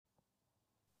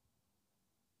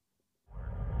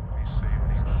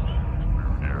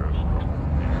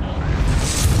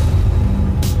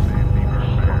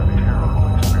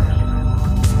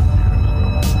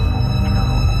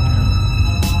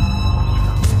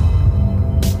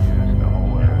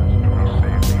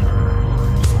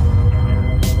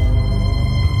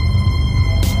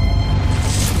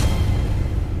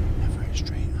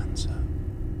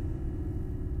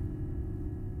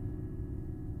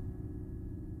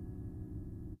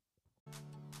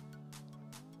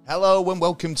Hello and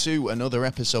welcome to another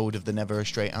episode of the Never a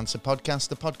Straight Answer podcast,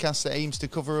 the podcast that aims to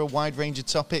cover a wide range of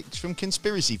topics from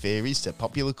conspiracy theories to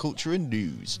popular culture and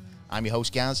news. I'm your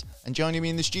host Gaz, and joining me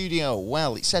in the studio,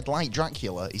 well, it said like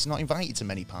Dracula, he's not invited to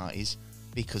many parties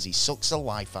because he sucks the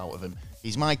life out of him.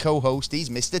 He's my co-host, he's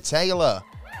Mr. Taylor.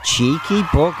 Cheeky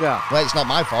bugger. Well, it's not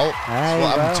my fault, it's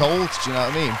what I'm told, do you know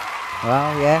what I I mean?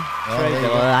 Well,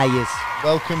 yeah. Liars.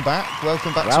 Welcome back to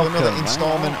another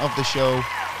instalment of the show.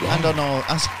 Yeah. And on all,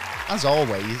 as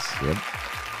always,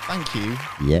 thank you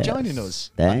for joining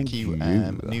us. Thank you,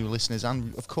 new listeners,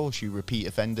 and of course you repeat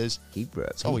offenders.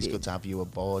 It's always good to have you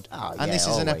aboard. And this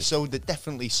is an episode that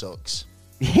definitely sucks.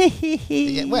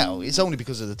 Well, it's only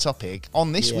because of the topic.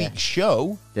 On this week's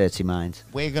show, Dirty Minds,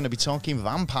 we're going to be talking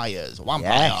vampires.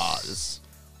 Yes.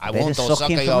 I want to suck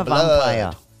your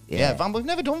blood. We've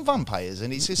never done vampires,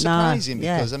 and it's surprising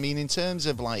because, I mean, in terms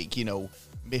of, like, you know,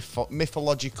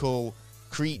 mythological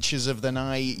creatures of the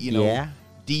night, you know,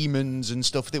 demons and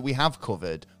stuff that we have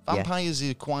covered, vampires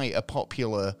are quite a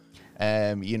popular,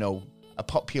 a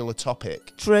popular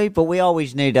topic. True, but we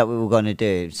always knew that we were going to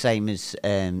do it, same as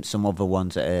some other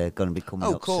ones that are going to be coming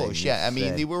up. Of course, soon. I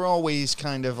mean, they were always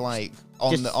kind of like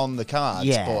on the cards,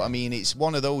 but I mean, it's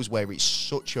one of those where it's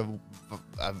such a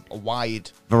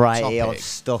wide variety topic. of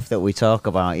stuff that we talk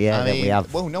about. We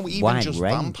have. Well, no, even just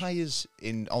vampires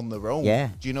on their own. Yeah.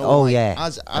 Do you know? I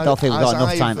don't think we've got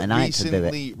enough time tonight to do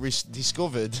it. Recently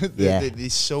discovered that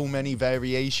there's so many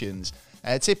variations.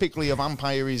 Typically, a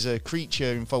vampire is a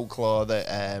creature in folklore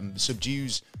that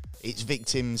subdues its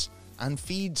victims and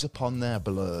feeds upon their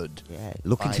blood. Yeah,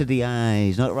 look into the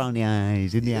eyes, not around the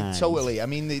eyes, in the eyes. Totally. I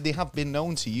mean, they have been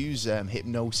known to use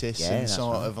hypnosis and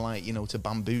sort of like, you know, to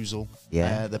bamboozle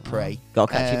the prey. Got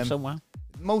to catch him somewhere.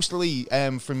 Mostly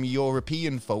from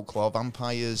European folklore,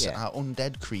 vampires are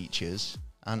undead creatures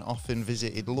and often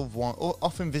visit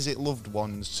loved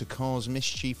ones to cause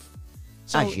mischief.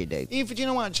 So, as you do. Do you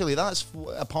know, actually, that's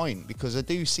a point, because I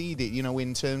do see that, you know,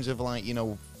 in terms of, like, you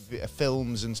know,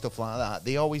 films and stuff like that,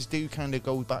 they always do kind of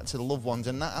go back to the loved ones,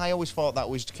 and that, I always thought that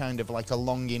was kind of like a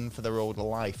longing for their older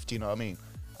life. Do you know what I mean?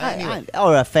 Anyway,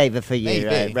 or a favour for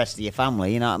your rest of your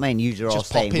family, you know what I mean? You're all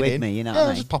staying with me, you know what I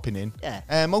mean? Just popping in.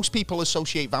 Yeah. Most people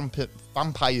associate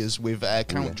vampires with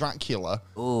Count Dracula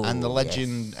and the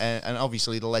legend, and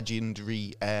obviously the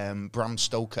legendary Bram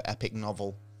Stoker epic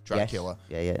novel Dracula,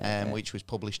 which was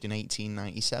published in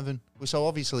 1897. So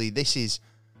obviously this is,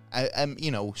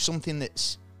 you know, something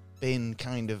that's been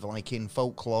kind of like in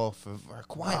folklore for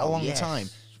quite a long time.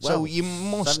 Well, so you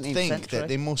must think that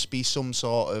there must be some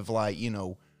sort of, like, you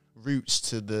know, roots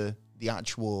to the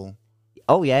actual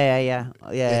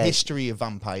the history of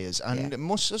vampires, and it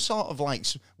must have sort of, like,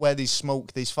 where there's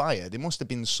smoke there's fire. There must have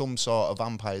been some sort of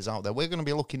vampires out there. We're going to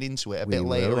be looking into it a bit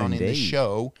later on in the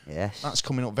show. That's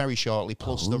coming up very shortly,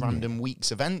 plus the random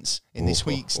week's events in this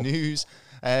week's news.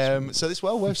 So it's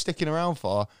well worth sticking around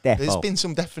for. There's been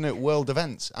some definite world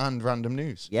events and random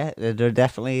news. Yeah, there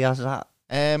definitely has that.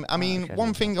 I mean,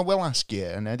 one thing I will ask you,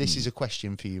 and this is a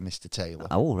question for you, Mr. Taylor.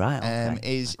 Oh, right.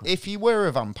 Okay. Is if you were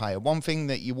a vampire, one thing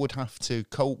that you would have to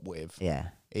cope with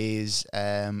is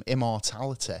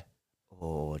immortality.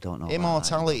 Oh, I don't know.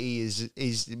 Immortality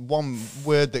is one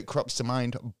word that crops to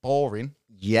mind. Boring.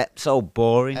 Yep, so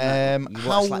boring.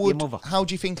 How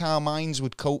do you think our minds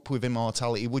would cope with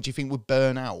immortality? Would you think we'd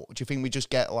burn out? Do you think we just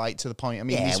get, like, to the point? I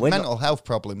mean, there's mental health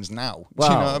problems now. Do you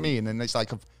know what I mean? And it's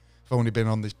like, I've only been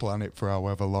on this planet for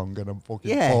however long, and I'm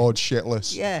fucking bored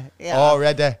shitless.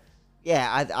 Already.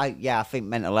 I think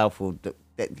mental health will.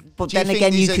 But then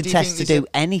again, you could test to do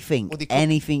anything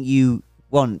you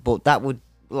want. But that would,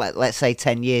 let's say,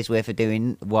 10 years worth of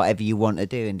doing whatever you want to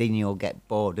do, and then you'll get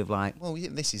bored of, like, well,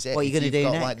 this is it. What are you going to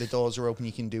do next? Like, the doors are open,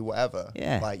 you can do whatever.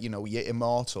 Yeah. Like, you know, you're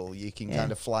immortal. You can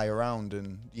kind of fly around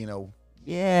and, you know.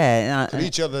 Yeah. To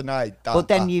each other night. But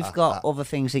then you've got other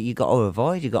things that you've got to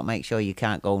avoid. You've got to make sure you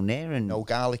can't go near. And no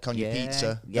garlic on your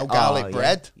pizza. No garlic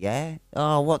bread. Yeah.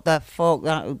 Oh, what the fuck?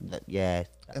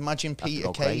 Imagine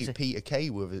Peter Kay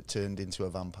would have turned into a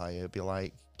vampire. It'd be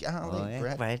like,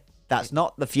 garlic bread. That's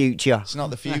not the future. It's not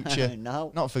the future.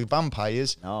 No. Not for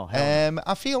vampires. No.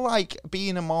 I feel like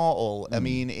being immortal, I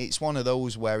mean, it's one of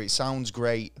those where it sounds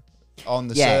great on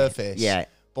the surface. Yeah.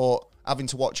 But having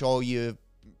to watch all your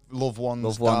loved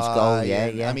ones go.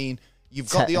 I mean, you've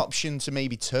got the option to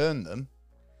maybe turn them.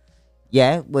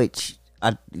 Yeah,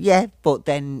 but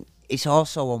then it's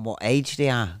also on what age they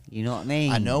are. You know what I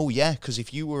mean? I know, yeah, because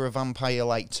if you were a vampire,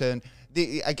 like, have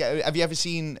you ever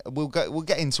seen? We'll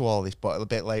get into all this, but a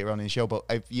bit later on in the show. But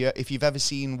if you've ever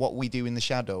seen What We Do in the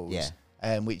Shadows,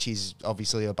 which is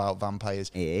obviously about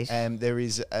vampires. It is. There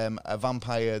is a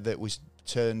vampire that was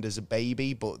turned as a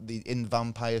baby, but in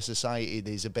Vampire Society,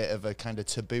 there's a bit of a kind of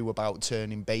taboo about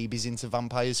turning babies into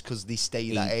vampires because they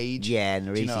stay that age. Yeah, and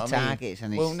they're easy targets.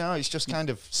 And well, no, it's just kind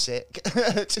of sick. Do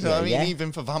you know what I mean?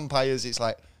 Even for vampires, it's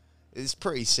like, it's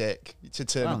pretty sick to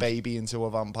turn a baby into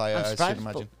a vampire, I should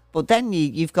imagine. But then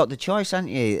you've got the choice, haven't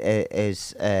you,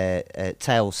 as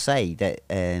tales say, that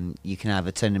you can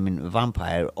either turn them into a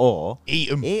vampire or... Eat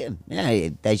them. Yeah,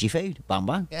 there's your food. Bang,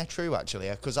 bang. Yeah, true, actually.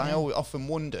 Because I often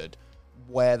wondered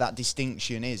where that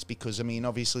distinction is, because, I mean,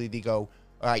 obviously they go,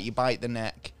 all right, you bite the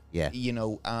neck. Yeah. You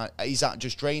know, is that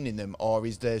just draining them, or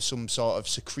is there some sort of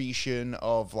secretion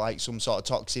of, like, some sort of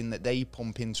toxin that they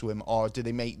pump into them, or do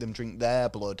they make them drink their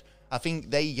blood? I think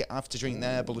they have to drink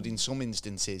their blood in some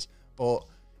instances, but...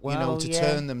 you know, to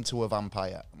turn them to a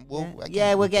vampire. Well,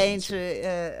 we're getting into it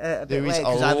a bit later,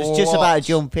 because I was just about to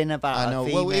jump in about I know.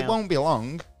 Well, it won't be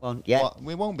long.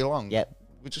 We won't be long. Yep.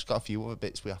 We've just got a few other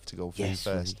bits we have to go through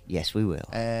first. Yes, we will.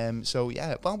 So,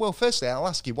 yeah. Well, firstly, I'll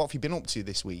ask you, what have you been up to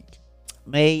this week?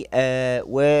 Me,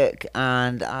 work,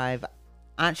 and I've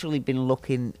actually been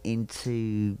looking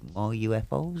into more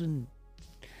UFOs and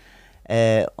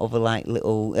other, like, a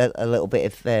little bit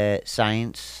of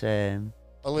science.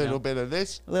 A little bit of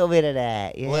this. A little bit of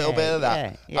that. Yeah, a little bit of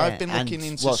that. Yeah. I've been looking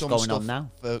into what's some going stuff on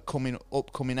now for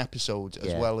upcoming episodes,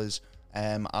 as well as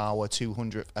our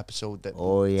 200th episode that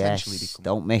will potentially become.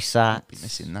 Don't miss that. Be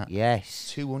missing that.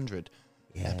 Yes. 200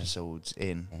 episodes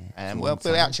in. Well,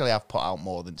 we actually have put out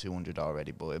more than 200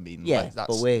 already, but I mean, that's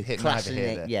but we're hitting classing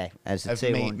over here. it, as the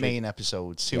 200 main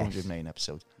episodes, 200 main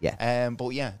episodes. Yeah. But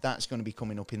yeah, that's going to be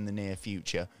coming up in the near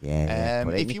future. Yeah.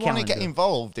 If you want to get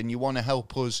involved and you want to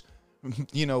help us,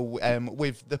 you know,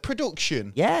 with the production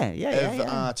of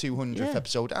our 200th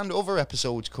episode and other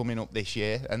episodes coming up this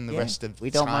year and the rest of we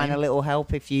don't mind a little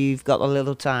help if you've got a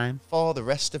little time. For the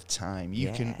rest of time,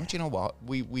 you can. Do you know what?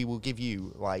 We will give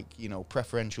you, like, you know,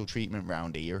 preferential treatment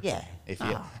round here. Yeah.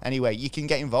 Anyway, you can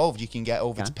get involved. You can get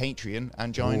over to Patreon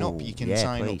and join up. You can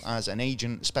sign up as an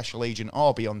agent, special agent,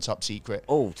 or be on Top Secret.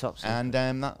 Oh, Top Secret.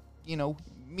 And that, you know,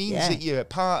 means that you're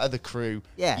part of the crew.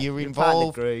 Yeah, you're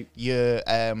involved. You're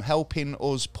helping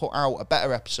us put out a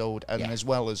better episode, and as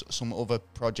well as some other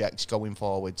projects going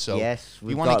forward. So if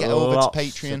you want to get over to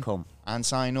Patreon and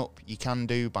sign up, you can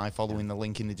do by following the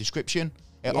link in the description.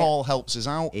 It all helps us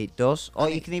out. It does. Or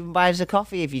you can even buy us a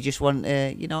coffee if you just want,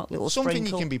 you know, a little something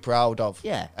sprinkle. You can be proud of.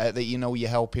 Yeah. That you know you're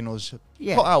helping us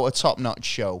put out a top-notch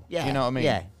show. Yeah. You know what I mean?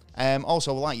 Yeah.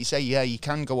 Also, like you say, you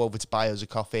can go over to buy us a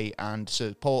coffee and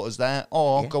support us there,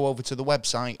 or go over to the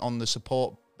website on the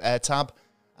support tab,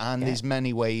 and there's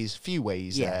few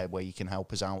ways there where you can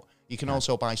help us out. You can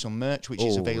also buy some merch, which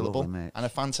is available, and a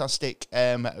fantastic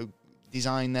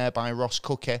design there by Ross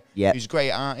Cookie, who's a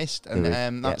great artist,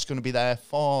 and that's going to be there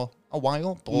for a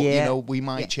while, but you know, we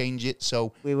might change it,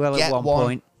 so we will get at one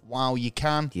point while you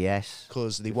can,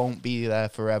 because they won't be there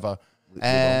forever. We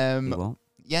won't.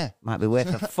 Yeah. Might be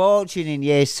worth a fortune in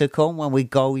years to come when we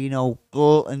go, you know,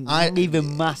 and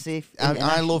even massive.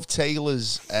 I love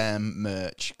Taylor's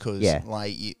merch because,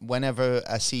 like, whenever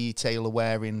I see Taylor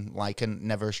wearing, like, a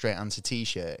Never a Straight Answer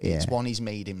t-shirt, it's one he's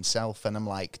made himself, and I'm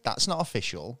like, that's not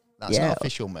official. That's not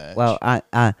official merch. Well,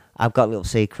 I've got a little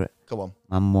secret. Go on.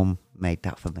 My mum made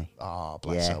that for me. Oh,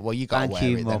 bless her. Well, you got to wear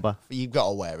it then. Mother. You've got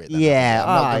to wear it then. Yeah. I'm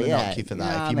not going to knock you for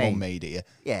that if your mum made it.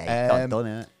 Yeah, got done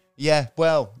it. Yeah,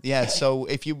 well, so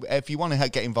if you want to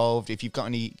get involved, if you've got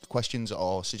any questions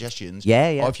or suggestions,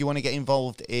 or if you want to get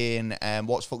involved in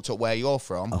What's Fucked Up Where You're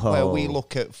From, where we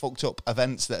look at fucked up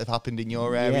events that have happened in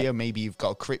your area, maybe you've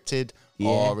got a cryptid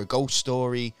or a ghost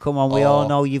story. Come on, we all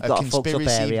know you've got a fucked up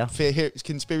area.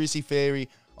 Conspiracy theory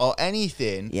or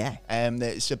anything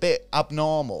that's a bit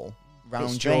abnormal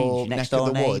around your neck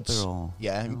of the woods.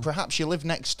 And perhaps you live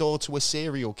next door to a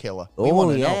serial killer. We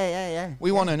want to know.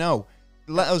 We want to know.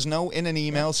 Let us know in an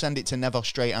email. Send it to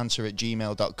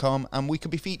neverstraightanswer@gmail.com, and we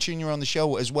could be featuring you on the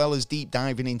show, as well as deep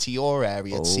diving into your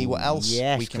area to see what else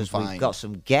we can find. We've got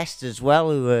some guests as well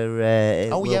who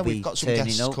are we've got some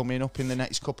guests coming up in the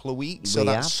next couple of weeks, so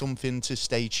that's something to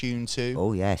stay tuned to.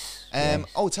 Oh, yes.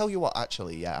 Tell you what,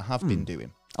 actually, I have been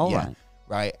doing.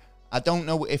 Right. I don't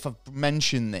know if I've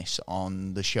mentioned this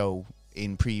on the show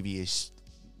in previous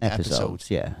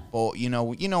episodes, but you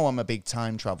know I'm a big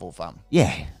time travel fan. You're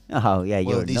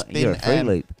a free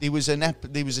loop. There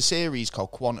was a series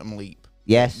called Quantum Leap.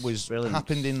 Yes,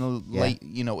 happened in the late,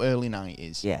 early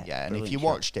 90s. And if you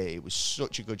watched it, it was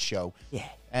such a good show.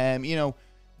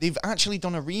 They've actually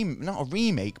done not a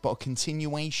remake, but a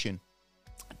continuation.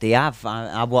 They have.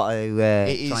 I want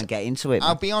to try and get into it.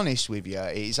 I'll be honest with you,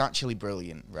 it is actually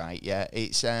brilliant, right? Yeah,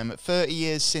 it's 30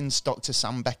 years since Dr.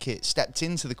 Sam Beckett stepped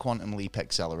into the Quantum Leap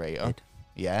Accelerator.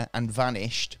 yeah, and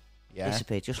vanished. Yeah.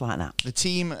 Disappeared just like that.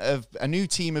 A new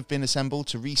team have been assembled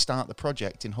to restart the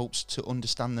project in hopes to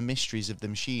understand the mysteries of the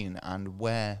machine and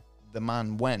where the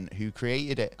man went who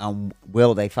created it. And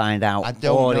will they find out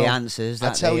all the answers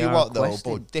that I tell you what though,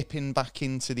 questing? but dipping back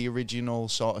into the original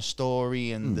sort of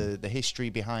story and the history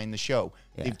behind the show,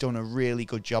 they've done a really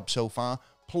good job so far.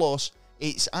 Plus,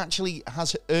 it's actually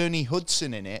has Ernie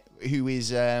Hudson in it, who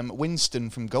is Winston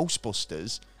from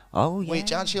Ghostbusters. Oh, yeah.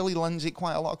 Which actually lends it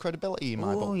quite a lot of credibility in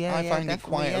my book. I find it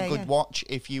quite a good watch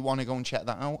if you want to go and check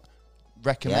that out.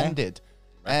 Recommended.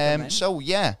 So,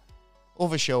 yeah.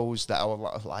 Other shows that I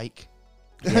would like.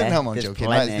 Yeah, no, I'm joking.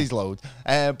 There's loads.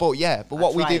 But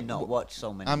what we did... not watch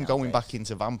so many I'm going back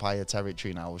into vampire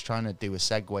territory now. I was trying to do a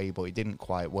segue, but it didn't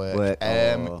quite work.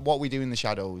 What we do in the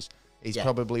shadows is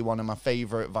probably one of my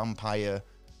favourite vampire,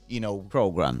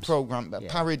 programs.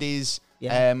 Parodies,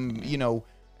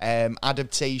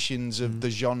 adaptations of the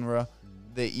genre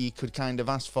that you could kind of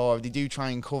ask for. They do try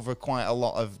and cover quite a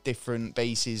lot of different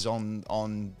bases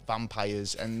on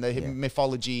vampires and the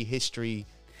mythology, history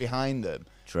behind them.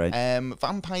 True.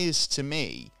 Vampires, to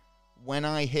me, when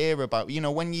I hear about,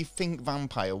 when you think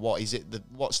vampire, what is it?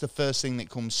 What's the first thing that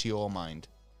comes to your mind?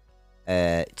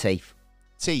 Teeth.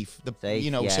 Teeth.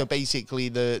 So basically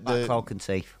the cloak and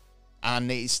teeth. And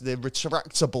it's the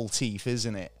retractable teeth,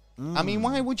 isn't it? I mean,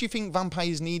 why would you think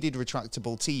vampires needed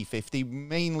retractable teeth if they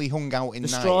mainly hung out in the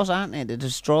night? Straws, aren't they? The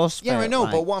straws. Yeah, I know,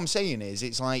 but what I'm saying is,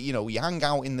 it's like, you hang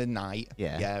out in the night.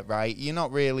 Yeah, right? You're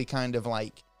not really kind of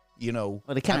like, Well,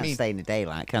 they can't stay in the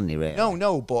daylight, can they, really?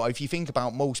 No, but if you think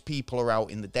about most people are out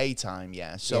in the daytime,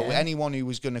 So anyone who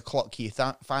was going to clock your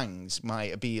fangs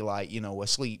might be like,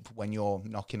 asleep when you're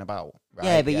knocking about, right?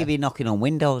 Yeah, but you'd be knocking on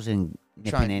windows and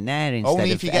nipping in there instead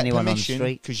only if you of get anyone permission, on the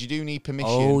street. because you do need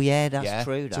permission. Oh, yeah, that's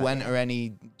true. To enter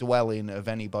any dwelling of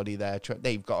anybody there,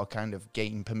 they've got to kind of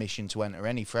gain permission to enter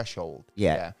any threshold.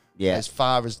 Yeah. As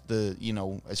far as the,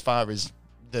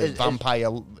 the vampire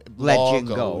legend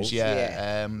goes.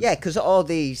 Yeah, because all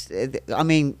these,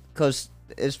 because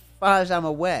as far as I'm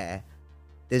aware,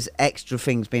 there's extra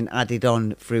things being added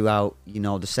on throughout,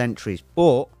 the centuries,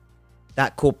 but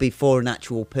that could be for an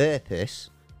actual purpose.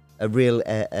 A real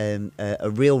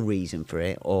reason for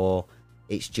it, or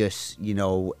it's just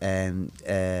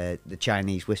the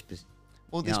Chinese whispers.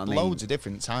 Well, there's loads of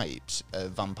different types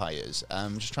of vampires.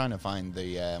 I'm just trying to find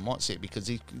the because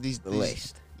these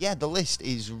list. Yeah, the list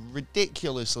is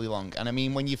ridiculously long, and I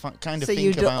mean when you kind of so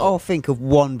think about. all think of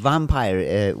one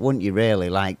vampire, wouldn't you? Really,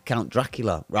 like Count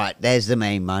Dracula, right? There's the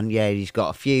main man. Yeah, he's got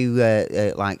a few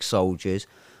like soldiers.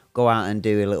 Go out and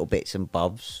do a little bits and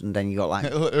bobs, and then you got like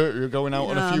you're going out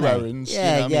on a few errands.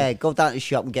 Yeah, Go down to the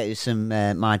shop and get you some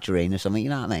margarine or something. You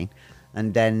know what I mean?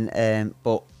 And then,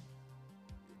 but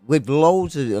with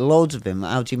loads of them.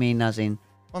 How do you mean? As in?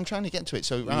 Well, I'm trying to get to it.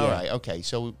 So all right, okay.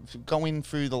 So going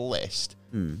through the list,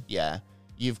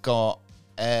 you've got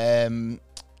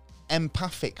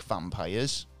empathic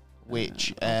vampires,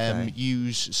 which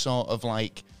use sort of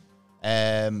like.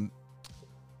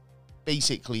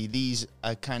 Basically, these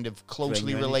are kind of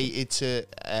closely related to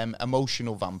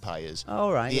emotional vampires.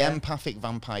 All right. The empathic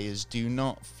vampires do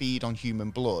not feed on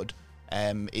human blood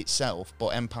itself, but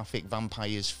empathic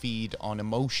vampires feed on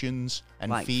emotions and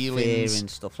like feelings. Fear and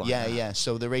stuff like that. Yeah.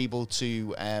 So they're able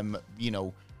to,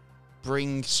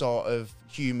 bring sort of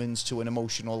humans to an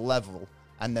emotional level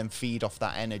and then feed off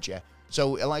that energy.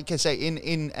 So, like I say,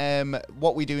 in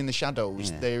what we do in the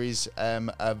shadows, there is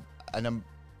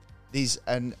there's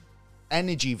an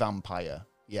energy vampire,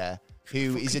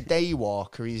 who is a day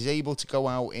walker. He's able to go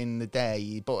out in the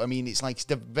day, but I mean, it's like it's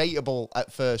debatable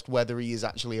at first whether he is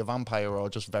actually a vampire or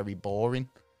just very boring.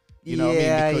 You know what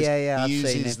I mean? Because he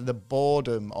uses the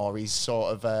boredom, or he's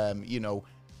sort of,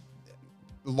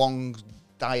 long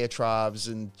diatribes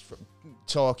and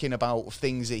talking about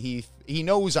things that he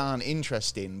knows aren't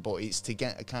interesting, but it's to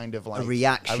get a kind of like a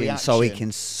reaction so he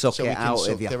can suck it out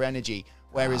of you. Their energy.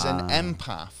 Whereas an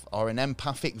empath or an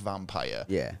empathic vampire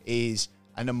is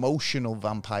an emotional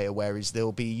vampire, whereas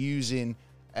they'll be using,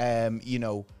 their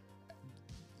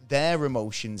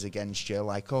emotions against you,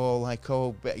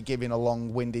 giving a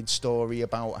long-winded story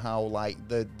about how like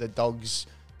the dogs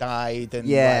died and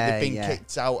they've been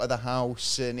kicked out of the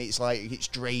house, and it's like it's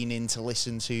draining to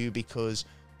listen to because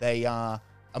they are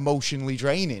emotionally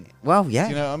draining. Well, yeah.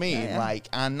 Do you know what I mean? Yeah. Like,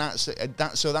 and that's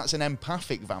an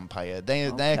empathic vampire.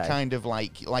 They're kind of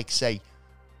like say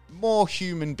more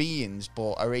human beings,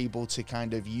 but are able to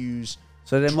kind of use.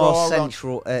 So they're more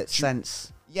central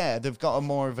sense. Yeah, they've got a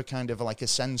more of a kind of like a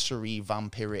sensory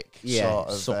vampiric sort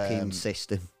of sucking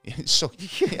system.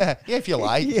 Yeah, if you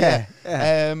like. Yeah.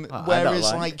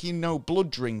 Whereas, like, blood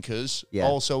drinkers,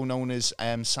 also known as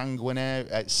sanguine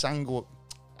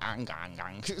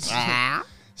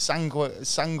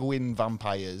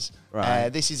vampires. Right.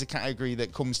 This is a category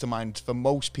that comes to mind for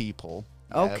most people.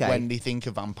 When they think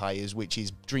of vampires, which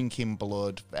is drinking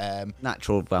blood.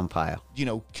 Natural vampire.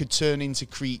 Could turn into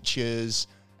creatures.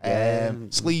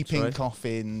 Sleep in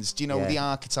coffins. Do you know the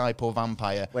archetypal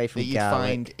vampire that you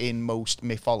find in most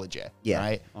mythology? Yeah.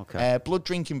 Right? Okay. Blood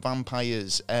drinking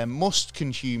vampires must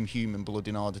consume human blood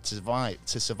in order to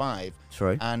survive.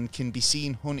 True. And can be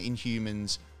seen hunting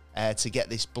humans to get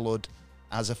this blood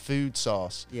as a food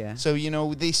source. Yeah. So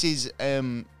this is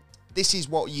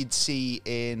what you'd see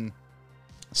in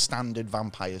standard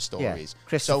vampire stories.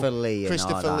 Christopher Lee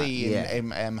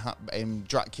in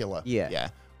Dracula. Yeah.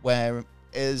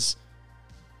 Whereas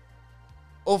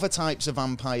other types of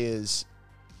vampires,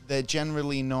 they're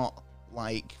generally not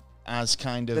like as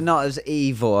kind of... They're not as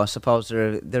evil, I suppose.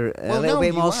 They're a little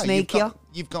bit more sneakier.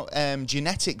 You've got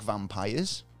genetic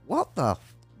vampires. What the...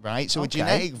 Right, so a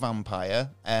genetic vampire,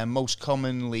 most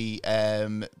commonly...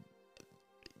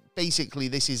 basically,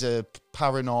 this is a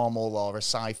paranormal or a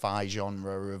sci-fi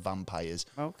genre of vampires.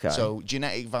 Okay. So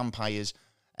genetic vampires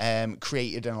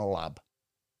created in a lab.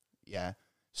 Yeah.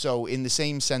 So in the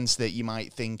same sense that you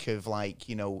might think of like,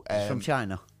 from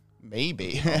China.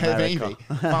 Maybe. Maybe.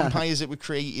 Vampires that were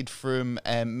created from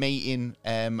mating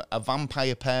a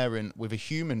vampire parent with a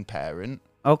human parent.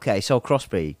 Okay, so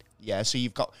crossbreed. Yeah, so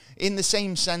you've got, in the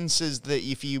same sense as that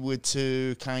if you were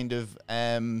to kind of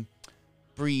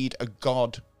breed a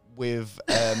god with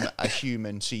a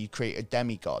human, so you create a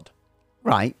demigod.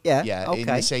 Right, yeah. Yeah, okay. In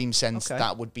the same sense,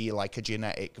 that would be like a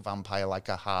genetic vampire, like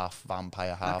a half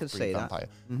vampire, half breed vampire.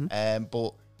 Mm-hmm.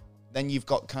 But then you've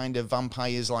got kind of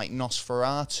vampires like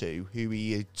Nosferatu, who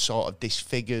are sort of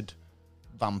disfigured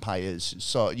vampires.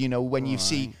 So, when you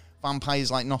see vampires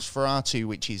like Nosferatu,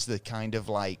 which is the kind of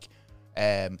like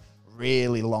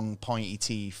really long pointy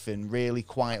teeth and really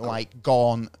quite like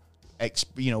gaunt,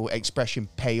 expression,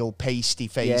 pale, pasty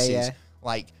faces,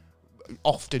 like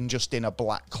often just in a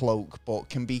black cloak, but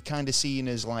can be kind of seen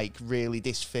as like really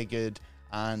disfigured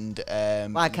and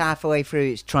like halfway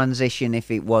through its transition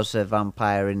if it was a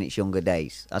vampire in its younger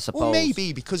days, I suppose. Well,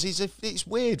 maybe, because it's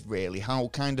weird really how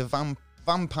kind of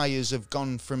vampires have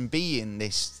gone from being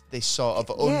this sort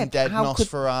of undead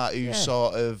Nosferatu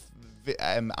sort of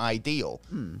ideal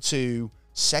to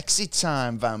sexy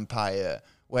time vampire,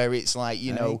 where it's like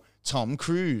Tom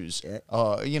Cruise,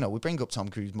 or we bring up Tom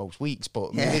Cruise most weeks,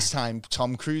 but this time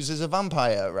Tom Cruise is a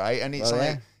vampire, right? And it's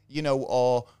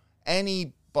or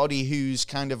anybody who's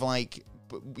kind of like,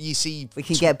 you see, we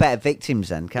can get better victims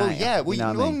then, can't we? Yeah,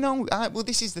 well,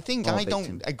 this is the thing. I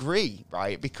don't agree,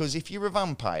 right? Because if you're a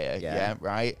vampire,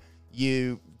 right,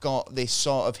 you got this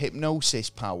sort of hypnosis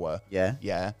power,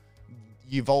 yeah.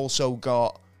 You've also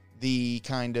got the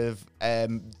kind of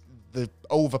the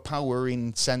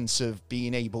overpowering sense of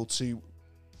being able to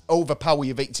overpower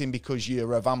your victim because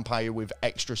you're a vampire with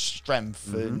extra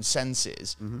strength and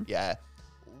senses. Yeah.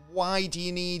 Why do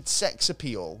you need sex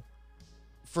appeal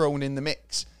thrown in the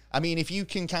mix? I mean, if you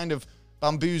can kind of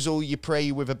bamboozle your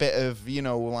prey with a bit of,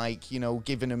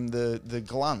 giving them the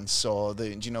glance or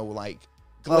the,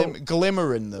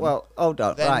 glimmering them. Well, hold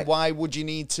on. Then why would you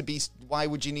need to be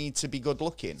good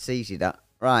looking? It's easy that.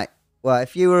 Right. Well,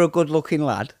 if you were a good looking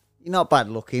lad, you're not bad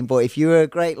looking, but if you were a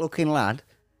great looking lad,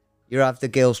 you have the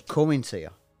girls coming to you.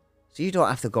 So you don't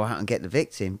have to go out and get the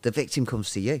victim. The victim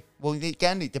comes to you. Well,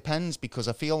 again, it depends, because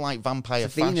I feel like vampire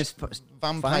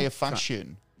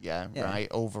fashion, right,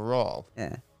 overall,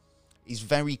 is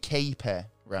very capey,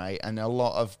 right, and a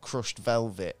lot of crushed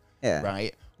velvet,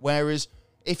 right? Whereas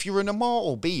if you're an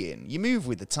immortal being, you move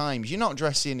with the times. You're not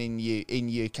dressing in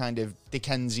your kind of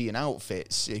Dickensian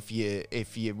outfits. If you,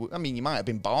 I mean, you might have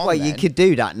been born. Well, then. You could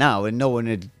do that now, and no one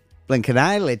would blink an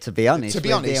eyelid. To be honest,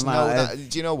 no.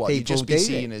 Do you know what? You'd just be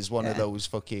seen as one of those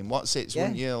fucking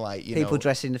wouldn't you? Like people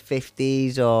dressed in the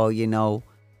 50s, or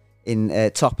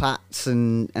in top hats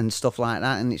and stuff like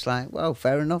that, and it's like, well,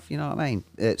 fair enough. You know what I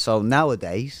mean? So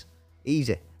nowadays,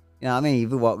 easy. You know what I mean? You'd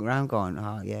be walking around going,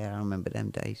 oh yeah, I remember them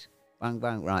days. Bang,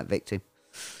 bang, right, victim.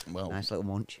 Well, nice little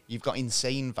munch. You've got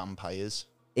insane vampires.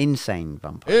 Insane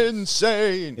vampires.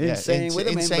 Insane with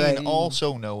a insane,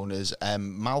 also known as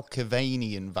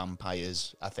Malkavian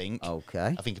vampires, I think.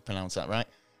 Okay. I think I pronounced that right.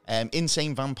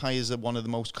 Insane vampires are one of the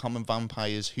most common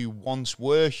vampires who once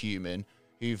were human,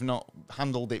 who've not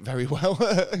handled it very well.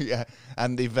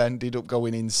 And they've ended up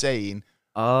going insane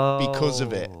because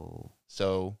of it.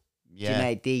 So...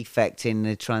 genetic defect in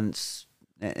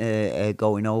the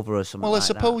going over or something. Well, I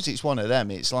suppose it's one of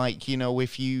them. It's like, you know,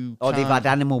 if you they've had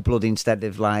animal blood instead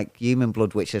of like human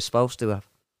blood, which they're supposed to have.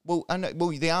 Well,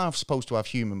 they are supposed to have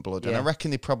human blood, and I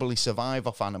reckon they probably survive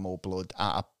off animal blood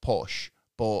at a push.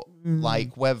 But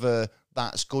like whether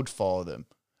that's good for them.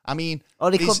 I mean,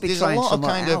 there's a lot of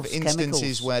kind of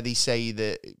instances where they say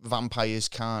that vampires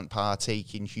can't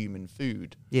partake in human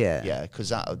food. Yeah, because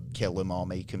that'll kill them or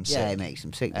make them sick. Yeah, it makes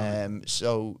them sick.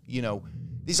 So, you know,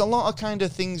 there's a lot of kind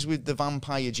of things with the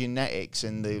vampire genetics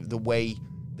and the way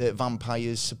that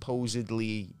vampires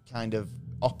supposedly kind of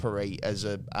operate as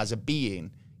a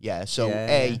being. Yeah, so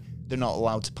they're not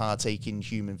allowed to partake in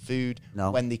human food.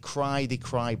 No. When they cry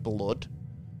blood.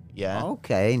 Yeah.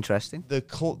 Okay, interesting. The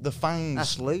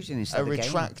fangs are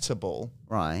retractable.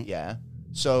 Right. Yeah.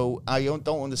 So I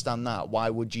don't understand that. Why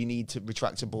would you need to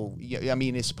retractable? I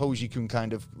mean, I suppose you can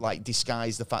kind of like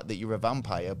disguise the fact that you're a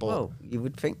vampire, but well, you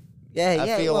would think.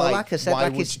 Yeah. Feel like I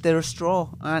said, they're a straw,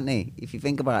 aren't they? If you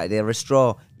think about it, they're a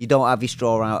straw. You don't have your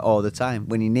straw out all the time.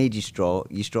 When you need your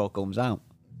straw comes out.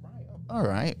 All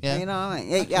right. Yeah. You know what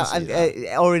I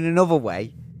mean? Or in another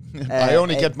way. I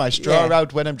only get my straw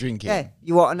out when I'm drinking. Yeah,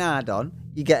 you want an hard-on,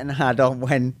 you get an hard-on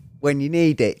when you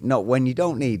need it, not when you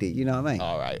don't need it, you know what I mean?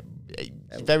 All right.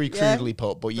 Very crudely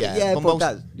put, but yeah.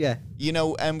 Yeah. You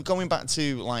know, going back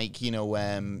to, like, you know,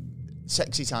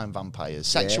 sexy time vampires.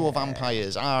 Sexual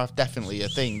vampires are definitely a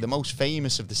thing. The most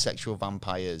famous of the sexual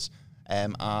vampires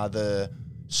are the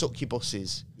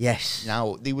succubuses. Yes.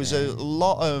 Now, there was a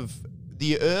lot of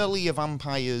the earlier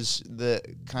vampires that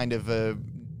kind of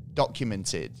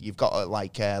documented. You've got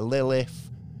like Lilith,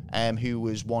 who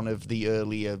was one of the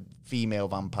earlier female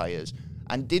vampires,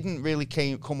 and didn't really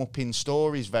come up in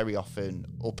stories very often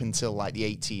up until like the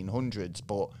 1800s.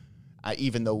 But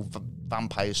even though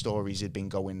vampire stories had been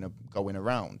going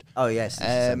around. Oh yes,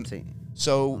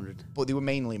 but they were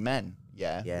mainly men.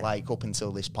 Yeah, like up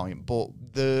until this point. But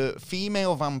the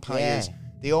female vampires,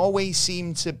 they always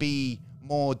seem to be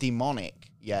more demonic.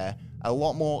 Yeah. A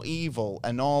lot more evil,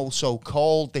 and also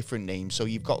called different names. So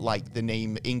you've got like the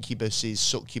name incubus is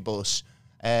succubus.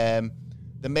 The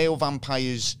male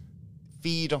vampires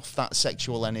feed off that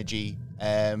sexual energy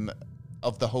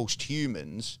of the host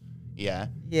humans. Yeah.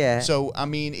 Yeah. So I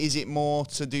mean, is it more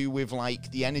to do with like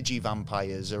the energy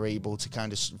vampires are able to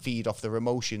kind of feed off their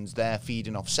emotions? They're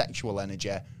feeding off sexual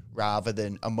energy rather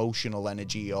than emotional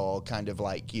energy, or kind of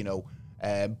like, you know,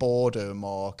 boredom,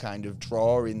 or kind of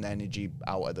drawing the energy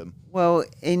out of them. Well,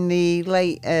 in the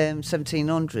late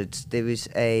 1700s, there was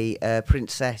a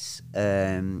princess,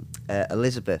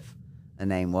 Elizabeth, her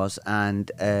name was,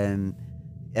 and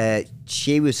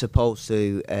she was supposed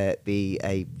to be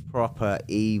a proper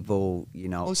evil, you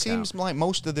know. Well, it seems like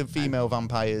most of the female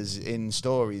vampires in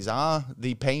stories are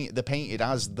they're painted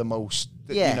as the most,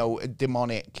 you know,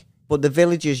 demonic. But the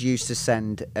villagers used to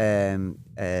send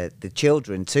the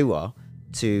children to her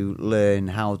to learn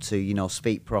how to, you know,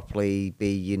 speak properly,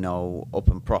 be, you know, up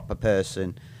and proper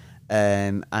person,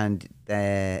 and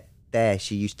there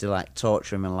she used to like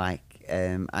torture him and like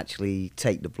actually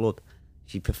take the blood.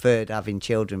 She preferred having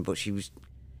children, but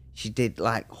she did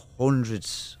like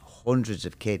hundreds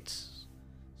of kids,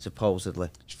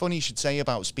 supposedly. It's funny you should say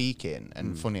about speaking,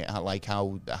 and funny like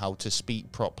how to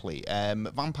speak properly.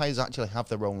 Vampires actually have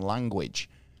their own language.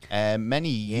 Many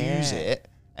use it.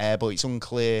 But it's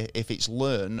unclear if it's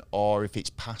learned or if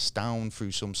it's passed down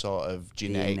through some sort of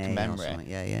genetic memory.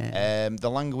 The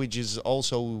language is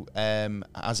also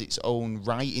has its own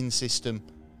writing system,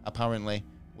 apparently,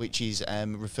 which is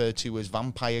referred to as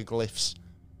vampire glyphs.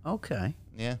 Okay.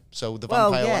 Yeah. So the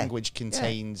vampire language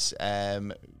contains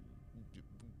some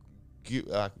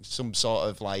sort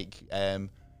of like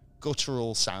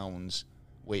guttural sounds,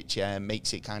 which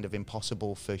makes it kind of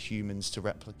impossible for humans to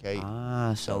replicate.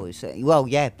 So it's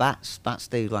bats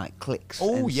do like clicks.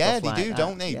 Oh yeah, they like do, that.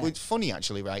 Don't they? It's funny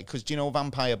actually, right? Because do you know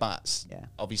vampire bats? Yeah.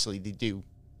 Obviously, they do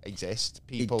exist.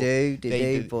 People they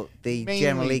do, but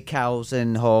generally cows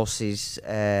and horses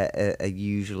are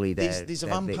usually there. There's a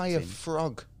vampire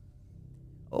frog.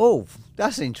 Oh,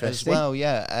 that's interesting. As well,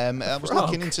 yeah. I was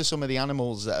looking into some of the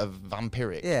animals that are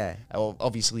vampiric. Yeah.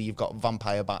 Obviously, you've got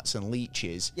vampire bats and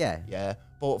leeches. Yeah. Yeah.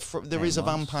 But there is a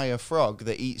vampire frog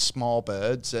that eats small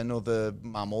birds and other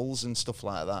mammals and stuff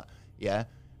like that. Yeah.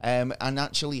 And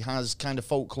actually has kind of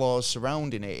folklore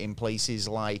surrounding it in places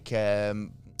like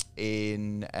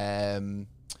in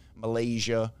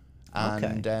Malaysia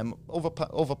and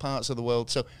other parts of the world.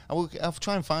 So I'll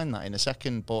try and find that in a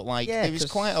second. But like, there is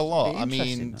quite a lot. I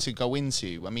mean, to go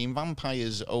into. I mean,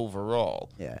 vampires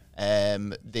overall. Yeah.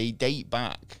 They date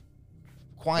back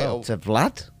quite to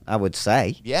Vlad. I would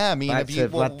say. Yeah, I mean,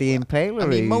 Vlad the Impaler. I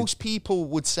mean, most people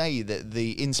would say that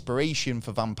the inspiration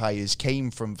for vampires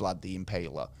came from Vlad the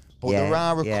Impaler, but there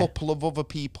are a couple of other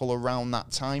people around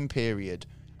that time period,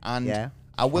 and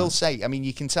I will say, I mean,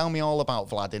 you can tell me all about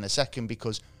Vlad in a second,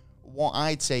 because what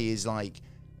I'd say is like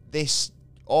this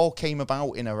all came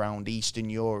about in Eastern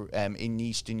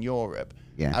Europe,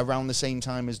 around the same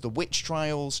time as the witch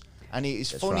trials. And it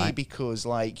is funny because,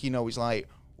 like, it's like,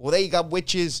 well, they got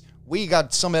witches, we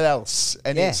got something else.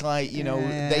 And it's like,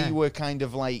 they were kind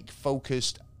of like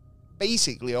focused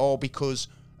basically all because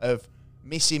of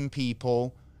missing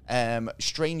people,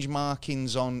 strange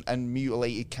markings on and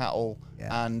mutilated cattle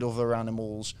and other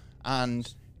animals.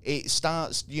 And it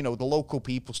starts, the local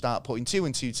people start putting two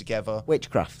and two together.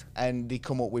 Witchcraft. And they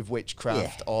come up with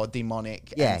witchcraft or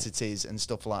demonic entities and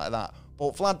stuff like that.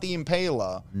 But Vlad the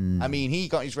Impaler, I mean, he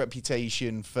got his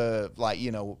reputation for, like,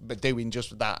 doing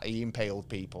just that. He impaled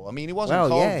people. I mean, he wasn't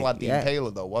called Vlad the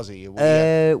Impaler, though, was he?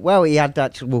 Well, he had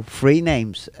actually three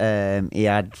names. He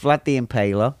had Vlad the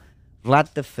Impaler,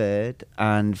 Vlad the Third,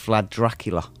 and Vlad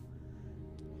Dracula.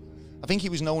 I think he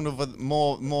was known of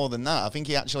more than that. I think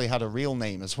he actually had a real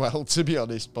name as well, to be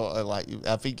honest. But,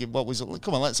 I think, what was it?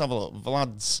 Come on, let's have a look.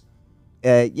 Vlad's...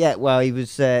 well, he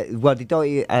was. Well, they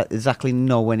don't exactly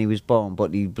know when he was born,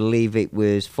 but they believe it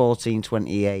was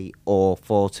 1428 or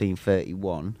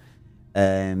 1431.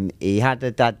 He had a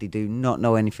dad. They do not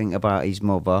know anything about his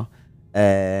mother.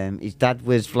 His dad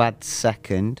was Vlad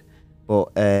II,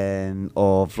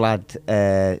 or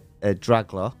Vlad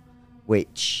Dracula,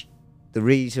 which the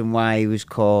reason why he was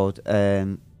called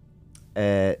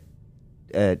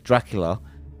Dracula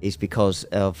is because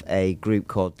of a group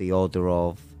called the Order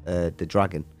of the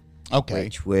Dragon,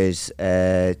 which was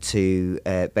to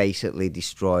basically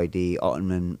destroy the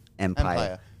Ottoman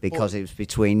Empire. Because it was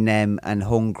between them and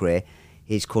Hungary,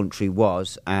 his country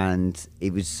was, and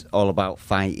it was all about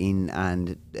fighting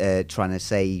and trying to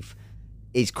save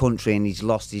his country, and he's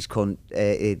lost his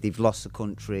they've lost the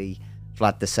country,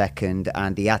 Vlad II,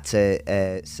 and he had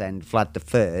to send Vlad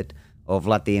III, or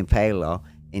Vlad the Impaler,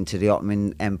 into the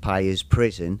Ottoman Empire's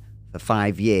prison for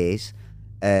 5 years.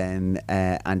 And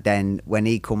then when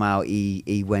he come out,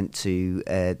 he went to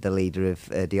the leader of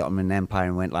the Ottoman Empire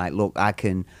and went like, look, I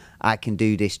can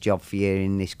do this job for you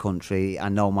in this country. I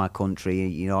know my country,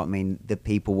 you know what I mean? The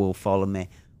people will follow me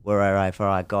wherever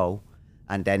I go.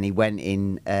 And then he went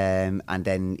in, and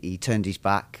then he turned his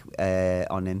back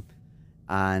on him.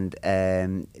 And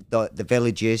the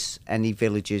villagers, any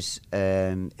villagers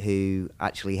who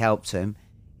actually helped him,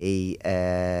 he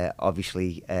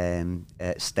obviously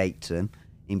staked them,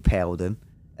 impaled them,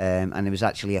 and there was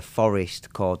actually a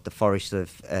forest called the Forest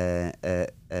of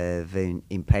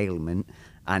Impalement,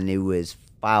 and there was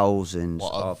thousands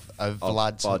of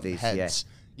Vlad's bodies. Heads. Yeah.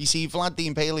 You see, Vlad the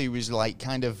Impaler was like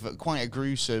kind of quite a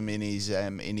gruesome in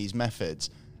his methods.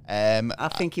 I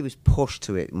think he was pushed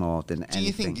to it more than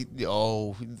anything. Do you think?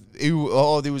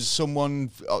 There was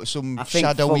some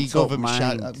shadowy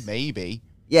government, maybe.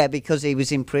 Yeah, because he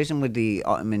was in prison with the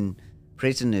Ottoman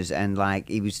prisoners, and like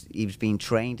he was being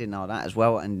trained and all that as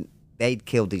well, and they'd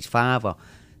killed his father.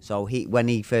 So when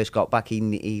he first got back,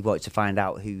 he wanted to find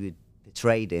out who had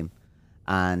betrayed him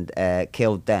and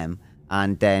killed them.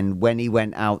 And then when he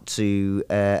went out to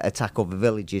attack other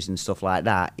villages and stuff like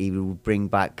that, he would bring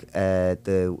back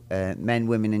the men,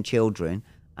 women and children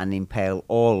and impale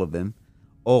all of them.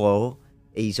 Or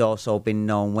he's also been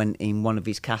known when in one of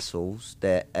his castles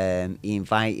that he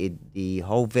invited the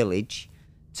whole village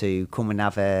to come and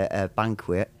have a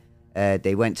banquet.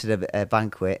 They went to the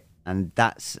banquet, and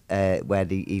that's where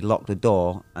he locked the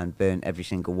door and burnt every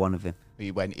single one of them.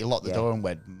 He locked the door and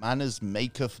went, "Manners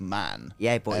maketh man."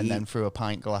 Yeah, but then threw a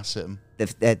pint glass at him.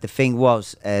 The thing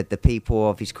was, the people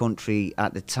of his country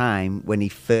at the time, when he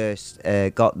first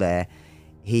got there,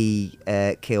 he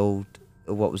killed.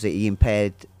 What was it? He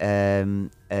impaired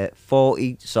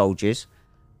 40 soldiers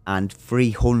and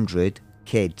 300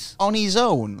 kids on his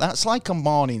own. That's like a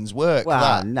morning's work.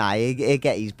 Well, nah, he'll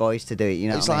get his boys to do it. You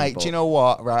know, it's like, do you know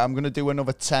what? Right, I'm gonna do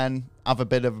another 10. Have a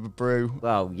bit of a brew.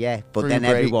 Well, yeah, but then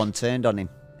everyone turned on him.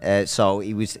 So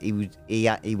he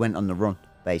went on the run.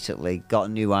 Basically, got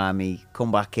a new army,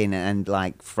 come back in and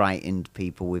like frightened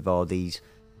people with all these.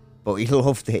 But he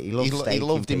loved it. He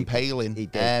loved impaling. He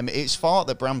did. It's thought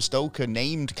that Bram Stoker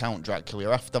named Count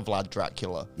Dracula after Vlad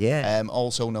Dracula. Yeah.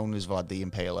 Also known as Vlad the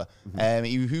Impaler.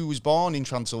 Mm-hmm. Who was born in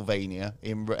Transylvania,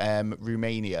 in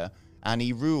Romania, and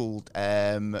he ruled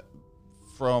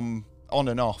from on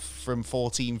and off from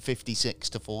 1456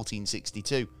 to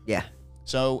 1462. Yeah.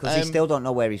 So because they still don't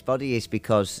know where his body is,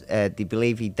 because they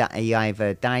believe he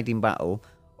either died in battle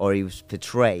or he was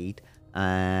betrayed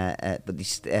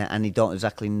but and they don't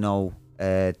exactly know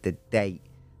the date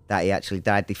that he actually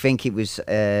died. They think it was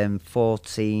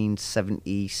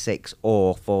 1476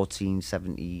 or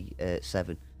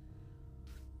 1477.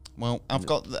 Well, I've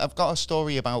got a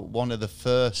story about one of the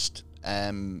first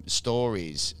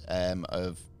stories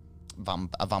of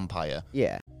a vampire.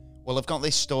 Yeah. Well, I've got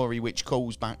this story which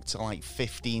goes back to like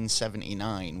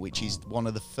 1579, which is one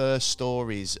of the first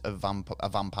stories of a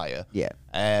vampire. Yeah.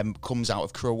 Comes out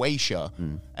of Croatia,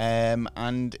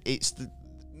 and it's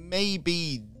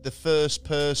maybe the first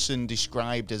person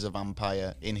described as a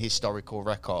vampire in historical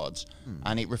records,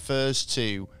 and it refers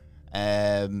to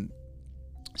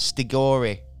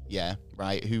Stigori. Yeah,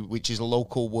 right. Which is a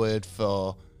local word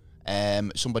for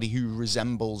somebody who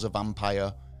resembles a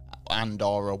vampire and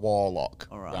or a warlock.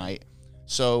 All right.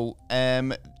 So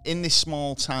in this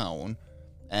small town,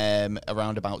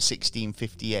 around about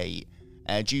 1658,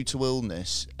 due to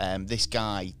illness, this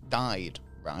guy died.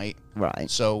 Right. Right.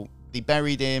 So they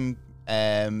buried him.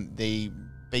 They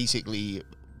basically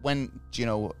went,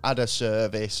 had a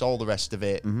service, all the rest of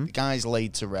it. The guy's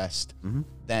laid to rest.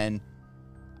 Then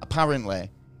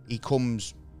apparently he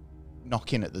comes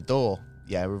knocking at the door,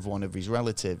 of one of his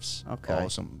relatives. Okay. Or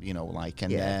some,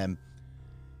 and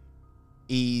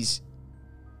he's,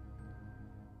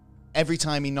 every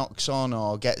time he knocks on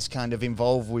or gets kind of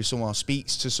involved with someone or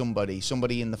speaks to somebody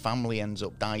in the family ends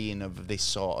up dying of this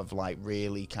sort of like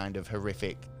really kind of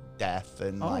horrific death,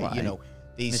 and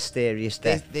these mysterious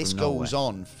death. This goes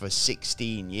on for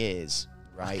 16 years.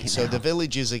 Right, so the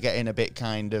villagers are getting a bit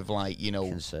kind of like,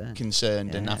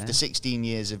 concerned. And after 16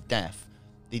 years of death,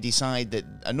 they decide that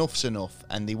enough's enough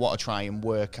and they want to try and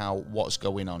work out what's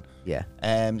going on. Yeah.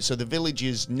 So the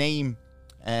villagers named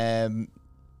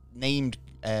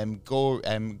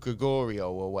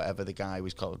Gregorio or whatever the guy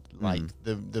was called, like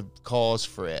the cause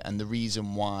for it and the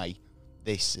reason why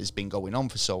this has been going on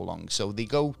for so long. So they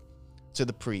go to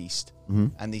the priest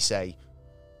and they say,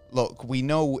 look, we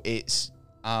know it's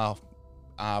our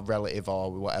relative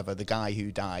or whatever, the guy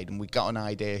who died, and we got an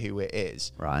idea who it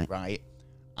is. Right.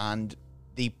 And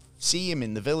they see him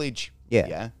in the village.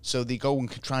 Yeah. So they go and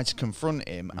try to confront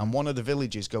him, and one of the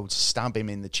villagers go to stab him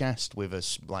in the chest with a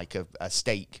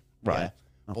stake. Right. Yeah?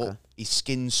 Okay. But his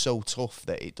skin's so tough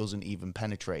that it doesn't even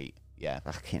penetrate. Yeah.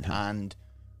 And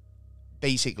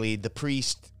basically the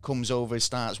priest comes over,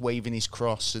 starts waving his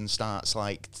cross and starts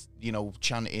like,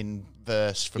 chanting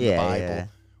verse from the Bible,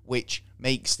 which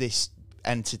makes this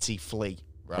entity flee.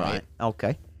 Right.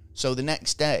 Okay. So the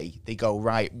next day they go,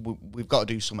 right, we've got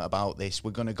to do something about this. We're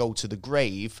going to go to the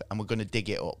grave and we're going to dig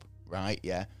it up. Right.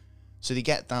 Yeah. So they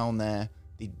get down there,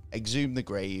 they exhume the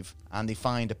grave, and they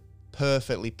find a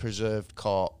perfectly preserved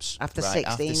corpse. After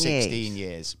 16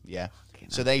 years. Yeah.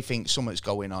 So they think something's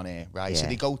going on here. Right. So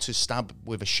they go to stab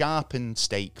with a sharpened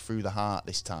stake through the heart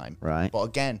this time. Right. But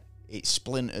again, it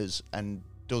splinters and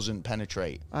doesn't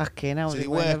penetrate. Okay, now so they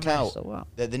work out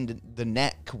that the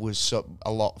neck was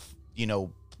a lot,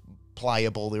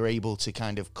 pliable. They were able to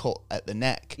kind of cut at the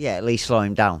neck. Yeah, at least slow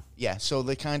him down. Yeah, so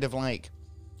they kind of like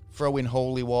throw in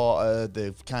holy water.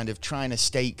 They're kind of trying to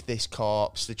stake this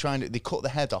corpse. They cut the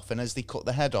head off, and as they cut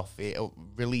the head off, it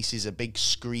releases a big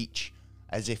screech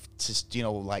as if to,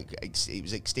 like it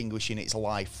was extinguishing its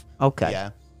life. Okay. Yeah,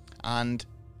 and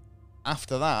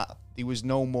after that, there was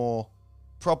no more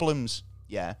problems.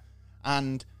 Yeah,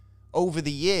 and over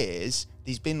the years,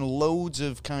 there's been loads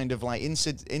of kind of like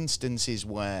instances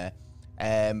where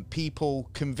people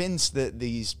convinced that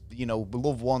these,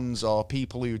 loved ones or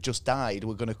people who just died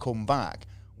were going to come back,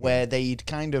 where they'd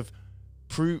kind of,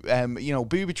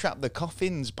 booby trap the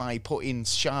coffins by putting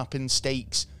sharpened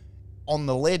stakes on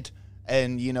the lid.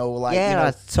 And,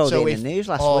 I told you in the news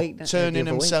last week. Turning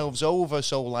themselves over.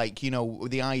 So,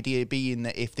 the idea being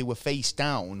that if they were face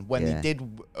down, when they did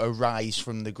arise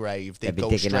from the grave, they'd be go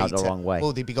digging straight out the wrong way.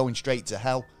 Well, they'd be going straight to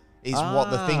hell, is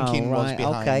what the thinking was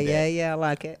behind it. Okay, yeah, I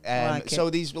like it. So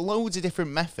there's loads of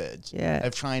different methods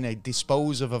of trying to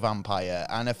dispose of a vampire.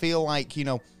 And I feel like,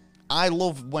 I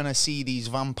love when I see these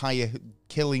vampire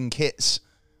killing kits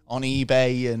on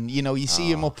eBay and, you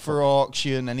see them up for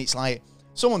auction and it's like,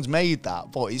 someone's made that,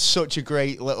 but it's such a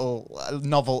great little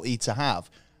novelty to have.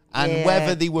 And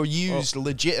whether they were used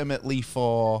legitimately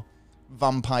for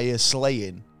vampire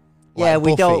slaying, Yeah, like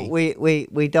we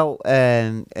don't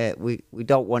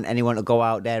want anyone to go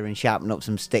out there and sharpen up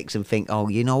some sticks and think, oh,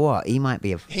 you know what, he might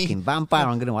be a fucking vampire.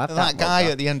 I'm going to have that guy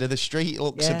at the end of the street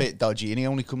looks a bit dodgy, and he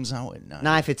only comes out at night.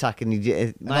 Knife attack,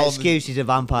 and my excuse is a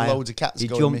vampire. Loads of cats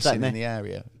going missing in the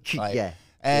area. Like,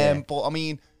 but I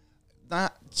mean,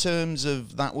 that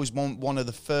was one of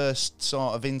the first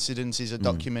sort of incidences of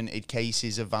documented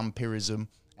cases of vampirism.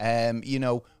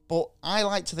 But I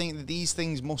like to think that these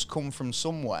things must come from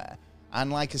somewhere.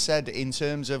 And like I said, in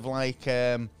terms of like...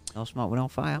 no smoke, we're on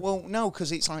fire. Well, no,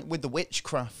 because it's like with the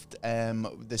witchcraft,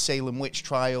 the Salem witch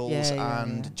trials,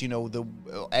 you know,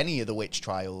 any of the witch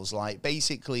trials, like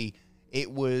basically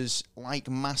it was like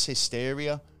mass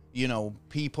hysteria. You know,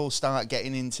 people start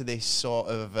getting into this sort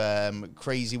of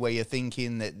crazy way of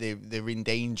thinking that they're in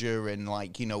danger, and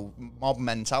like, you know, mob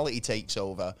mentality takes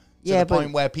over. To the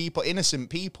point where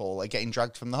innocent people are getting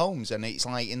dragged from the homes, and it's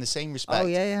like in the same respect. Oh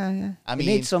yeah. I mean,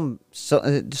 need some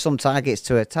targets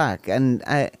to attack, and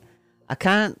I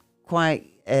can't quite.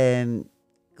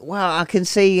 Well, I can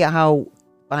see how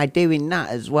by doing that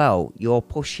as well, you're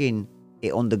pushing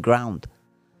it underground.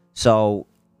 So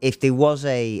if there was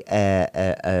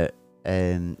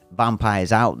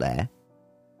vampires out there,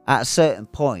 at a certain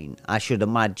point, I should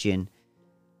imagine,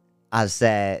 as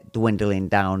they're dwindling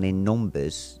down in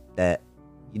numbers, that,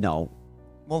 you know,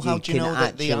 well, how do you know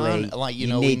that they aren't, like, you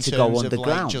know, in terms of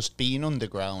like just being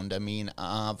underground? I mean,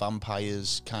 are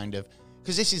vampires kind of,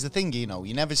 because this is the thing, you know,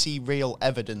 you never see real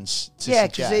evidence to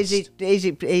suggest. Yeah, because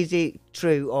is it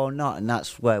true or not? And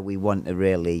that's where we want to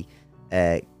really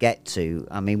get to.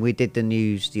 I mean, we did the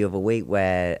news the other week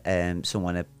where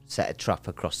someone had set a trap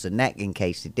across the neck in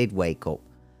case it did wake up,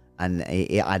 and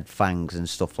it had fangs and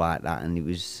stuff like that, and it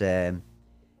was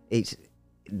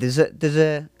there's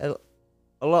a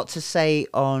lot to say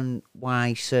on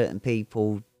why certain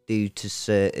people do to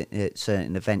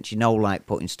certain events, you know, like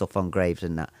putting stuff on graves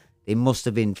and that. They must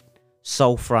have been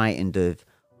so frightened of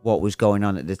what was going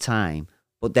on at the time,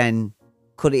 but then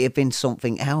could it have been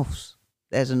something else?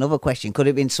 There's another question. Could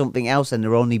it have been something else, and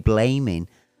they're only blaming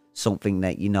something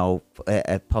that, you know,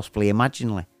 possibly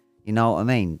imaginary? You know what I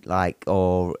mean? Like,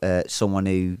 or someone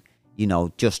who, you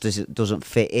know, just doesn't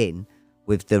fit in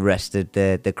with the rest of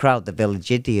the crowd, the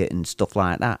village idiot and stuff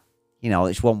like that. You know,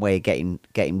 it's one way of getting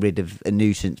rid of a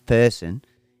nuisance person.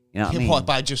 You know what I mean? What,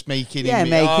 by just making him...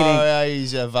 Yeah,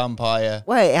 he's a vampire.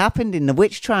 Well, it happened in the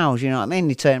witch trials, you know what I mean?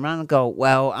 They turn around and go,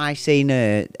 well, I seen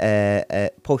her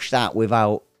push that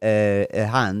without her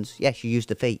hands. Yeah, she used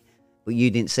her feet. But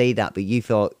you didn't see that, but you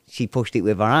thought she pushed it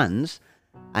with her hands,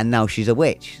 and now she's a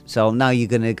witch. So now you're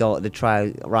going to go at the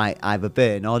trial, right, either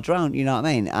burn or drown, you know what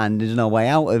I mean? And there's no way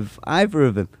out of either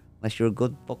of them, unless you're a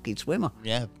good bucket swimmer.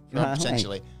 Yeah,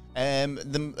 potentially. I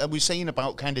was saying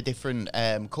about kind of different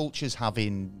cultures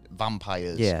having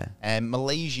vampires. Yeah.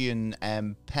 Malaysian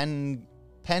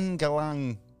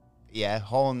Pengalang,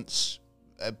 haunts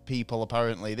people,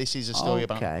 apparently. This is a story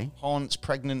about haunts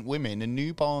pregnant women and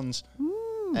newborns.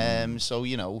 So,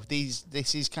 you know,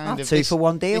 this is kind of... 2 for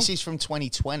 1 deal? This is from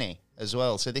 2020 as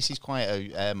well. So this is quite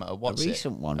a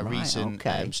recent one, a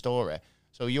recent story.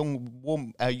 So a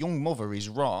young mother is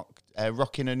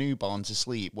rocking a newborn to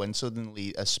sleep when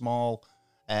suddenly the smell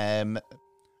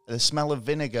of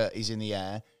vinegar is in the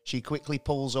air. She quickly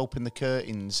pulls open the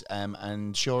curtains,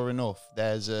 and sure enough,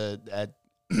 there's a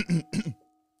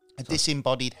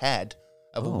disembodied head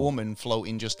of a woman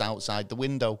floating just outside the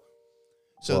window.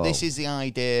 So this is the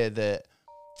idea that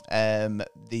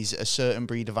there's a certain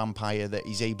breed of vampire that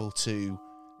is able to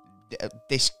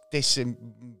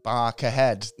disembark a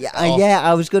head.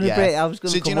 I was going to come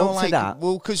up to that.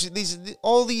 Well, because these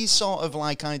all these sort of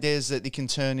like ideas that they can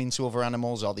turn into other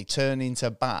animals, or they turn into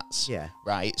bats. Yeah.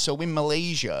 Right. So in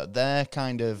Malaysia, their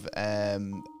kind of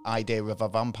idea of a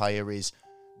vampire is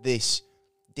this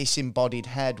disembodied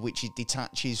head, which it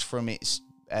detaches from its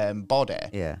body.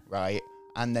 Yeah. Right.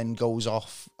 And then goes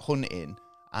off hunting,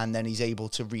 and then he's able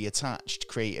to reattach,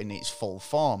 creating its full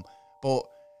form. But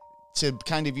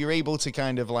you're able to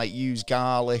kind of like use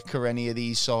garlic or any of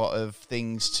these sort of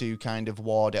things to kind of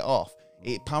ward it off.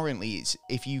 Apparently, it's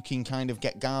if you can kind of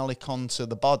get garlic onto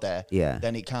the body,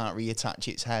 then it can't reattach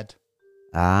its head.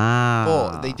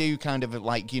 But they do kind of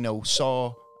like, you know,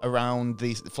 soar around,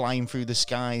 flying through the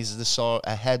skies,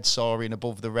 a head soaring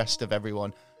above the rest of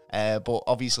everyone. But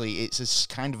obviously, it's a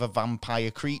kind of a vampire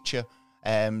creature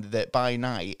that by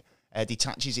night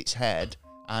detaches its head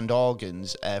and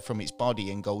organs from its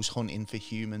body and goes hunting for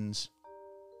humans.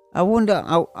 I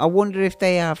wonder if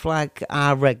they have like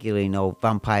our regular, you know,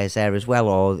 vampires there as well,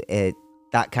 or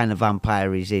that kind of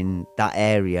vampire is in that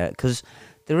area, because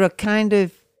there are kind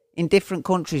of in different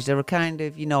countries there are kind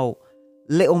of, you know,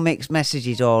 little mixed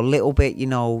messages or a little bit, you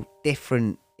know,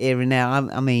 different here and there.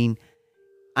 I mean.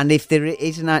 And if there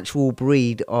is an actual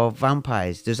breed of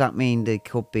vampires, does that mean there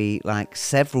could be like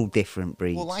several different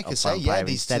breeds? Well, like I say,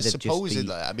 these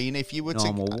supposedly. I mean, if you're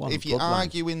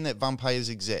arguing that vampires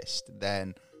exist,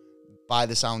 then by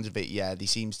the sounds of it, there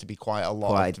seems to be quite a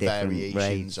lot of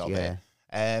variations of it.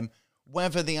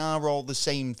 Whether they are all the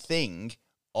same thing,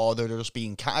 or they're just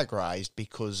being categorized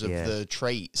because of the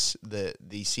traits that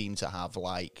they seem to have,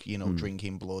 like, you know,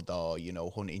 drinking blood or, you know,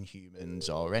 hunting humans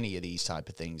or any of these type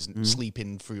of things, and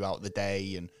sleeping throughout the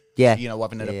day and, you know,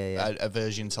 having an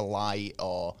aversion to light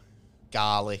or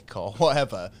garlic or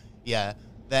whatever,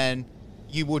 then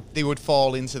they would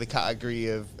fall into the category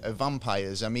of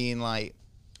vampires. I mean, like,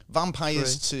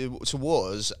 vampires to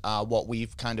us are what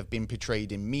we've kind of been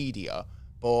portrayed in media.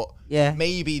 But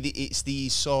maybe it's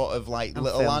these sort of like and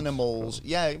little films. Animals.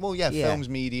 Films,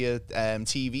 media,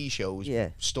 TV shows,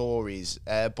 stories.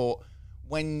 But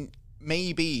when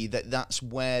maybe that's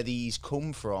where these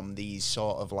come from, these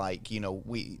sort of like, you know,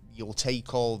 you'll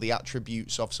take all the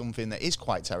attributes of something that is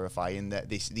quite terrifying,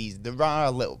 that there are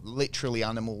literally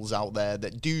animals out there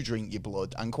that do drink your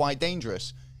blood and quite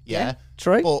dangerous. Yeah,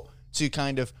 true. But to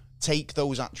kind of take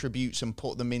those attributes and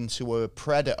put them into a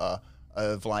predator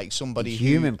of like somebody a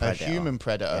human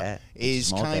predator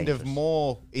is kind of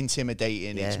more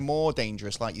intimidating. It's more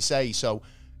dangerous, like you say. So,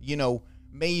 you know,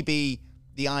 maybe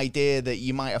the idea that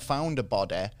you might have found a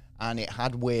body and it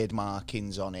had weird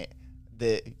markings on it,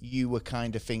 that you were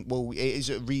kind of think, well, it is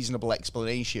a reasonable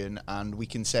explanation, and we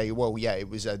can say, well, yeah, it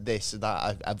was a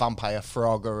vampire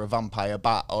frog or a vampire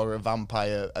bat or a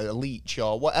vampire leech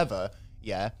or whatever,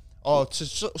 or to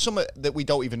some that we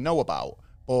don't even know about,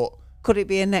 but. Could it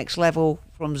be a next level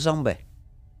from zombie?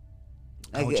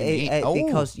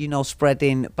 Because, you know,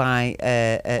 spreading by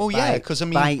because I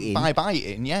mean biting. By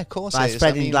biting, of course. By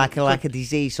spreading like a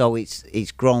disease, so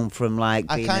it's grown from like.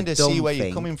 I kind of see where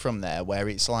you're coming from there, where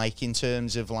it's like in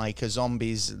terms of like a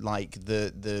zombie's like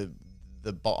the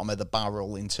bottom of the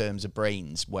barrel in terms of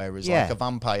brains, whereas like a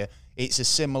vampire, it's a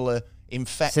similar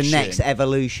infection. It's the next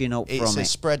evolution up from it. It's a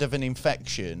spread of an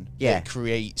infection that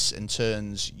creates and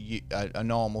turns a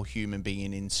normal human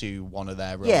being into one of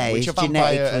their own, which a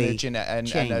vampire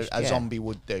and a zombie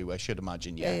would do, I should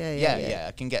imagine.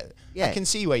 I can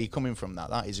see where you're coming from.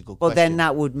 That is a good question. But then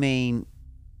that would mean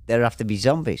there have to be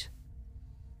zombies.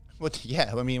 Well,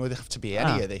 I mean, would have to be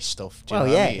any of this stuff. Do you know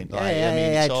what I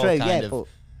mean? True.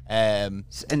 An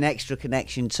extra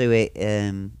connection to it.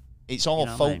 It's all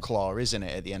folklore, isn't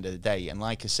it, at the end of the day? And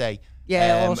like I say,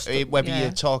 whether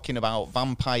you're talking about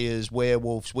vampires,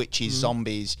 werewolves, witches,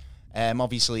 zombies,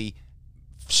 obviously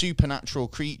supernatural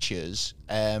creatures,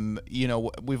 you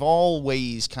know, we've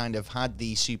always kind of had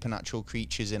these supernatural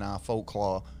creatures in our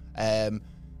folklore.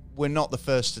 We're not the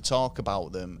first to talk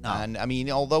about them. No. And, I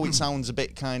mean, although it sounds a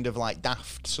bit kind of like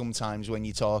daft sometimes when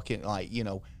you're talking, like, you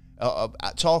know,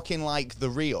 talking like the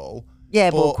real... Yeah,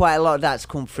 but quite a lot of that's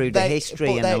come through the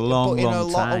history in a long time. But in a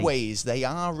lot of ways, they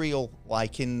are real.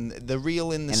 Like they're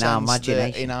real in the sense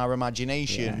that in our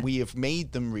imagination, we have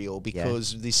made them real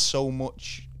because there's so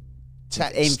much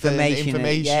text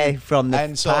information from the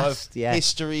and past, sort of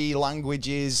history,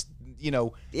 languages. You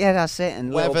know, that's it.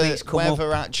 And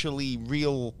whether actually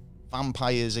real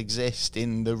vampires exist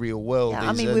in the real world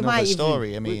is another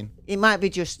story. It might be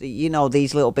just, you know,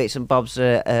 these little bits and bobs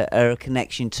are a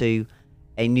connection to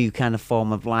a new kind of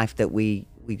form of life that we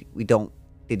didn't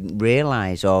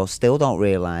realize or still don't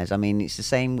realize. I mean, it's the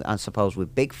same, I suppose,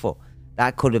 with Bigfoot.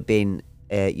 That could have been,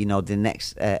 you know, the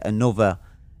next another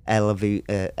evolution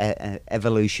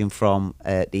from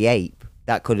the ape.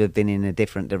 That could have been in a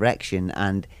different direction,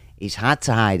 and it's had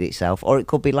to hide itself. Or it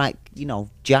could be like, you know,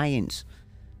 giants.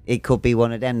 It could be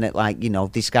one of them that, like, you know,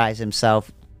 disguise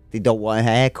themselves. They don't want a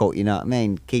haircut. You know what I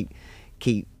mean? Keep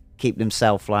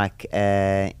themselves like.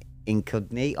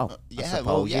 Incognito, I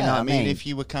suppose. You know what I mean, if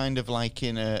you were kind of like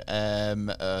in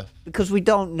a because we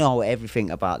don't know everything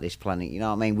about this planet, you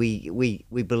know what I mean.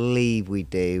 We believe we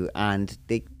do, and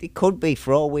they could be,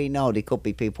 for all we know, there could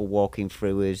be people walking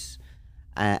through us,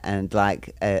 and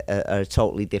like a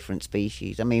totally different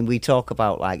species. I mean, we talk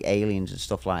about like aliens and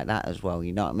stuff like that as well.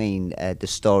 You know what I mean? The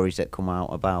stories that come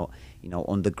out about, you know,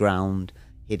 underground,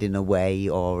 hidden away,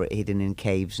 or hidden in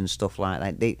caves and stuff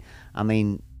like that.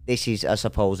 This is, I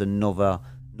suppose, another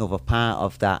part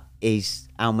of that is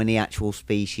how many actual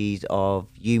species of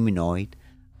humanoid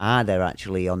are there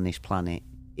actually on this planet?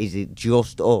 Is it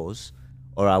just us,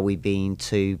 or are we being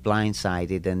too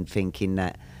blindsided and thinking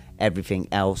that everything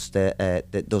else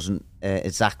that doesn't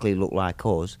exactly look like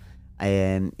us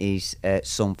is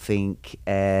something,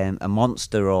 a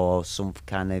monster or some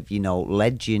kind of, you know,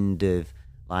 legend of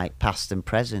like past and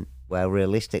present, where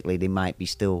realistically they might be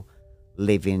still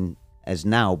living as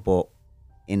now, but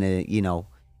in a, you know,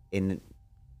 in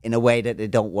a way that they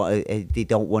don't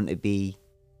want to be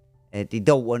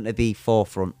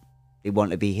forefront. They want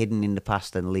to be hidden in the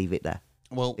past and leave it there.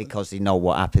 Well, because they know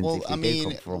what happens if you do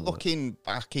come from looking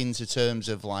back into terms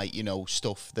of like, you know,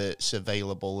 stuff that's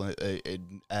available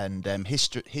and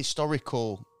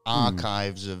historical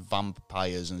archives of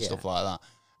vampires and stuff like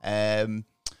that.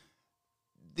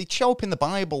 They show up in the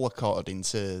Bible according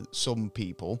to some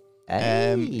people.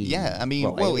 Yeah, I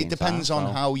mean, well, it depends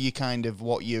on how you kind of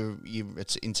what your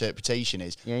interpretation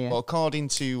is. But according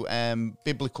to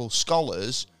biblical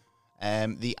scholars,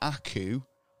 the Aku,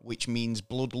 which means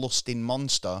bloodlusting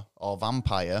monster or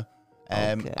vampire,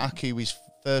 Aku is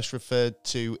first referred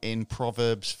to in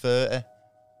Proverbs 30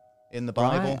 in the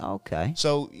Bible. Right, okay.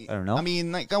 So, I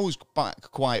mean, that goes back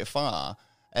quite far.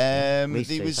 At least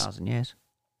 2,000 years.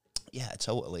 Yeah,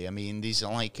 totally. I mean, these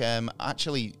are like,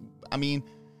 actually, I mean,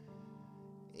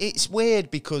 it's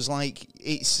weird because, like,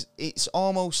 it's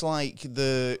almost like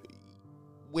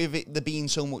with it there being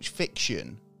so much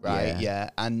fiction, right? Yeah.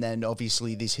 And then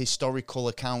obviously these historical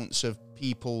accounts of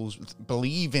people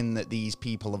believing that these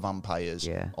people are vampires,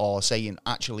 or saying,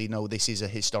 actually, no, this is a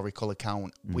historical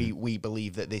account. We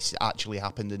believe that this actually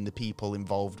happened and the people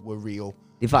involved were real.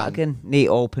 The Vatican need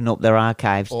to open up their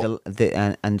archives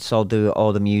and so do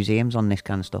all the museums on this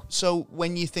kind of stuff. So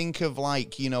when you think of,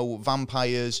 like, you know,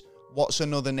 vampires, what's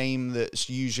another name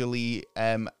that's usually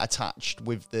attached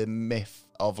with the myth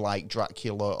of, like,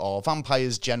 Dracula or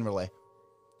vampires generally?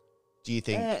 Do you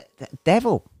think?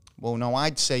 Devil. Well, no,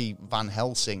 I'd say Van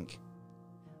Helsing.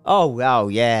 Oh,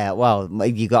 yeah. Well,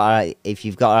 if you've got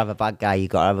to have a bad guy, you've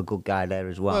got to have a good guy there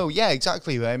as well. Well, yeah,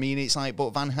 exactly. I mean, it's like,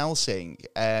 but Van Helsing,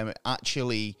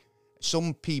 actually,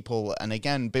 some people, and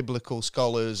again, biblical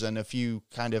scholars and a few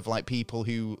kind of like people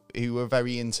who are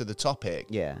very into the topic,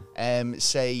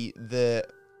 say that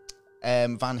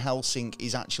Van Helsing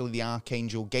is actually the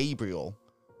Archangel Gabriel,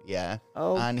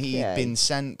 and he'd been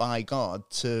sent by God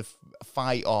to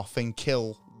fight off and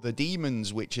kill the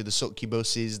demons, which are the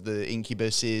succubuses, the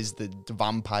incubuses, the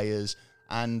vampires,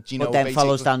 and but then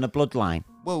follows down the bloodline.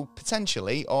 Well,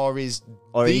 potentially, or is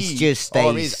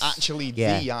actually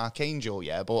the archangel.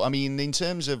 Yeah, but I mean, in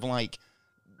terms of like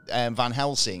Van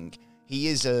Helsing, he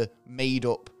is a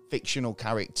made-up fictional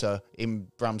character in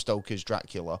Bram Stoker's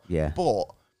Dracula. Yeah, but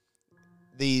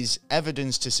there's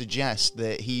evidence to suggest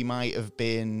that he might have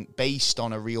been based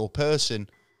on a real person.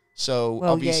 So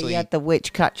obviously, you had the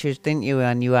witch catchers, didn't you?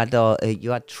 And you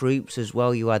had troops as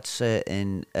well. You had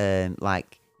certain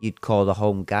like you'd call the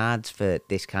home guards for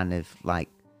this kind of like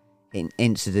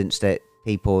incidents that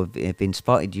people have been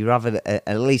spotted. You have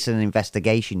at least an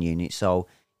investigation unit, so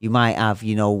you might have,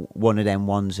 you know, one of them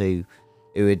ones who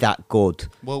are that good.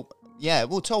 Well, yeah,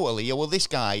 well, totally. Yeah, well, this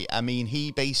guy, I mean,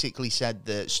 he basically said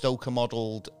that Stoker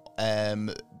modelled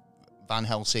Van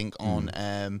Helsing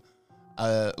on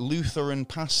a Lutheran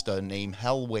pastor named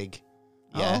Helwig,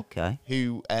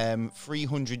 who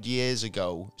 300 years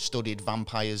ago studied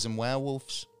vampires and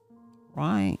werewolves.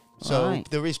 Right. So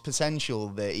there is potential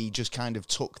that he just kind of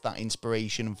took that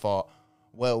inspiration and thought,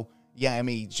 well, yeah, I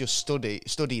mean, he just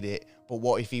studied it, but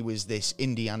what if he was this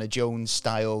Indiana Jones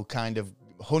style kind of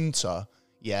hunter?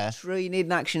 Yeah. True, you need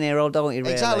an action hero, don't you,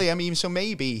 really? Exactly. I mean, so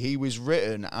maybe he was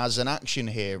written as an action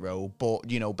hero, but,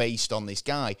 you know, based on this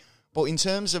guy. But in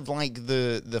terms of, like,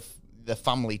 the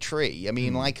family tree, I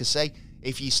mean, like I say,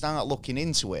 if you start looking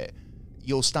into it,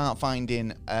 you'll start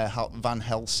finding a Van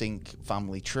Helsing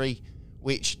family tree,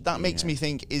 which that makes me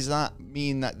think, is that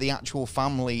mean that the actual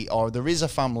family, or there is a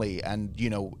family, and, you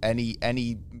know, any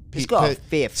It's got to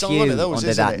be a few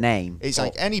under that name. It's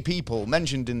like any people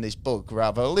mentioned in this book,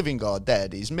 rather living or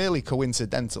dead, is merely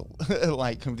coincidental.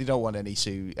 Like, they don't want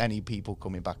any people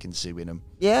coming back and suing them.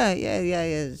 Yeah,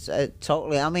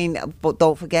 totally. I mean, but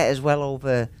don't forget as well,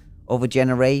 over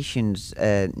generations,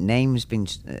 names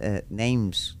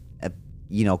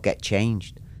you know, get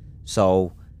changed.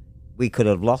 So we could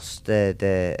have lost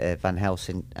the Van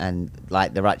Helsing, and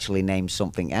like they're actually named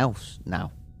something else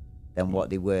now than what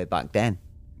they were back then.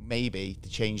 Maybe they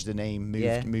changed the name,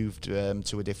 moved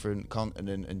to a different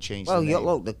continent and changed the name.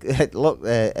 Well, look,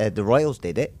 the Royals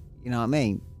did it. You know what I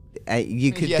mean?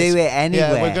 You could do it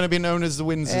anywhere. Yeah, we're going to be known as the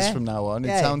Windsors from now on.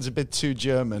 It sounds a bit too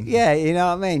German. Yeah, you know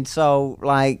what I mean? So,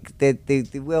 like, there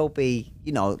will be,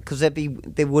 you know, because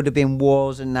there would have been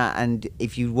wars and that, and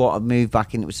if you want to move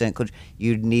back into a certain country,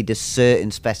 you'd need a certain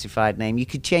specified name. You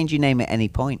could change your name at any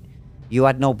point. You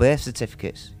had no birth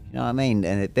certificates. You know what I mean?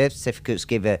 And the birth certificates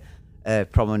give a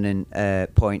prominent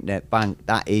point that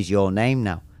that is your name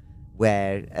now.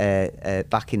 Where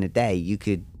back in the day, you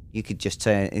could just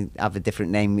have a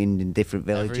different name in different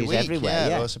villages everywhere.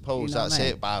 Yeah, I suppose that's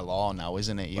it by law now,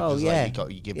 isn't it? Because you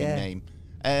got your given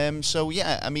name. So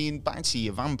yeah, I mean, back to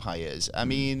your vampires. I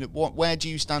mean, where do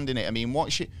you stand in it? I mean,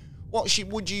 what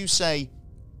would you say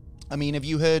I mean, have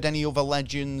you heard any other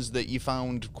legends that you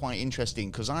found quite interesting?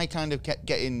 Because I kind of kept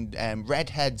getting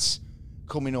redheads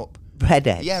coming up.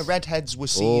 Redheads? Yeah, redheads were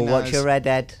seen what's your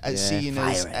redhead? Seen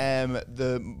as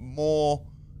the more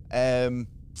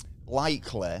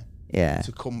likely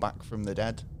to come back from the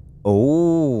dead.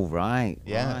 Oh, right.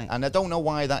 Yeah, right. And I don't know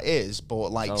why that is,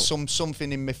 but like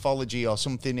something in mythology or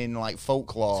something in like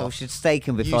folklore. So should stake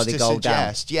them before they go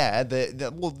down. Yeah,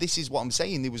 well, this is what I'm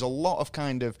saying. There was a lot of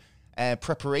kind of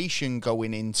preparation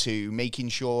going into making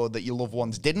sure that your loved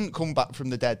ones didn't come back from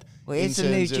the dead. Well, it's a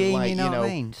new gene, like, you know what I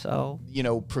mean? So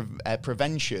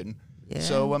prevention. Yeah,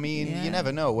 so I mean, you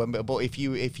never know. But if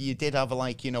you did have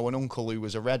like an uncle who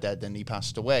was a redhead and he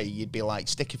passed away, you'd be like,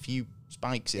 stick a few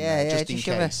spikes in there just in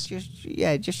case.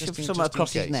 Just shove some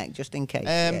across his neck just in case.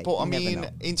 But I mean,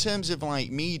 in terms of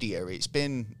like media, it's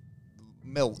been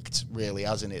milked, really,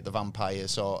 hasn't it? The vampire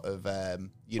sort of.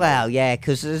 Well, yeah,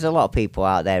 because there's a lot of people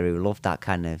out there who love that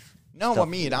kind of. No, stuff. I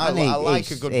mean, I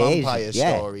like a good vampire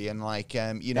story, and like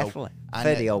definitely.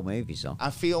 And the old movies, though. I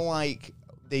feel like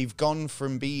they've gone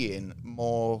from being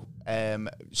more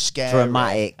scary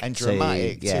dramatic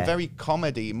to very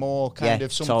comedy, more kind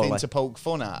of something to poke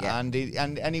fun at, and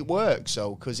it works.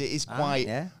 So because it is quite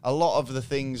a lot of the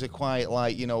things are quite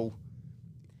like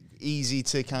easy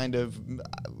to kind of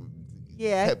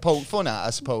poke fun at,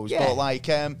 I suppose. But like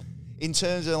in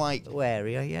terms of like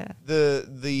area,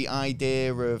 the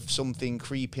idea of something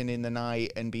creeping in the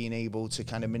night and being able to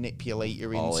kind of manipulate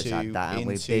you into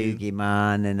with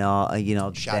boogeyman and all,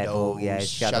 shadows,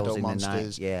 shadow in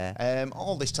monsters, the night,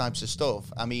 all these types of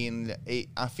stuff. I mean,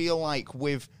 I feel like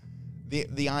with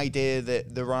the idea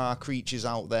that there are creatures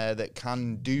out there that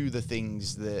can do the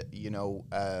things that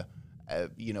are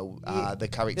the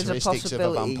characteristics of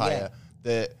a vampire.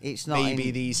 That it's not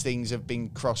maybe these things have been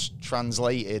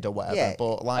cross-translated or whatever,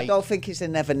 but like I don't think it's a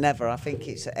never. I think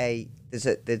it's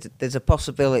there's a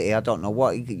possibility. I don't know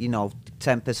what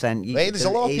 10%. There's a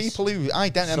lot of people who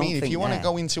identify. I mean, if you want to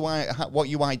go into what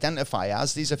you identify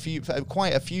as, there's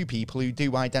quite a few people who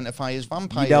do identify as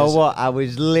vampires. You know what? I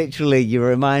was literally. You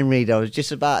remind me. I was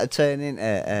just about to turn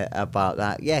into about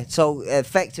that. Yeah. So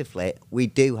effectively, we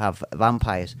do have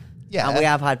vampires. Yeah, and we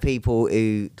have had people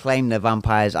who claim they're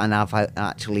vampires and have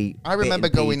actually. I remember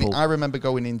going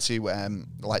into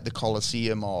like the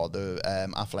Colosseum or the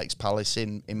Affleck's Palace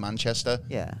in Manchester.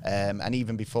 Yeah. And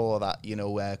even before that,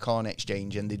 Corn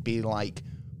Exchange, and there'd be like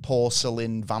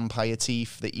porcelain vampire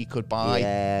teeth that you could buy.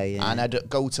 Yeah. And I'd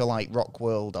go to like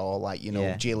Rockworld or like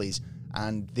Gillies,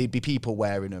 and there'd be people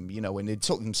wearing them, and they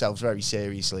took themselves very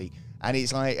seriously. And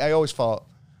it's like I always thought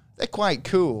they're quite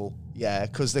cool. Yeah,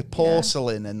 because they're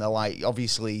porcelain and they're like,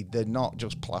 obviously, they're not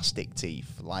just plastic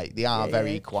teeth. Like, they are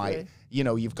very quite,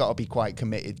 you've got to be quite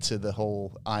committed to the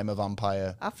whole I'm a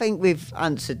vampire. I think we've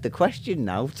answered the question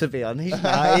now, to be honest. Is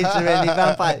there any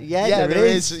vampires? Yeah, there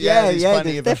is. Yeah,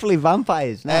 there's definitely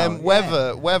vampires now.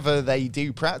 Whether they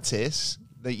do practice,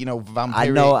 vampiric. I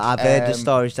know, I've heard the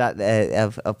stories that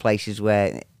of places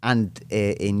where, and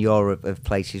in Europe, of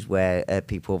places where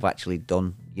people have actually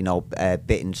done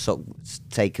bitten,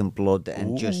 taken blood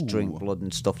and just drink blood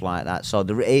and stuff like that. So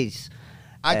there is.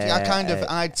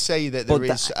 I'd say that there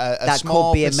is a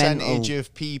small percentage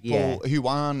of people who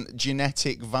aren't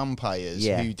genetic vampires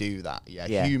who do that.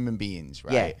 Yeah, human beings,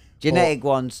 right? Yeah, genetic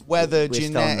ones. Whether we're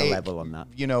genetic, on the level on that.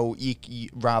 You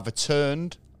rather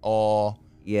turned or.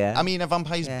 Yeah. I mean, are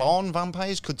vampires born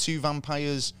vampires? Could two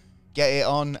vampires get it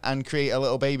on and create a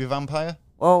little baby vampire?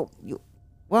 Well,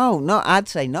 no, I'd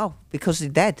say no, because they're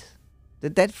dead.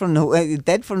 They're dead from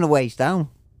the waist down.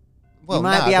 Well, you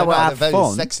might be able to have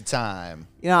fun. Sexy time.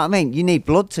 You know what I mean? You need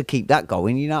blood to keep that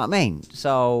going. You know what I mean?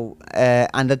 So,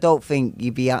 and I don't think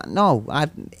you'd be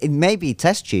it may be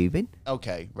test tubing.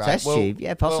 Okay, right. Test tube,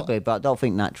 yeah, possibly, but I don't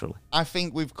think naturally. I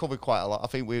think we've covered quite a lot. I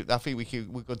think we're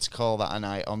good to call that a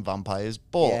night on vampires.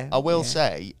 But I will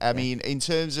say, I mean, in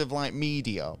terms of like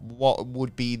media, what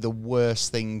would be the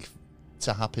worst thing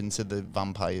to happen to the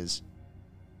vampires?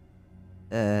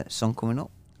 Sun coming up.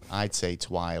 I'd say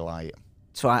Twilight.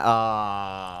 Fuck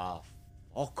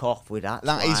off with that.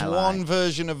 That Twilight is one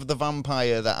version of the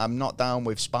vampire that I'm not down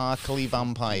with. Sparkly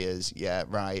vampires, yeah,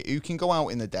 right. Who can go out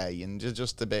in the day and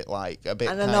just a bit.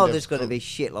 And I know there's going to be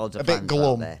shitloads of fans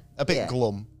glum, out there. A bit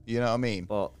glum. You know what I mean?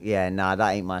 But yeah, that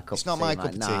ain't my cup. It's not my cup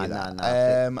of tea.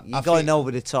 Nah. You're going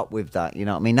over the top with that. You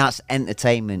know what I mean? That's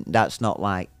entertainment. That's not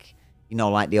like.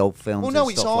 Like the old films. Well, no,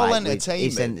 it's all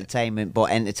entertainment. It's entertainment,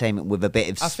 but entertainment with a bit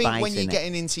of spice in it. I think when you're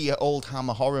getting into your old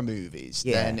Hammer horror movies,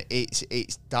 then it's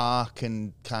dark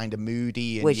and kind of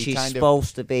moody. And which is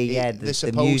supposed to be,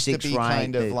 the music's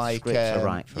right, the scripts are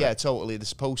right for it. Totally. They're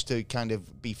supposed to kind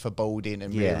of be foreboding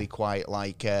and really quite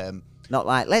like Not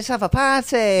like, let's have a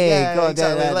party. Yeah, go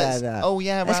exactly. Oh,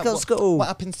 yeah. Let's go to school. What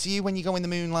happens to you when you go in the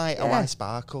moonlight? Yeah. Oh, I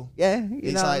sparkle. Yeah,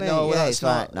 it's like, no, that's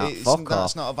not.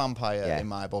 That's not a vampire in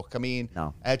my book. I mean,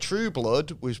 True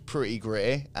Blood was pretty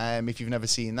great. If you've never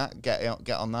seen that,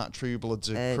 get on that. True Blood's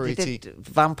a pretty.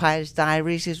 Vampire's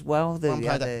Diaries as well.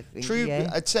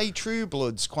 I'd say True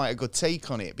Blood's quite a good take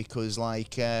on it because,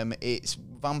 like, it's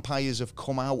vampires have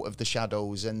come out of the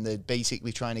shadows and they're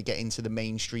basically trying to get into the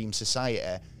mainstream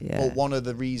society. Yeah. But one of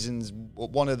the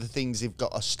things they've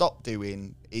got to stop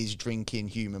doing is drinking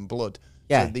human blood.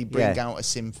 Yeah. So they bring out a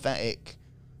synthetic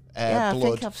blood I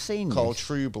think I've seen called this.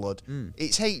 True Blood.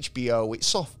 It's HBO. It's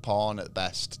soft porn at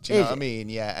best. Do you know what I mean?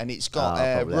 Yeah. And it's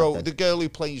got Rogue, the girl who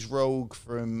plays Rogue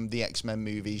from the X-Men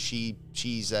movies.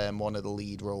 She's one of the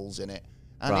lead roles in it.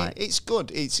 And it's good.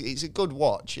 It's a good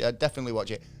watch. I'd definitely watch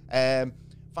it.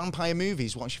 Vampire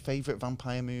movies. What's your favourite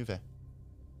vampire movie?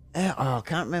 I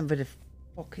can't remember the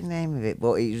fucking name of it,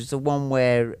 but it was the one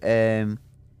where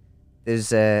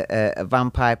there's a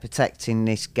vampire protecting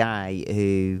this guy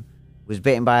who was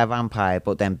bitten by a vampire,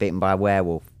 but then bitten by a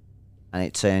werewolf, and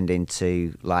it turned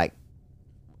into like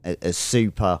a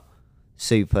super.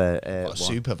 Super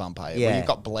vampire. Yeah, well, you've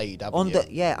got Blade, haven't you?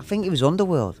 Yeah, I think it was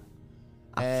Underworld.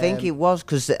 I think it was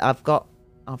because I've got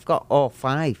all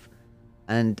 5,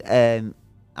 and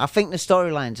I think the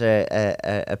storylines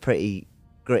are pretty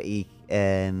gritty.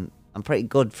 I'm pretty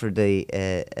good for the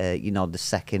the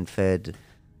second, third,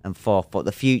 and fourth, but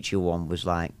the future one was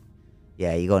like,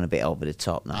 yeah, you're going a bit over the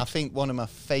top now. I think one of my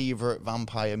favourite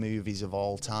vampire movies of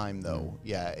all time, though.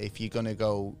 If you're gonna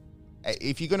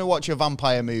watch a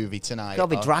vampire movie tonight, it's got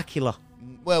to be Dracula.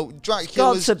 Well,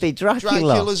 Dracula's got to be Dracula.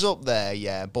 Dracula's up there,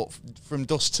 yeah, but From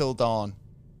Dusk Till Dawn.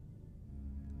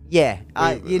 Yeah,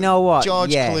 you know what?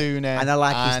 George Clooney and I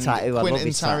like his tattoo. Quentin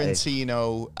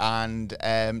Tarantino and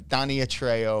Danny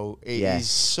Trejo. It is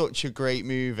such a great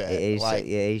movie. It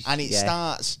is, and it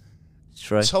starts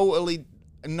totally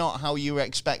not how you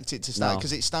expect it to start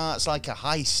because it starts like a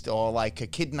heist or like a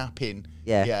kidnapping.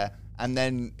 Yeah. And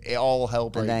then it all hell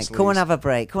breaks loose. Come and have a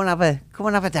break. Come and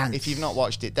have a dance. If you've not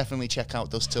watched it, definitely check out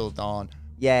Dusk Till Dawn.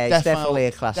 Yeah, it's definitely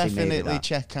a classic movie. Definitely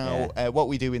check out What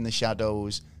We Do in the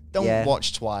Shadows. Don't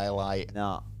watch Twilight.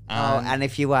 No. And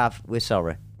if you have, we're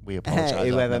sorry. We apologise.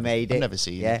 Whoever made it. I've never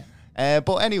seen it.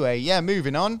 But anyway,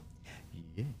 moving on.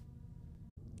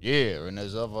 Yeah, and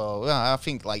there's other. I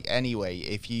think, anyway,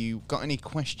 if you got any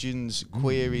questions,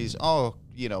 queries, or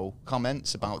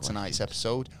comments about tonight's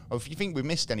episode, or if you think we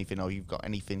missed anything, or you've got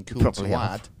anything cool to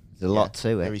add, there's a lot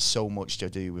to it. There is so much to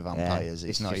do with vampires.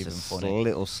 It's not even funny. A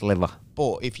little sliver.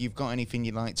 But if you've got anything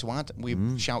you'd like to add,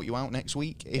 we'll shout you out next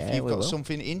week. If you've got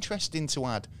something interesting to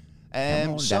add,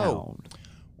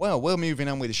 well, we're moving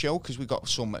on with the show because we've got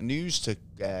some news to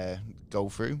go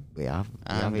through. We have.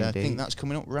 And I think that's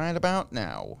coming up right about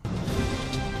now.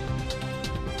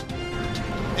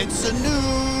 It's the news.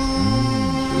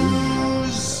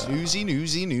 Newsy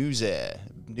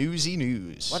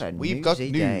news. What a We've got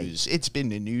news. It's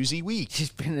been a newsy week.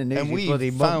 It's been a newsy and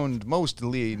we've found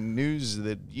mostly news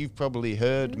that you've probably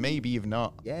heard, maybe you've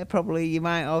not. Yeah, probably you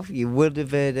might have. You would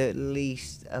have heard at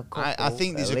least a couple. I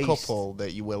think there's a couple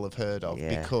that you will have heard of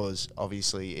because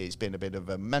obviously it's been a bit of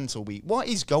a mental week. What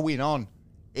is going on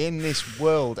in this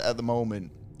world at the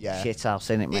moment? Yeah, shit house,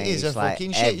 isn't it, mate? It is a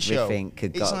fucking shit show.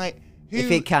 It's like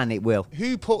if it can, it will.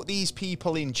 Who put these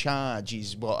people in charge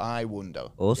is what I wonder.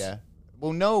 Us? Yeah.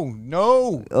 Well, no,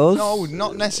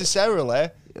 not necessarily,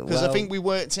 because I think we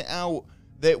worked it out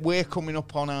that we're coming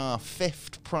up on our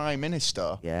 5th Prime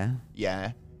Minister. Yeah.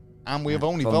 And we've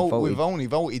only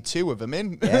voted 2 of them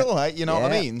in, you know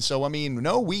what I mean? So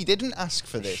no, we didn't ask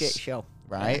for this. Shit show,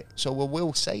 right? So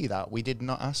we'll say that we did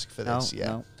not ask for this.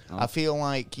 No. I feel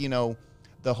like the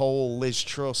whole Liz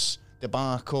Truss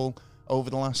debacle over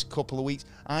the last couple of weeks.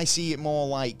 I see it more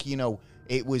like it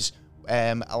was.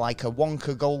 Like a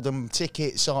Wonka golden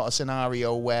ticket sort of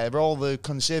scenario where all the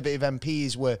Conservative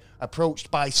MPs were approached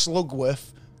by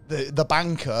Slugworth, the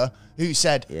banker, who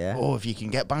said, if you can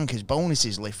get bankers'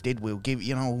 bonuses lifted, we'll give,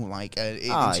 in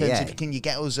terms of, can you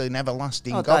get us an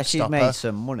everlasting gobstopper? She's made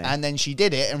some money. And then she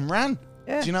did it and ran.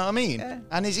 Yeah. Do you know what I mean? Yeah.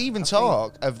 And there's even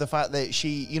talk of the fact that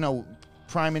she,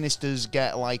 Prime Ministers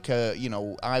get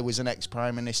I was an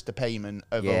ex-Prime Minister payment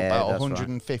of about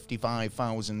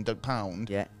 £155,000.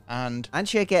 Yeah. And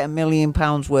she'll get £1 million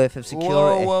worth of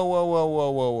security.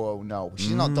 Whoa. No,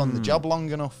 she's not done the job long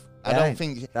enough. I don't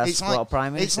think that's what a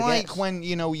Prime Minister gets. It's like when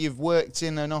you've worked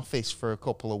in an office for a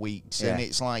couple of weeks and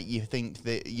it's like you think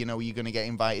that you're going to get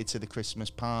invited to the Christmas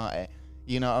party.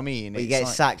 You know what I mean? You get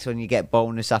sacked when you get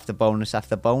bonus after bonus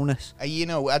after bonus. You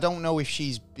know, I don't know if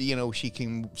she's, you know, she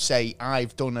can say,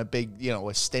 I've done a big, you know,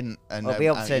 a stint. And I'll be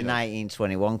up to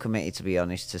 1921 committee, to be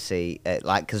honest, to see,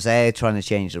 because they're trying to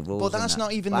change the rules. But that's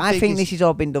not even I think this has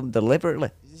all been done deliberately.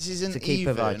 This isn't to keep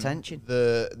even our attention.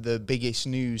 The biggest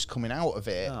news coming out of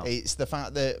it. No. It's the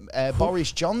fact that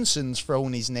Boris Johnson's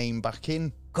thrown his name back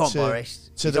in Boris.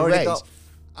 To the race.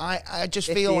 I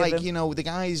just feel like, you know, the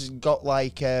guy's got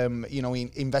like, you know,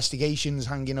 investigations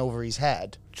hanging over his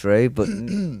head. True, but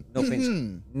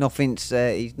nothing's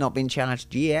he's not been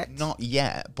charged yet. Not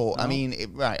yet, but no. I mean,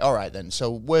 all right then.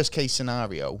 So worst case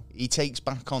scenario, he takes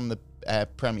back on the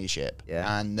premiership,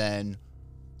 and then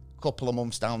a couple of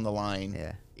months down the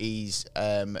line, he's,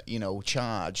 you know,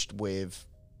 charged with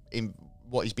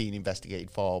what he's being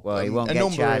investigated for. Well, he won't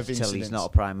get charged until he's not a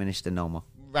prime minister no more.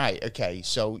 Right, okay,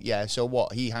 so so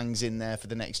what, he hangs in there for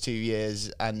the next 2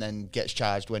 years and then gets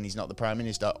charged when he's not the Prime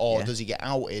Minister, or does he get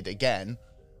outed again?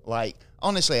 Like,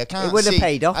 honestly, I can't see. It would have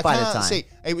paid off by the time. See.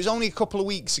 It was only a couple of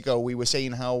weeks ago we were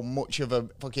saying how much of a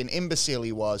fucking imbecile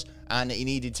he was and he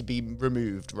needed to be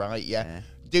removed, right? I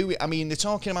mean, they're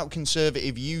talking about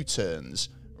conservative U-turns,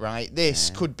 right? This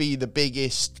could be the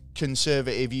biggest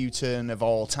conservative U-turn of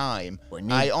all time.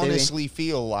 I honestly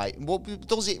feel like, what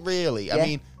does it really? I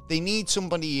mean, they need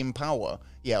somebody in power,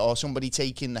 or somebody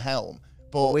taking the helm.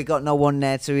 But we got no one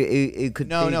there who could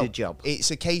do the job. It's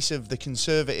a case of the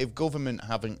Conservative government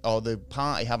or the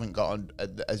party haven't got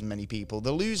as many people.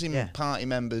 They're losing party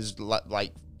members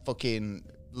like fucking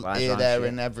here, there,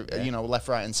 and every, you know, left,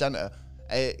 right, and centre.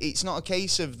 It's not a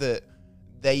case of that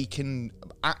they can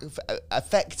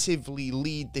effectively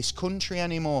lead this country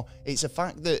anymore. It's a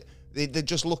fact that they're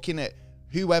just looking at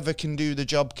whoever can do the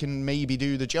job can maybe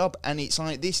do the job. And it's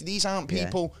like these aren't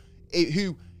people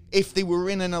who, if they were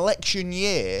in an election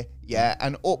year,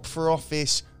 and up for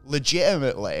office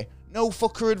legitimately, no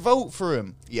fucker would vote for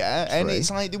them, and it's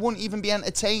like they wouldn't even be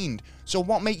entertained. So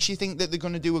what makes you think that they're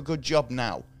going to do a good job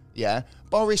now?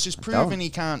 Boris has proven he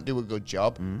can't do a good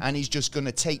job, and he's just going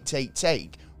to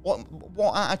take.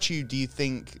 What attitude do you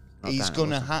think he's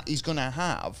going to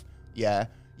have?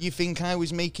 You think I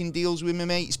was making deals with my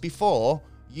mates before?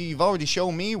 You've already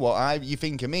shown me what you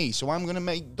think of me, so I'm going to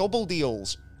make double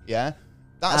deals. That's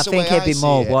the way I see it. I think he'd be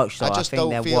more watched, though. I just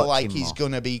don't feel like he's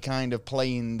going to be kind of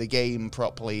playing the game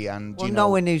properly. And no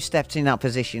one who stepped in that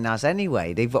position has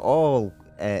anyway. They've all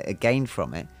gained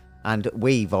from it, and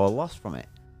we've all lost from it.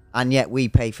 And yet we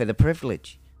pay for the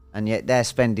privilege, and yet they're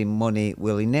spending money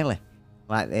willy-nilly.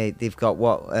 Like they've got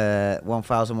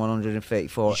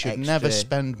 1,134. You should never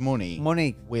spend money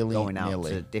going out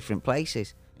to different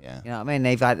places. You know what I mean?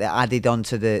 They've added on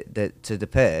to the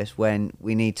purse when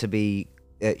we need to be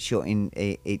shutting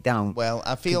it down. Well,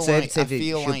 I feel like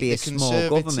the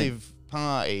Conservative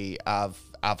Party have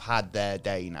had their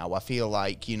day now. I feel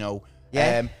like, you know,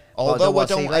 although I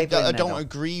don't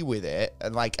agree with it,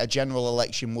 like a general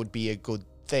election would be a good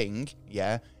thing,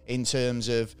 in terms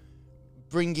of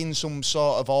bringing some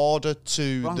sort of order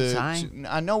to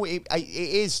I know it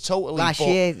is totally. Last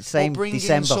year, same bringing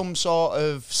December. Some sort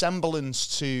of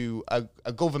semblance to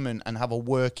a government and have a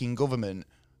working government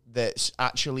that's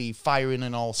actually firing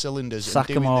on all cylinders and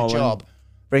doing the job.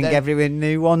 Bring everyone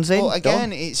new ones in. Well,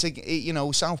 again, you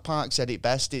know, South Park said it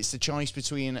best. It's the choice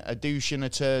between a douche and a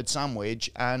turd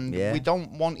sandwich, and we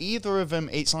don't want either of them.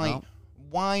 It's like,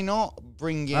 why not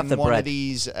bring in one of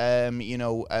these, you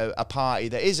know, a party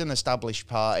that is an established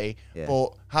party, but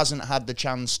hasn't had the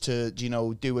chance to, you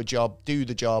know, do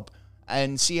the job,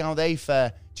 and see how they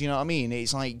fare. Do you know what I mean?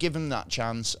 It's like, give them that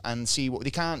chance and see what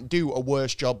they can't do a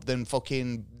worse job than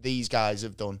fucking these guys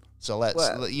have done. So let's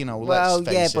face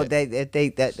it. But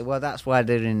that's why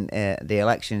they're in the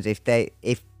elections. If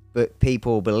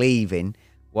people believe in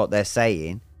what they're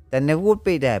saying, then they would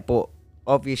be there. But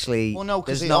obviously,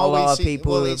 there's not a lot of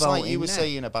people who are voting. Like you were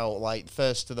saying about like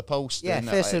first to the post.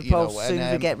 First to the post. As soon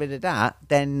as we get rid of that,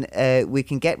 then we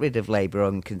can get rid of Labour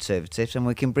and Conservatives, and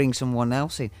we can bring someone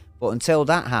else in. But until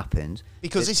that happens,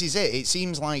 because this is it. It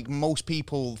seems like most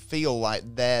people feel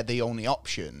like they're the only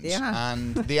options,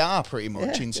 and they are pretty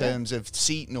much in terms of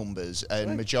seat numbers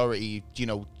and majority, you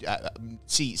know,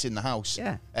 seats in the House.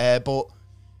 But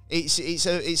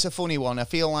it's a funny one. I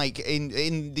feel like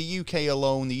in the UK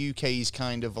alone, the UK's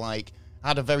kind of like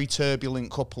had a very turbulent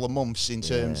couple of months in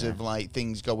terms of like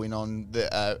things going on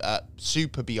that are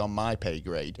super beyond my pay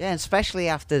grade. Yeah, especially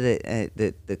after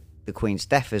the Queen's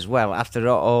death as well. After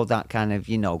all that kind of,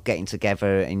 you know, getting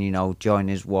together and, you know, join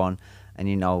as one, and,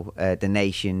 you know, the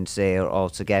nations are all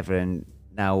together, and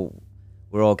now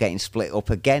we're all getting split up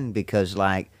again because,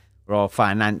 like, we're all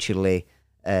financially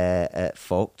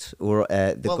fucked, or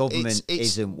the government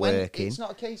isn't working. It's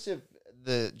not a case of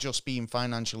the just being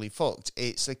financially fucked.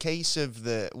 It's a case of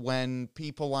when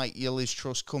people like your Liz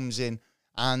Truss comes in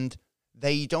and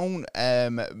they don't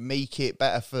make it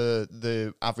better for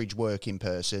the average working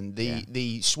person.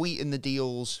 They sweeten the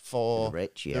deals for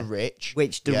the rich,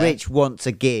 which the rich want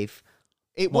to give.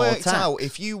 It works out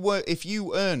if you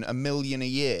earn $1 million a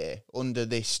year under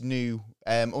this new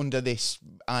under this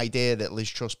idea that Liz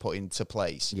Truss put into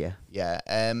place.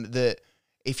 That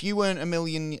if you earn $1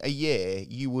 million a year,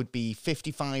 you would be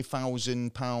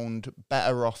 £55,000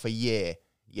 better off a year.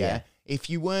 Yeah. If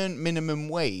you earn minimum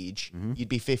wage, you'd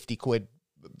be 50 quid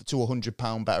to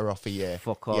 £100 better off a year.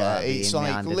 Fuck all. Yeah, it's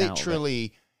like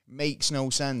literally makes no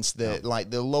sense that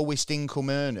like the lowest income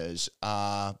earners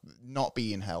are not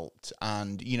being helped,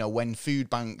 and you know when food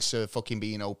banks are fucking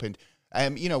being opened.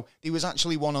 You know, there was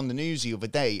actually one on the news the other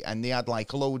day, and they had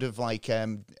like a load of like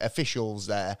officials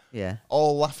there,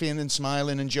 all laughing and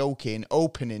smiling and joking,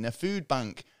 opening a food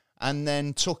bank and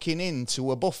then tucking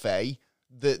into a buffet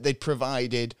that they'd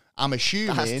provided. I'm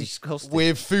assuming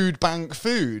with food bank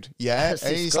food, and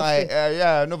he's like,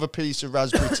 another piece of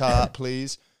raspberry tart,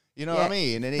 please. You know what I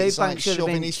mean? And it's like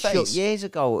shoving his face. Years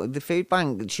ago, the food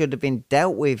bank should have been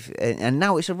dealt with, and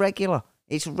now it's a regular.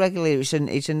 It's regular. It's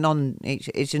a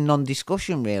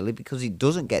non-discussion really, because it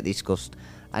doesn't get discussed.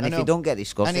 And if it don't get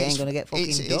discussed, it ain't gonna get fucking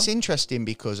done. It's interesting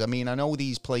because I mean I know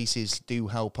these places do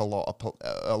help a lot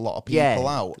of people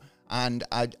out. And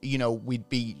we'd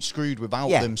be screwed without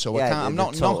them. So I'm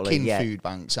not knocking food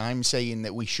banks. I'm saying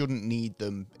that we shouldn't need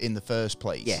them in the first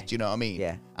place. Do you know what I mean?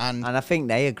 Yeah. And I think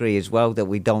they agree as well that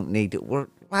we don't need it. We're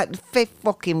like the 5th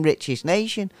fucking richest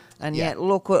nation, and yet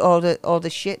look at all the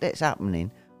shit that's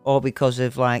happening. Or because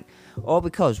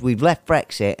we've left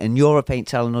Brexit and Europe ain't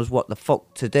telling us what the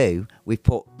fuck to do. We've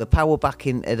put the power back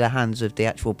into the hands of the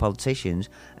actual politicians,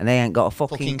 and they ain't got a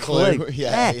fucking clue.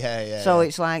 Yeah. So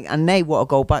it's like, and they want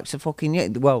to go back to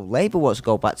fucking, well, Labour wants to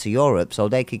go back to Europe so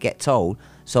they could get told.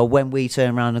 So when we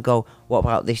turn around and go, what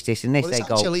about this, and this, they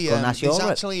go, and that's Europe.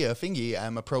 There's actually a thingy,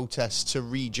 a protest to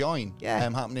rejoin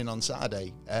happening on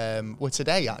Saturday.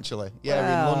 Today, actually.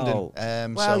 Yeah, in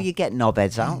London. You get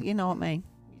knobheads out, you know what I mean?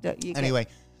 Anyway,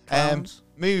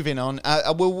 moving on.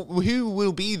 Who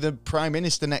will be the Prime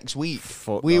Minister next week?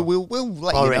 We'll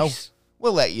let you know.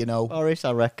 We'll let you know. Boris,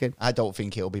 I reckon. I don't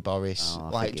think it'll be Boris.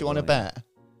 Do you want to bet?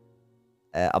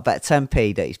 I'll bet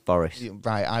 10p that it's Boris.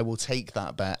 Right, I will take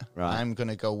that bet. Right. I'm going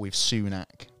to go with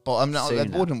Sunak. But I'm not. I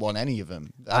wouldn't want any of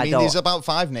them. I mean, there's about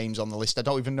 5 names on the list. I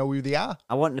don't even know who they are.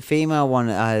 I want the female one.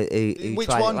 Which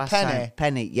one? Penny.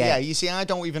 Penny. Yeah. You see, I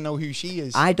don't even know who she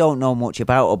is. I don't know much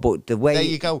about her, but the way there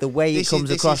you go. The way it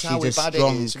comes across, she's a strong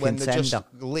contender. When they're just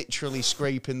literally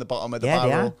scraping the bottom of the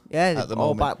barrel. At the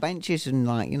all moment. Backbenches and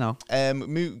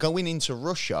going into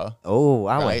Russia. Oh,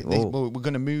 right. We're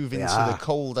going to move into the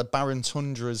colder, barren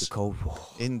tundras.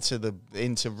 Into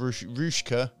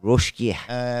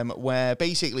Rushka. Where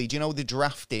basically, do you know the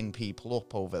drafting people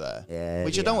up over there? Yeah.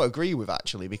 Which I don't agree with,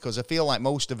 actually, because I feel like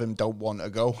most of them don't want to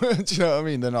go. Do you know what I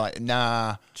mean? They're like,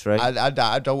 nah, true. I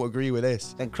don't agree with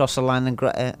this. Then cross the line and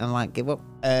give up.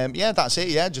 That's it.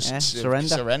 Yeah, just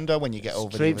surrender when you get over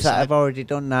the other troops that have already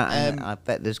done that, and I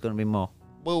bet there's going to be more.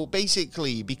 Well,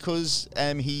 basically, because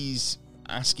he's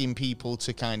asking people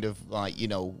to kind of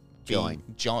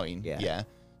join. Yeah.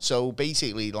 So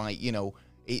basically,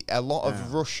 a lot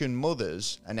of Russian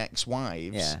mothers and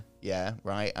ex-wives,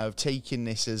 have taken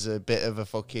this as a bit of a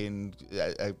fucking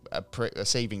a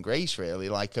saving grace, really,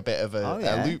 like a bit of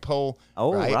a loophole.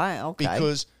 Oh, right, okay.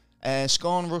 Because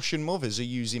scorned Russian mothers are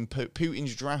using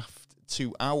Putin's draft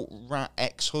to out-rat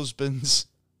ex-husbands.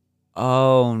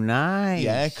 Oh, nice.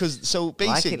 Yeah, so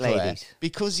basically, like it,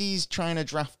 because he's trying to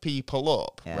draft people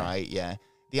up, right,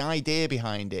 the idea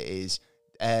behind it is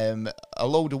a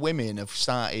load of women have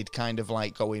started kind of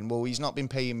like going, well, he's not been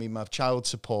paying me my child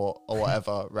support or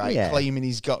whatever, right? Claiming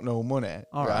he's got no money,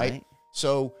 right?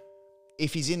 So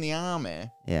if he's in the army,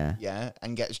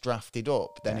 and gets drafted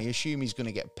up, then I assume he's going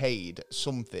to get paid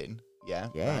something, right?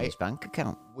 In his bank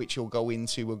account. Which will go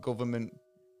into a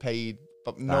government-paid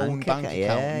known bank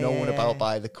account, known about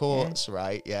by the courts,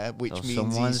 right? Yeah, which so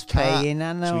means he's paying,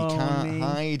 so he can't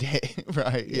hide it,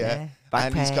 right? Yeah,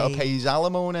 and he's got to pay his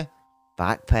alimony.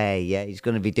 Back pay, he's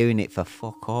going to be doing it for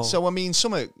fuck all. So I mean,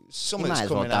 something's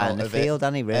coming out of it.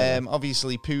 Really?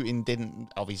 Obviously, Putin didn't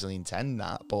intend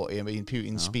that, but I mean,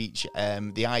 Putin's speech,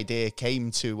 the idea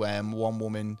came to one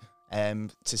woman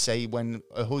to say when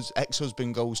a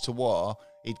ex-husband goes to war,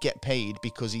 he'd get paid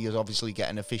because he is obviously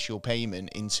getting official payment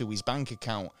into his bank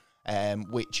account.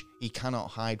 which he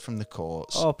cannot hide from the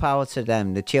courts. Oh, power to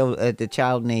them. The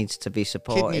child needs to be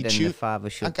supported, and the father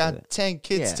should. I got 10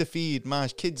 kids to feed. My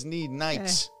kids need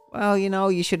nights. Yeah.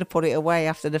 Well, you should have put it away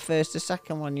after the first or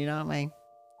second one. You know what I mean?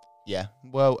 Yeah.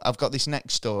 Well, I've got this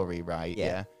next story, right?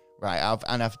 Yeah. Right.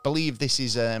 I believe this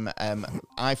is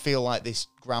I feel like this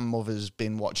grandmother's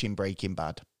been watching Breaking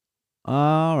Bad.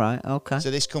 All right. Okay. So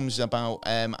this comes about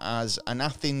as an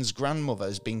Athens grandmother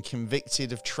has been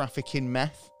convicted of trafficking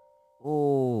meth.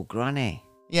 Oh, granny.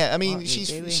 Yeah, I mean,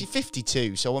 she's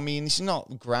 52, so I mean, it's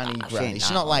not granny.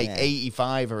 She's not like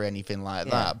 85 or anything like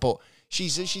that, but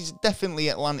she's definitely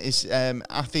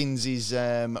Athens'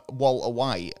 Walter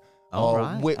White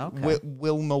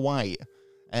Wilma White,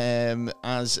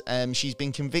 as she's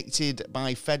been convicted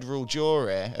by federal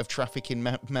jury of trafficking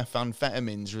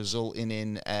methamphetamines, resulting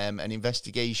in an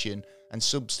investigation and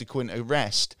subsequent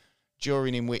arrest,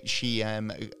 during which she and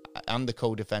the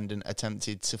co-defendant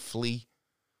attempted to flee.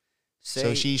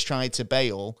 So she's tried to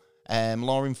bail.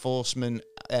 Law enforcement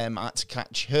had to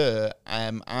catch her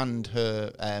and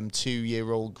her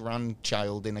 2-year-old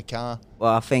grandchild in a car.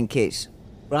 Well, I think it's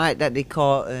right that they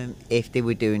caught them if they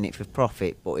were doing it for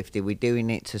profit, but if they were doing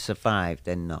it to survive,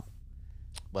 then no.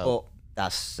 Well, but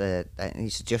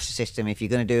it's a justice system. If you're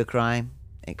going to do a crime,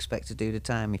 expect to do the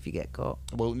time if you get caught.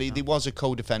 Well, there was a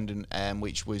co-defendant,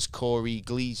 which was Corey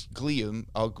Gleason.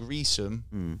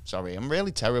 Sorry, I'm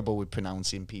really terrible with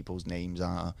pronouncing people's names.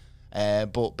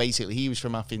 But basically, he was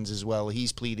from Athens as well.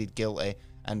 He's pleaded guilty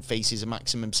and faces a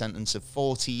maximum sentence of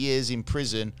 40 years in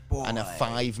prison and a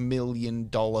 $5 million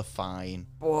fine.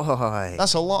 Boy,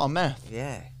 that's a lot of meth.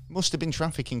 Yeah, must have been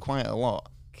trafficking quite a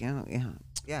lot. Yeah.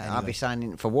 Anyway. I'll be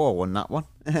signing for war on that one.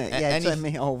 Send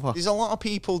me over. There's a lot of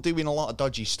people doing a lot of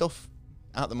dodgy stuff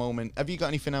at the moment. Have you got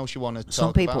anything else you want to talk about?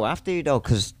 Some people have to, though,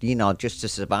 because, just to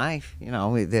survive,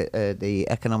 the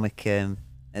economic at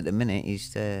the minute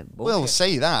is We'll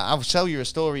say that. I'll tell you a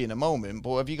story in a moment,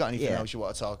 but have you got anything else you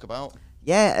want to talk about?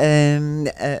 Yeah,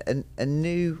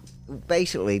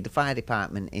 basically, the fire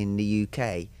department in the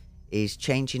UK is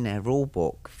changing their rule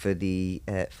book for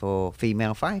for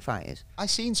female firefighters. I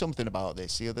seen something about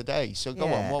this the other day. So go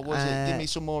on. What was it? Give me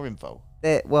some more info.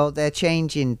 They're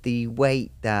changing the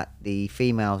weight that the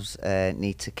females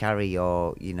need to carry,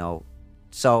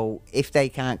 so if they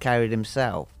can't carry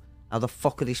themselves, how the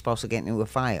fuck are they supposed to get into a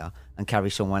fire and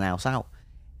carry someone else out?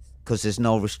 Because there's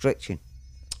no restriction.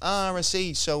 I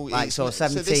see. So, so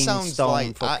 17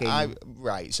 stone fucking...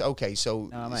 right. So, okay. So,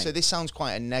 so this sounds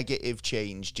quite a negative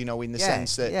change, in the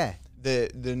sense that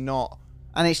they're not...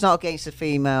 And it's not against the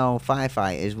female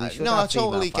firefighters. We should have I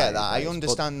totally get that. I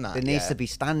understand that. There needs to be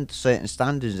certain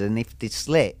standards, and if they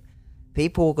slip,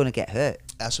 people are going to get hurt.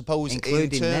 I suppose in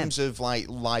terms of like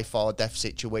life or death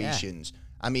situations,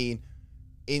 I mean,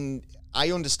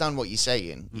 I understand what you're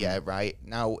saying, right?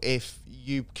 Now, if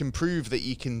you can prove that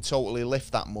you can totally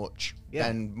lift that much,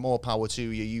 then more power to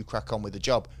you, you crack on with the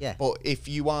job. Yeah. But if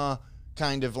you are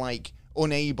kind of like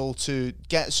unable to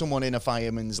get someone in a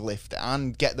fireman's lift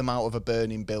and get them out of a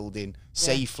burning building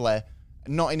safely,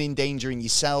 not in endangering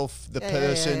yourself, the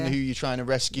person who you're trying to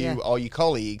rescue, or your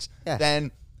colleagues,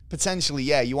 then potentially,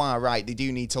 you are right. They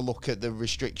do need to look at the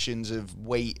restrictions of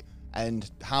weight and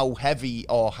how heavy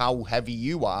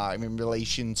you are in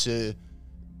relation to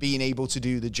being able to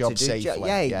do the job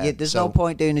safely. There's no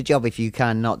point doing the job if you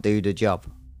cannot do the job.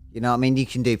 You know what I mean? You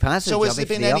can do parts of the job. So has there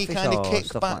been any kind of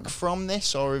kickback from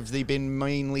this, or have they been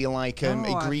mainly like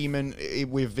agreement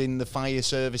within the fire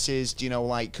services? Do you know,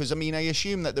 like, because I mean, I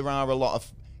assume that there are a lot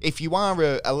of, if you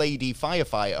are a lady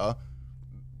firefighter,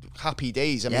 happy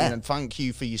days. I mean, and thank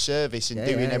you for your service and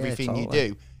doing everything you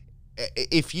do.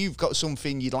 If you've got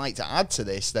something you'd like to add to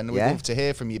this, then we'd love to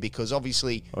hear from you, because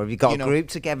obviously... Or have you got a group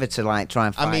together to like try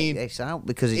and fight this out?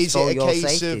 Because it's for your safety.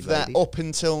 Is it a case of that up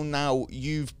until now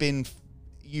you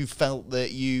felt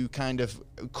that you kind of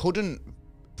couldn't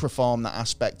perform that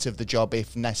aspect of the job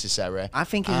if necessary? I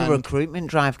think it's a recruitment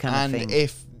drive kind of thing. And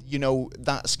if,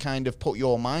 that's kind of put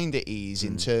your mind at ease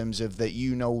in terms of that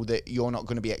that you're not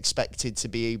going to be expected to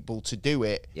be able to do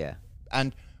it. Yeah.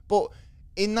 But...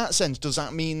 in that sense, does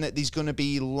that mean that there's going to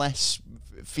be less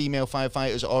female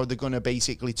firefighters, or are they going to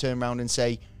basically turn around and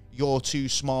say, you're too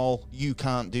small, you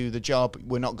can't do the job,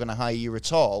 we're not going to hire you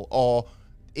at all? Or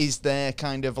is there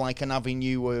kind of like an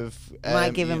avenue of...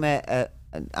 might give them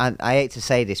I hate to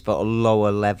say this, but a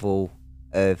lower level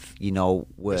of,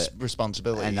 work.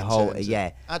 Responsibility. And the whole,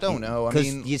 I don't know. I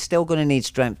mean... because you're still going to need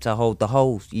strength to hold the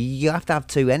hose. You have to have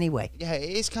two anyway. Yeah, it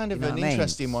is kind of an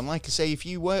interesting one. Like I say, if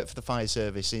you work for the fire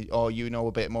service or you know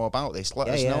a bit more about this, let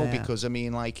us know, because, I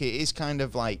mean, like, it is kind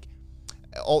of like...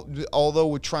 although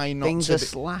we're trying not things to are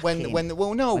slacking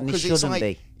because it's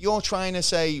like you're trying to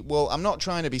say, well, I'm not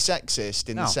trying to be sexist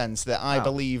in the sense that I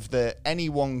believe that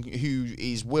anyone who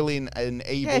is willing and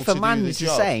able to do the job. If a man's the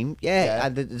same,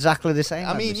 exactly the same.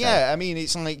 I mean,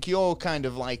 it's like you're kind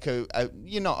of like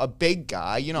you're not a big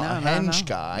guy, you're not a hench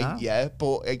guy,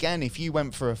 but again, if you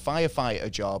went for a firefighter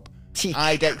job,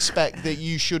 I'd expect that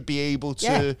you should be able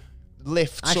to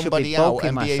lift somebody out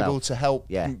and be able to help,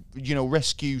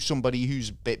 rescue somebody who's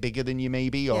a bit bigger than you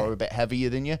maybe or a bit heavier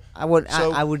than you. I would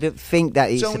think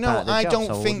that it's I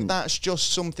don't think that's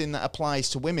just something that applies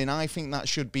to women. I think that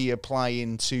should be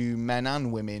applying to men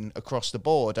and women across the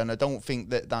board, and I don't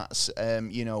think that that's I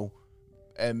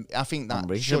think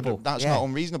that's not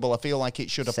unreasonable. I feel like it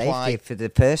should apply for the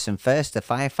person first, the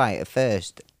firefighter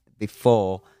first,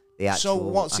 before the actual. So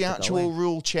what's the actual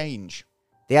rule change?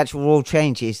 The actual rule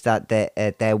change is that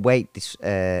their weight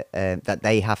that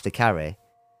they have to carry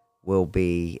will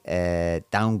be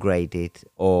downgraded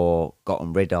or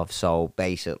gotten rid of. So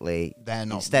basically,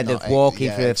 instead of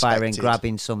walking through a fire and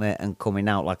grabbing something and coming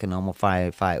out like a normal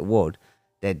firefighter would,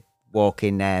 they'd walk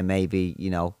in there maybe,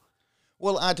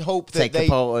 Well, I'd hope that take a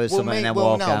photo or something and then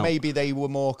walk out. Maybe they were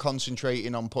more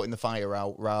concentrating on putting the fire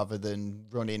out rather than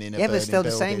running in a burning building. Yeah, but still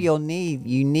the same.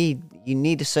 You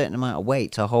need a certain amount of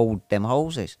weight to hold them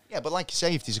hoses. Yeah, but like you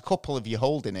say, if there's a couple of you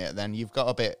holding it, then you've got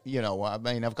a bit.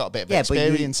 I've got a bit of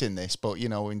experience in this, but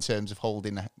in terms of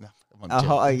holding.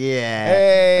 Oh yeah.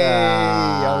 Hey,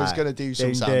 I was gonna do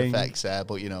some sound effects there,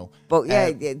 but But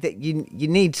you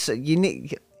need.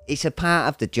 It's a part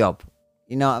of the job.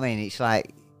 You know what I mean? It's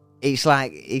like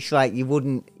you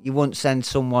wouldn't send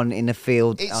someone in a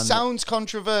field. It sounds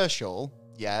controversial,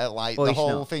 like the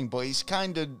whole thing, but it's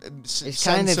kind of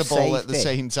sensible at the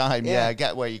same time. Yeah, I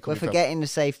get where you're coming from. We're forgetting the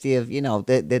safety of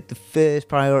the first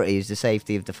priority is the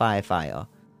safety of the firefighter.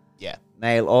 Yeah,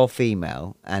 male or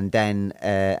female, and then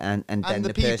and then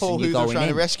the people person you're going trying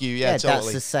in. to rescue. Yeah, totally.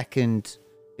 That's the second.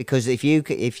 Because if you're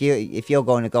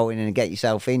going to go in and get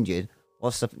yourself injured,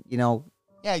 what's the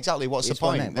Yeah, exactly. What's the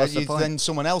point? Then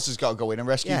someone else has got to go in and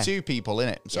rescue two people,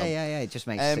 innit? So, It just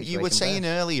makes you were saying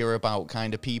earlier about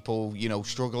kind of people,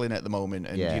 struggling at the moment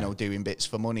and, doing bits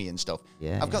for money and stuff.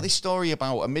 Yeah, I've got this story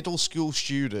about a middle school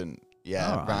student,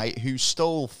 right, who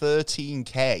stole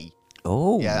 $13K.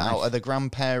 Oh, nice. Out of the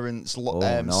grandparents'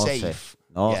 safe.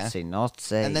 Naughty.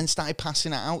 And then started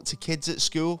passing it out to kids at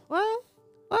school. What?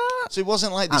 So it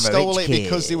wasn't like they stole it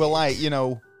because they were like,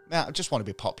 I just want to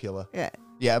be popular. Yeah.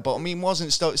 Yeah, but I mean,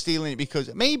 wasn't stealing it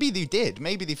because maybe they did.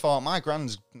 Maybe they thought my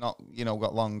grand's not,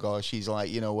 got long, or she's like,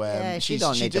 she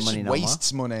just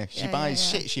wastes money. She buys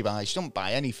shit. She buys. She don't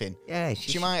buy anything. Yeah,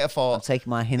 she might have thought. I'm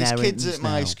taking my there's kids at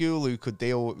my school who could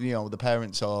deal, the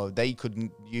parents, or they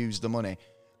couldn't use the money.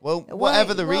 Well,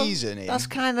 whatever the reason is, that's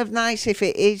kind of nice if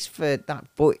it is for that,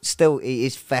 but still, it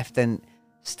is theft and.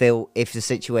 Still, if the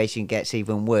situation gets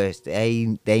even worse, they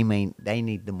need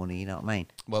the money. You know what I mean?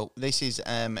 Well, this is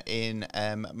in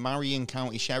Marion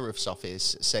County Sheriff's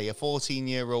Office. Say a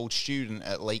 14-year-old student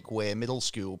at Lake Weir Middle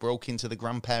School broke into the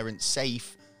grandparents'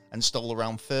 safe and stole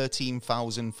around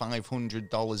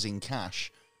 $13,500 in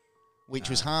cash, which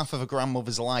was half of a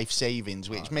grandmother's life savings,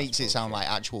 which makes it sound like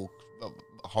actual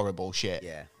horrible shit.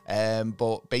 Yeah.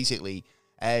 But basically,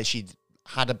 she'd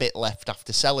had a bit left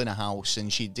after selling a house,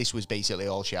 and this was basically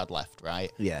all she had left,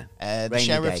 right? Yeah. The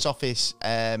sheriff's office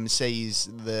says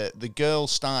that the girl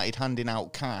started handing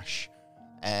out cash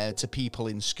to people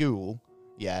in school.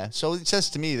 Yeah. So it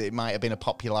says to me that it might have been a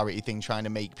popularity thing, trying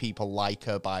to make people like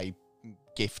her by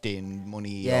gifting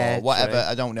money or whatever. True.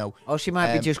 I don't know. Or she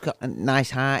might be just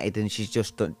nice-hearted and she's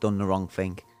just done the wrong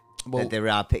thing. Well, there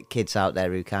are kids out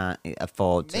there who can't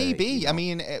afford to. Maybe. I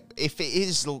mean, if it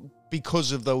is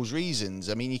because of those reasons,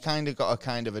 I mean, you kind of got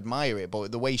to admire it,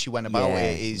 but the way she went about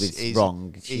it is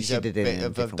wrong. Is a bit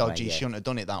of a dodgy. She shouldn't have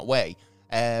done it that way.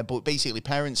 But basically,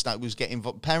 parents got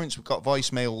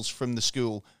voicemails from the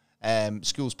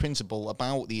school's principal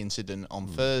about the incident on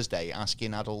Thursday,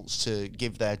 asking adults to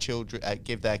give their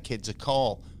kids a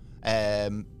call.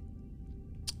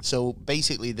 So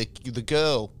basically, the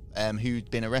girl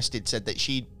who'd been arrested said that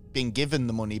she'd been given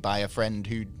the money by a friend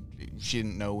who she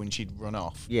didn't know when she'd run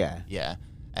off. Yeah.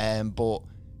 But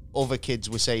other kids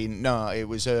were saying, no, it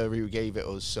was her who gave it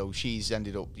us. So she's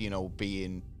ended up,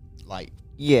 being like,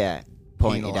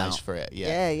 pointed out for it.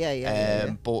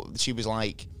 Yeah. But she was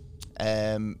like,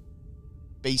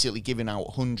 basically giving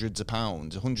out hundreds of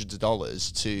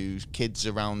dollars to kids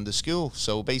around the school.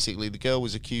 So basically, the girl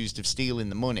was accused of stealing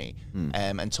the money,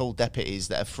 and told deputies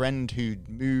that a friend who'd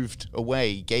moved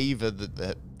away gave her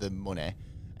the money.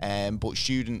 But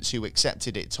students who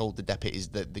accepted it told the deputies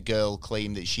that the girl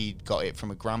claimed that she'd got it from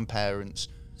her grandparents.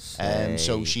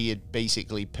 So she had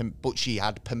basically, but she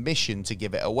had permission to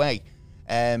give it away.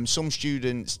 Some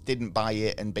students didn't buy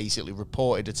it and basically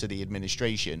reported it to the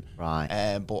administration.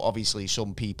 Right. But obviously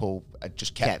some people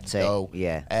just kept it. Though.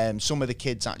 Yeah. Some of the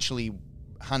kids actually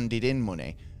handed in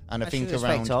money. And I think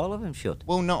around all of them should.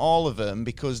 Well, not all of them,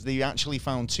 because they actually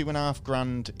found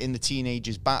 $2,500 in the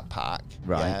teenager's backpack,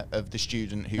 of the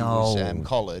student who was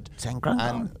collared. 10 grand.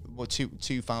 And well,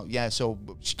 two found, so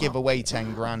give away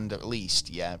 10 grand at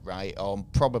least, right, or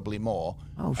probably more.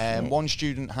 Oh shit. One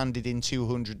student handed in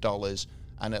 $200,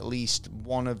 and at least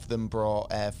one of them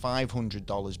brought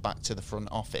 $500 back to the front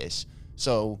office.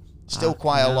 So. Still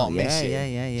quite a lot missing.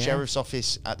 Yeah. Sheriff's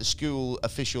office at the school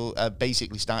official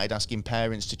basically started asking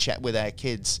parents to check with their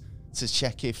kids to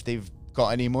check if they've got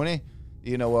any money,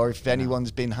 or if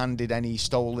anyone's been handed any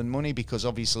stolen money, because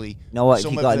obviously if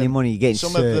you got any money, you're getting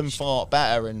some searched. Of them thought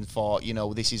better and thought,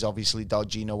 this is obviously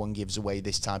dodgy, no one gives away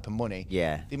this type of money.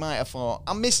 Yeah. They might have thought,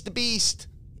 I'm Mr. Beast.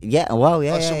 Yeah, well,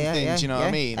 or something, do you know what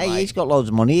I mean? Hey, he's got loads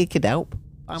of money, he could help.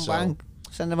 Bang, bang.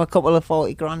 Send them a couple of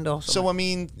 40 grand or something. So, I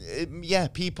mean,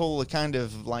 people are kind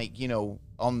of like,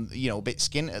 on, a bit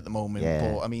skint at the moment.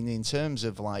 Yeah. But, I mean, in terms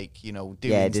of like, doing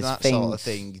that sort of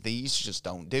thing, these just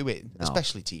don't do it. No.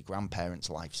 Especially to your grandparents'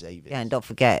 life savings. Yeah, and don't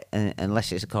forget,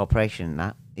 unless it's a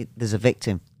corporation, there's a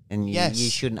victim. And you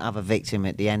shouldn't have a victim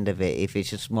at the end of it. If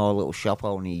it's a small little shop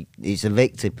owner, he's a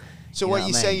victim. So what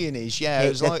you're saying is,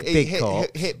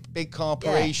 hit big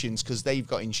corporations because they've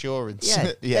got insurance.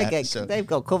 Yeah, they've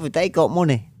got covered. They got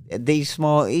money. These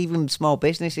small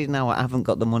businesses now haven't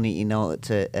got the money,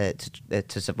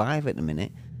 to survive at the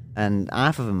minute, and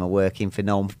half of them are working for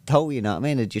no toll. You know what I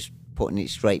mean? They're just putting it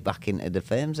straight back into the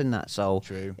firms and that. So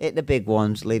true. Hit the big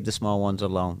ones, leave the small ones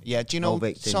alone. Yeah, do you know?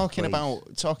 Talking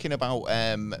about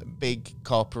big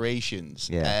corporations.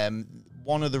 Yeah.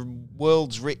 One of the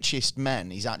world's richest men,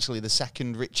 he's actually the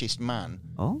second richest man,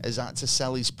 has had to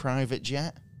sell his private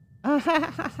jet.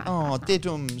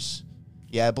 Diddums.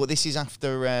 Yeah, but this is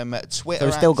after Twitter. So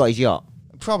he's still got his yacht?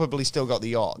 Probably still got the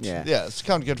yacht. Yeah. It's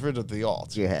can't get rid of the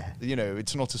yacht. Yeah.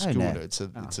 It's not a schooner.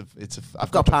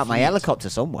 I've got to park my helicopter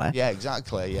somewhere. Yeah,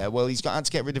 exactly. Yeah. Well, he's had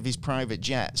to get rid of his private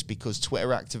jets because Twitter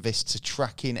activists are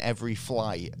tracking every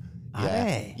flight.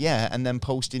 Yeah, and then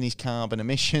posting his carbon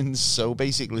emissions. So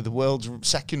basically, the world's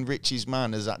second richest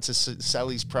man has had to sell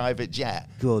his private jet.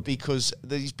 Good. Because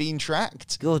he's being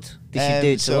tracked. Good. They should do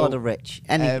it to all the rich.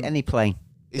 Any plane.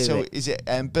 Is it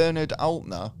Bernard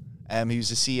Altner, who's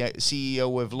the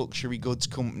CEO of luxury goods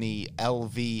company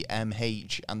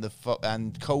LVMH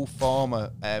and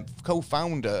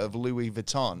co-founder of Louis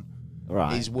Vuitton?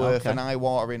 Right. Is worth an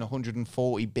eye-watering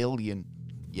 140 billion.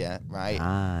 Yeah, right.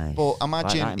 Nice. But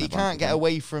imagine he can't get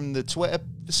away from the Twitter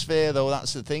sphere, though.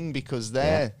 That's the thing, because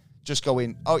they're just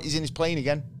going, he's in his plane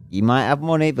again. You might have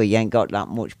money, but you ain't got that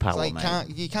much power, it's like,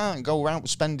 mate. You can't go around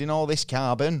spending all this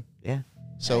carbon. Yeah.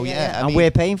 So, I mean,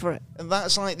 we're paying for it. And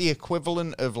that's like the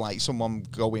equivalent of like someone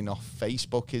going off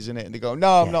Facebook, isn't it? And they go,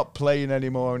 no, I'm not playing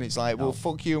anymore. And it's like, well,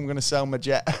 fuck you, I'm going to sell my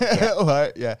jet.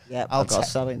 Yeah, I've got to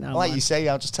sell it now. Like you say,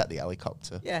 I'll just take the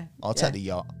helicopter. Yeah. I'll take the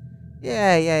yacht.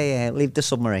 Yeah. Leave the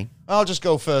submarine. I'll just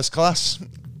go first class.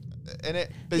 In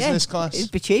it, business class.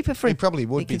 It'd be cheaper for him. It probably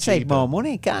would be cheaper. He can save more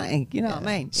money, can't he? You know what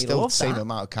I mean? Still the same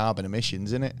amount of carbon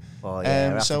emissions, isn't it? Oh,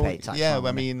 yeah. So,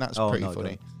 I mean, that's pretty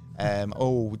funny.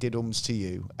 Diddums to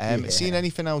you. Seen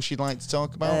anything else you'd like to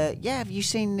talk about? Have you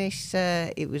seen this?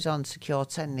 It was on Secure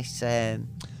 10. This.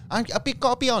 I've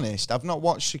got to be honest. I've not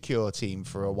watched Secure Team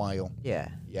for a while. Yeah.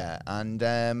 And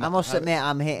I must admit,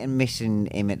 I'm hitting missing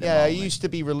him at the moment. I used to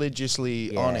be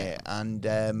religiously on it, and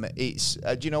it's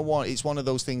do you know what? It's one of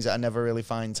those things that I never really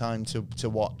find time to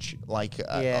watch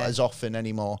as often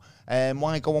anymore.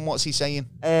 Why go on? What's he saying?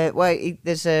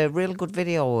 There's a really good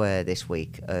video this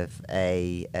week of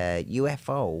a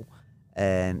UFO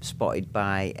spotted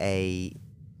by a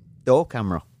door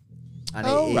camera, and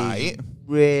it is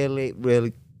really,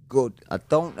 really good.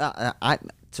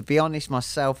 To be honest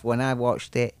myself, when I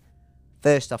watched it,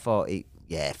 first I thought,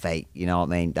 fake, you know what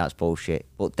I mean? That's bullshit.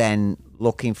 But then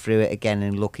looking through it again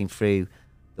and looking through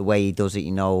the way he does it,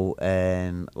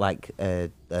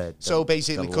 so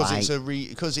basically,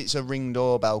 because it's a Ring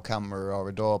doorbell camera or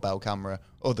a doorbell camera,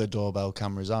 other doorbell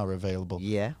cameras are available.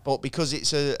 Yeah. But because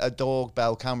it's a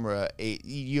doorbell camera,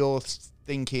 you're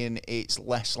thinking it's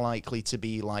less likely to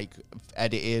be like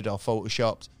edited or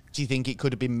photoshopped. Do you think it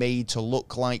could have been made to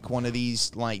look like one of these,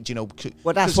 Well,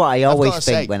 that's what I always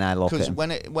think when I look at it.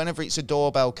 Because whenever it's a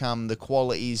doorbell cam, the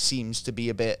quality seems to be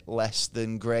a bit less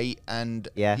than great, and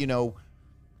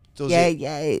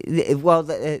Yeah. Well,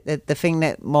 the thing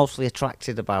that mostly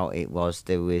attracted about it was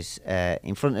there was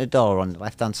in front of the door on the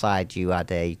left-hand side you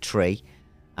had a tree,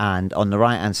 and on the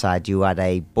right-hand side you had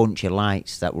a bunch of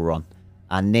lights that were on,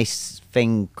 and this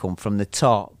thing come from the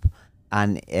top,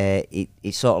 and it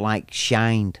sort of like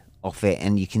shined off it,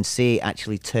 and you can see it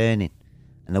actually turning.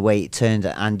 And the way it turned,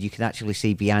 and you can actually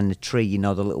see behind the tree, you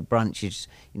know, the little branches,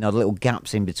 you know, the little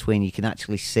gaps in between, you can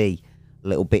actually see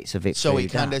little bits of it. So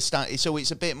it kind of so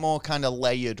it's a bit more kind of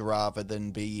layered rather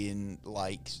than being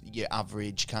like your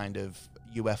average kind of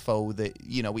UFO that,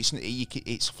 you know,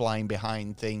 it's flying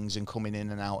behind things and coming in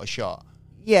and out of shot.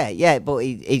 Yeah, but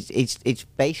it's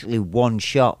basically one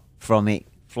shot from it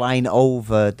flying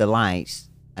over the lights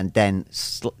and then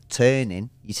turning.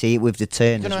 You see it with the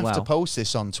turn as well. You're going to have to post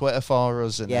this on Twitter for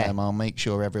us, and I'll make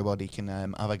sure everybody can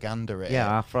have a gander at it.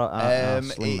 Yeah, I'll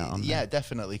sling that on. Yeah,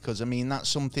 definitely, because, I mean, that's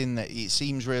something that it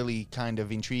seems really kind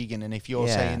of intriguing, and if you're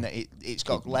saying that it's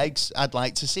got legs, I'd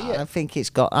like to see it. I think it's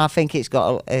got quite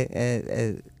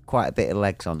a bit of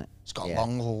legs on it. It's got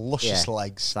long, luscious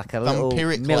legs. It's like a little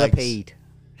Legs. millipede.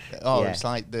 It's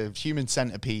like the human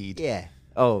centipede. Yeah.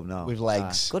 Oh, no. With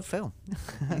legs. Good film.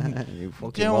 You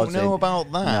don't know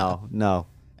about that? No.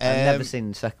 I've never seen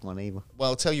the second one either. Well,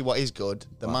 I'll tell you what is good.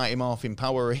 The Mighty Morphin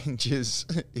Power Rangers.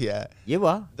 Yeah. You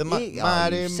are? The Mighty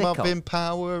Morphin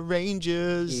Power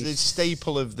Rangers. The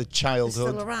staple of the childhood.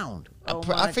 They're still around.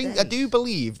 I do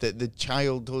believe that the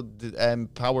childhood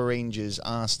Power Rangers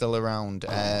are still around.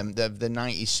 The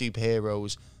 90s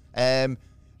superheroes.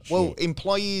 Well,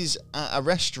 employees at a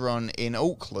restaurant in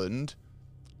Oakland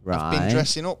have been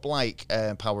dressing up like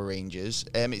Power Rangers.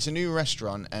 It's a new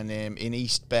restaurant and in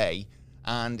East Bay,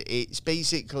 and it's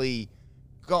basically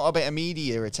got a bit of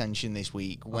media attention this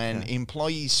week when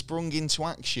employees sprung into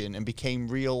action and became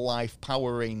real-life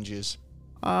Power Rangers.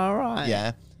 All right.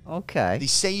 Yeah. Okay. They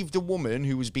saved a woman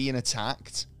who was being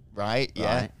attacked, right?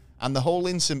 Yeah. And the whole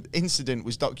incident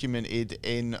was documented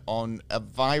on a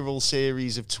viral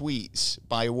series of tweets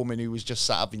by a woman who was just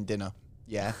sat having dinner.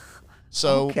 Yeah.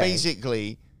 So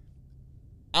basically,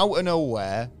 out of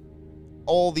nowhere,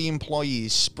 all the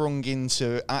employees sprung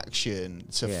into action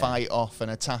to fight off an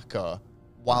attacker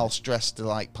whilst dressed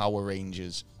like Power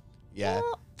Rangers. Yeah.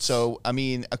 What? So, I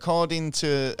mean, according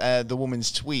to the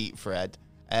woman's tweet, Fred,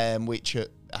 which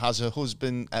has her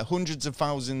husband, hundreds of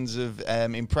thousands of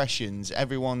impressions,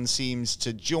 everyone seems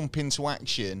to jump into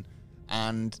action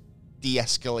and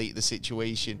de-escalate the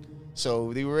situation.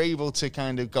 So they were able to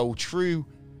kind of go true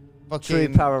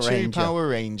Power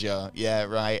Ranger, yeah,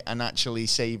 right, and actually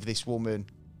save this woman.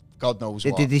 God knows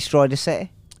what. Did they destroy the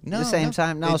city? No, at the same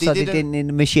time? No, so they didn't in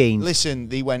the machines. Listen,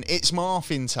 they went, it's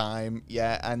morphin time,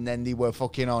 yeah, and then they were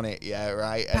fucking on it, yeah,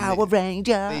 right. And Power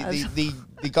Rangers. They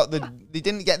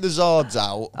didn't get the Zords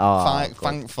out,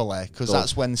 thankfully, because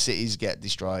that's when cities get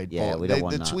destroyed. Yeah, but we don't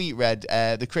want that. The tweet read,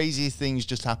 the craziest things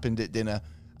just happened at dinner.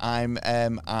 I'm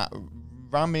at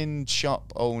ramen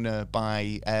shop owner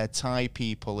by Thai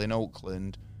people in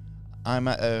Oakland. I'm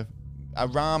at a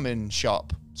ramen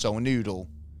shop, so a noodle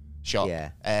shop,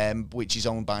 which is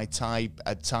owned by Thai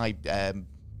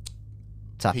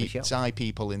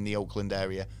people in the Oakland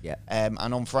area. Yeah. And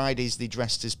on Fridays they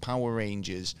dressed as Power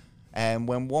Rangers.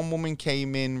 When one woman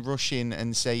came in rushing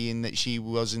and saying that she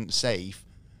wasn't safe,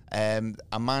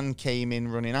 a man came in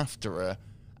running after her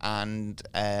and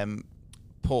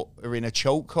put her in a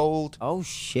chokehold. Oh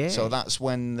shit! So that's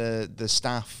when the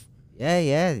staff.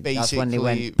 Yeah. That's when they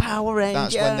went Power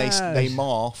Rangers. That's when they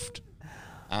morphed,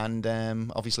 and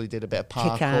obviously did a bit of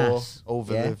parkour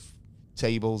over the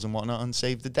tables and whatnot and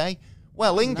saved the day.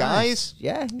 Well, guys.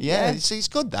 Yeah. It's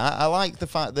good that I like the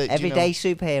fact that everyday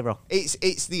superhero.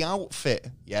 It's the outfit.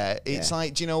 Yeah, it's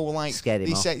like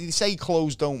they say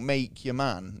clothes don't make you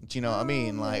man. Do you know what I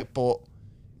mean? Like, but.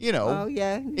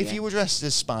 If you were dressed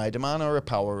as Spider-Man or a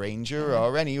Power Ranger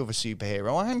or any other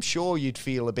superhero, I'm sure you'd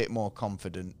feel a bit more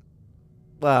confident.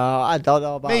 Well, I don't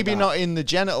know about Maybe that. not in the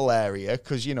genital area,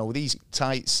 because, these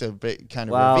tights are a bit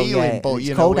kind of revealing. But,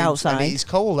 it's cold outside. It's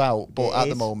cold out at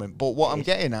the moment. But what I'm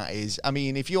getting at is, I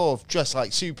mean, if you're dressed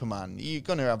like Superman, you're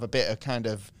going to have a better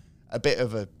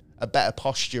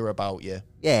posture about you.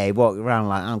 Yeah, you walk around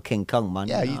like, I'm King Kong, man.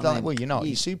 Yeah, you're not.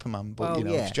 You're Superman. But, if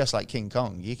you're dressed like King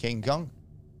Kong, you're King Kong.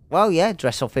 Well, yeah,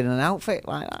 dress up in an outfit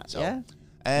like that. So, yeah.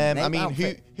 I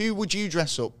mean, who would you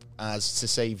dress up as to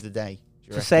save the day?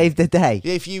 To save the day?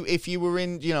 If you were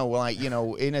in,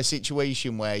 in a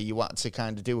situation where you had to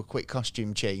kind of do a quick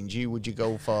costume change, who would you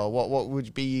go for? What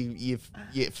would be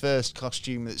your first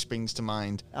costume that springs to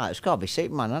mind? Oh, it's got to be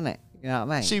Superman, hasn't it? You know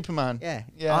what I mean? Superman.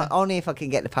 Yeah. Only if I can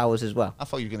get the powers as well. I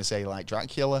thought you were going to say like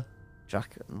Dracula.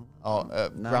 Dracula. Or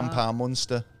Grandpa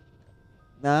Munster.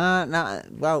 No.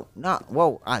 Well, not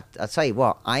well. I tell you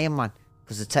what, Iron Man,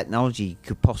 because the technology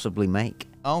could possibly make.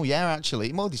 Oh yeah,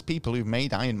 actually, well, there's people who've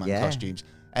made Iron Man costumes.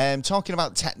 Talking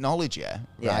about technology,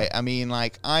 right? I mean,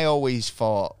 like, I always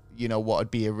thought, you know, what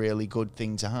would be a really good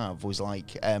thing to have was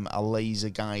like a laser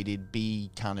guided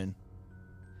bee cannon.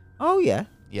 Oh yeah.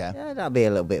 Yeah, that'd be a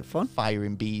little bit fun.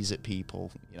 Firing bees at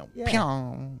people, you know,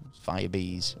 pew, fire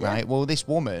bees, right? Well, this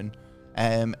woman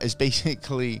has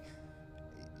basically,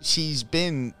 she's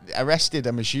been arrested,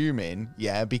 I'm assuming,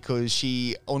 because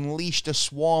she unleashed a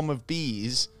swarm of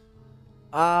bees.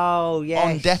 Oh, yeah.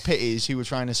 On deputies who were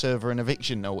trying to serve her an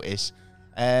eviction notice.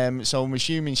 So I'm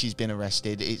assuming she's been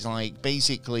arrested. It's like,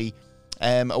 basically,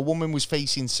 a woman was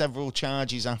facing several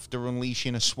charges after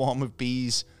unleashing a swarm of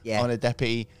bees on a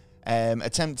deputy.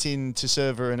 Attempting to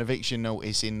serve her an eviction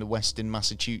notice in the Western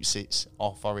Massachusetts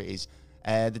authorities.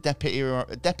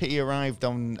 The deputy arrived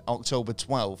on October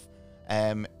 12th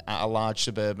at a large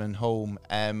suburban home,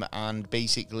 and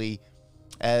basically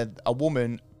a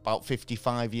woman about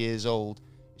 55 years old,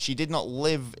 she did not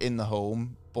live in the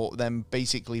home, but then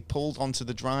basically pulled onto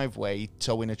the driveway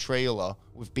towing a trailer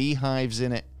with beehives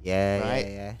in it.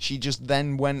 Yeah. She just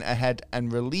then went ahead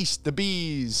and released the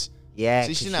bees. Yeah,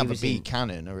 so she didn't have a bee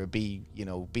cannon or a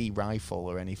bee rifle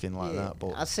or anything like that.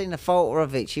 But I've seen a photo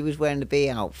of it. She was wearing the bee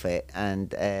outfit, and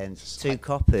two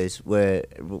coppers were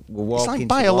walking. It's like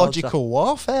biological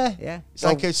warfare. Yeah, it's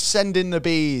like sending the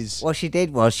bees. What she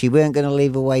did was she weren't going to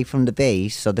leave away from the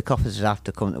bees, so the coppers would have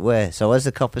to come to her. So as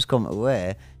the coppers come to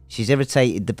her, she's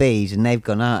irritated the bees, and they've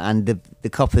gone out, and the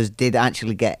coppers did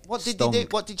actually get. What did they do?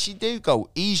 What did she do? Go?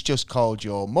 He's just called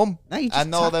your mum,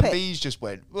 and all the bees just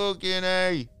went, fucking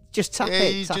hey. Just tap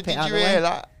it. Did you hear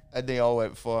that? And they all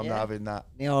went for, I'm not having that.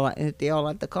 They all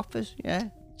had the coppers,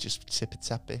 Just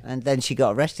tippy-tappy. And then she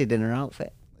got arrested in her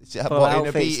outfit.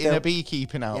 What, in a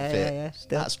beekeeping outfit? Yeah,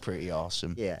 that's pretty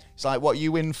awesome. Yeah. It's like, what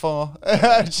you in for?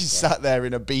 She sat there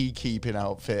in a beekeeping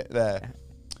outfit there.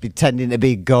 Pretending to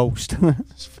be a ghost.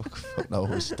 Fuck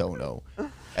knows, don't know.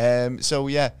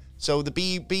 So the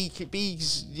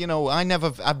bees, you know,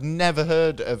 I've never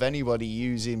heard of anybody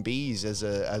using bees as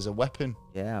a weapon.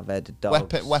 Yeah, I've heard of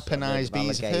dogs. Weaponized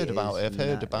bees. I've heard about it. I've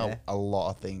heard about a lot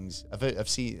of things. I've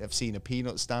seen a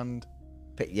peanut stand.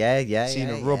 Yeah. I've seen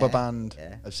a rubber band.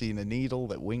 Yeah. I've seen a needle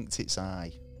that winked its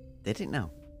eye. Did it now?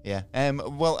 Yeah.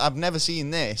 Well, I've never seen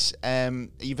this.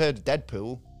 You've heard of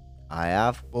Deadpool? I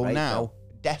have. Well, now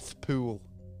Deathpool.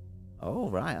 Oh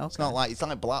right. Okay. It's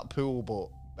like Blackpool, but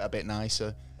a bit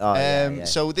nicer. Oh,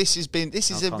 So this is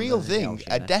a real thing.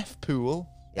 A death pool.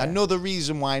 Yeah. Another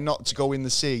reason why not to go in the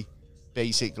sea,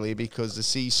 basically, because the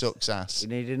sea sucks ass. You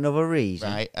need another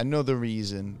reason. Right. Another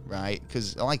reason, right?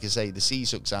 Because, like I say, the sea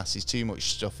sucks ass. There's too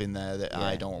much stuff in there that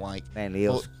I don't like. Mainly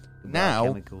us. Now,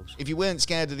 chemicals. if you weren't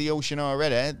scared of the ocean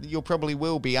already, you probably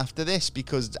will be after this,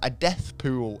 because a death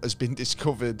pool has been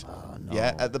discovered. Oh, no.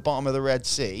 Yeah, at the bottom of the Red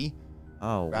Sea.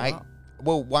 Oh, right. What?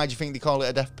 Well, why do you think they call it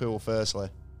a death pool? Firstly.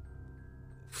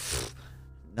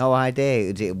 No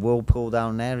idea. Is it a whirlpool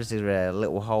down there? Is there a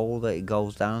little hole that it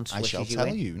goes down? I shall tell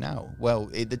you now. Well,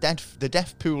 the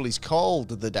death pool is called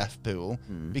the death pool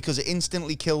because it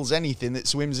instantly kills anything that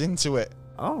swims into it.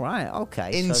 Oh, right.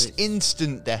 Okay.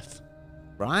 Instant death.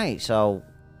 Right. So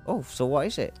what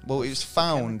is it? Well, it was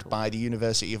found by the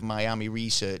University of Miami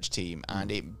research team, and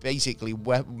it basically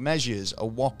measures a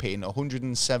whopping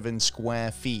 107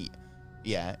 square feet,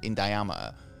 in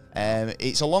diameter.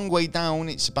 It's a long way down.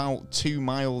 It's about 2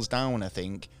 miles down, I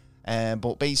think.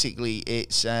 But basically,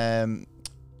 it's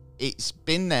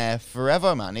been there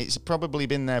forever, man. It's probably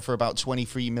been there for about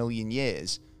 23 million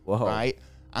years. Whoa. Right?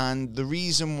 And the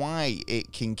reason why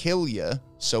it can kill you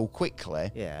so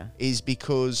quickly is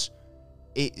because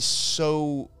it's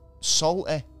so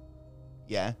salty.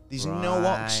 Yeah, there's no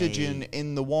oxygen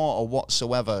in the water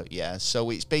whatsoever. Yeah, so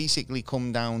it's basically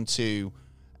come down to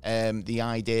the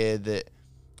idea that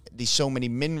there's so many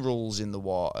minerals in the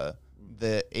water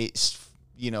that it's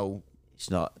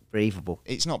not breathable.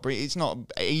 It's not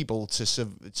able to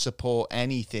support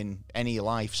anything, any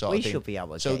life sort of thing. We should be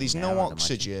able to. So there's no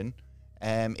oxygen.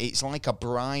 It's like a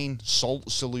brine salt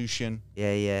solution.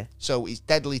 Yeah. So it's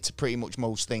deadly to pretty much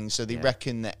most things. So they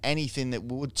reckon that anything that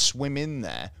would swim in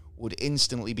there would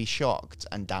instantly be shocked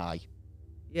and die.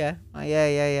 Yeah.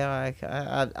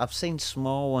 I've seen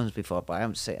small ones before, but I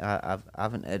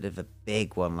haven't heard of a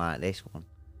big one like this one.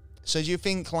 So do you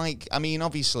think,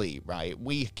 obviously, right,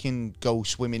 we can go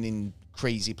swimming in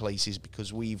crazy places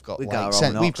because we've got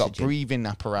breathing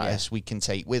apparatus we can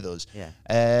take with us. Yeah.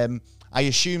 I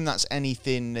assume that's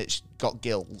anything that's got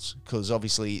gills, because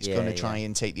obviously it's going to try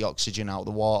and take the oxygen out of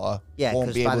the water. Yeah,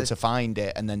 won't be able to find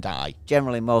it and then die.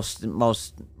 Generally, most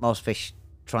fish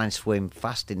try and swim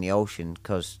fast in the ocean,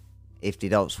 because if they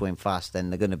don't swim fast, then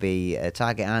they're going to be a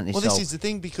target, aren't they? Well, this is the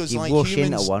thing, because like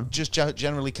humans just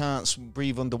generally can't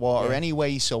breathe underwater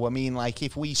anyway. So I mean, like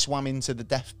if we swam into the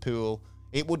death pool,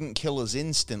 it wouldn't kill us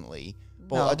instantly.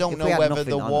 But I don't know whether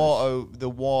the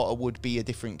water would be a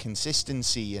different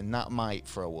consistency, and that might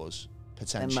throw us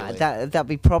potentially. That'd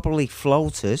be probably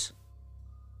floaters.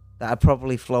 That'd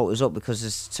probably float us up because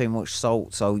there's too much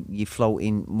salt, so you're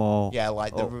floating more. Yeah,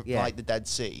 like the Dead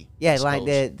Sea. Yeah, like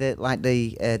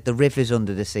the rivers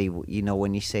under the sea. You know,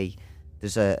 when you see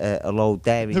there's a load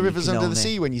there. The rivers under the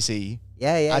sea when you see.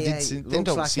 Yeah. I don't see.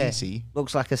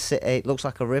 Looks like it looks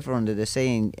like a river under the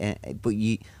sea, but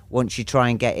once you try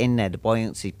and get in there, the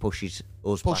buoyancy pushes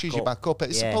you back up. I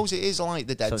suppose it is like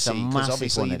the Dead Sea, because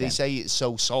obviously they say it's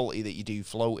so salty that you do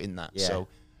float in that. Yeah. So,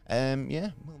 well,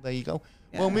 there you go.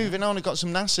 Yeah. Well, moving on, I've got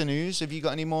some NASA news. Have you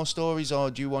got any more stories, or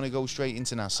do you want to go straight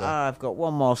into NASA? I've got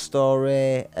one more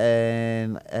story.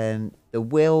 The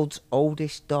world's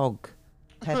oldest dog,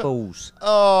 Pebbles.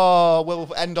 Oh,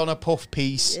 we'll end on a puff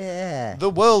piece. Yeah. The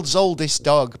world's oldest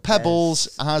dog, Pebbles,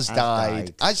 has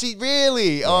died. Has he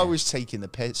really? Yeah. Oh, I was taking the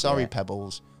piss. Sorry,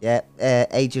 Pebbles. Yeah,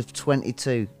 age of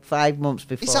 22, 5 months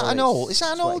before. Is that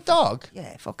an old dog?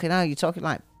 Yeah, fucking hell. You're talking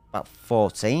like about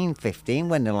 14, 15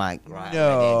 when they're like, right.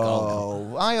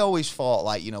 No, I always thought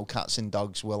like, cats and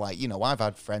dogs were like, I've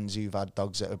had friends who've had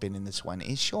dogs that have been in the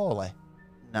 20s, surely.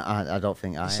 No, I don't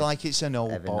think it's like it's an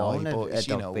old boy, but it's,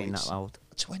 being that old.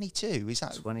 22, is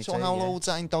that 22? So how old's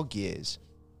that in dog years?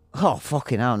 Oh,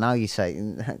 fucking hell, now you say,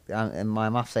 and my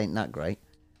maths ain't that great.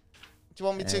 Do you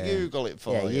want me to Google it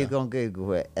for you? Yeah, you go and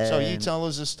Google it. So you tell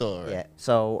us a story. Yeah.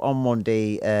 So on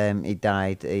Monday, he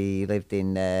died. He lived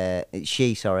in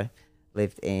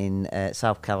lived in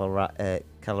South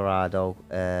Colorado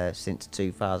since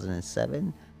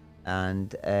 2007,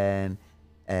 and a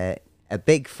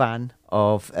big fan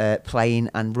of playing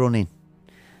and running,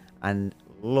 and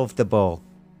loved the ball.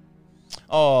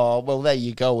 Oh, well, there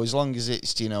you go. As long as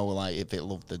it's, like if it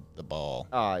loved the ball.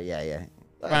 Oh, yeah.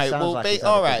 Right, well,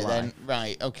 all right then.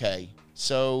 Right, okay.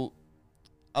 So,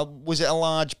 was it a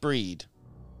large breed?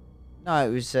 No, it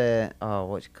was,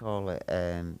 what do you call it?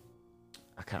 I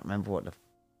can't remember what the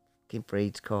fucking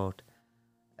breed's called.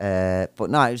 But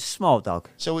no, it was a small dog.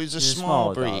 So it was a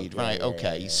small breed, right? Yeah,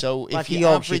 okay. Yeah. So like if a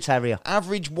Yorkshire Terrier,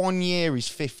 average 1 year is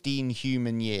 15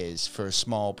 human years for a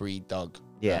small breed dog.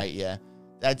 Yeah, right, yeah.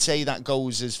 I'd say that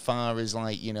goes as far as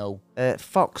like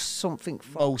fox.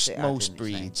 Most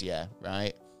breeds, yeah,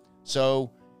 right. So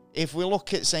if we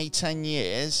look at say 10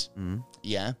 years,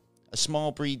 a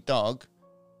small breed dog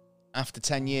after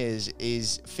 10 years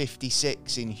is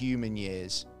 56 in human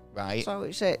years. Right. So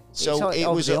it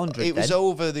was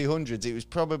over the hundreds. It was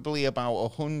probably about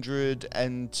 100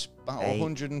 and about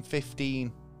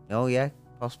 115. Oh yeah,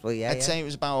 possibly. Yeah. I'd say it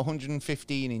was about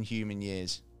 115 in human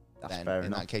years. That's fair enough.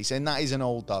 In that case, and that is an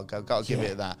old dog. I've got to give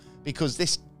it that, because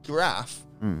this graph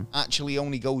actually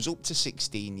only goes up to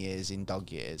 16 years in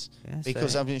dog years,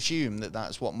 because I've assumed that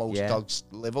that's what most dogs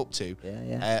live up to,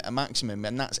 a maximum,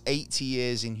 and that's 80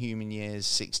 years in human years,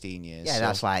 16 years. Yeah, so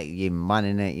that's like you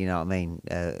manning it. You know what I mean?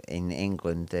 In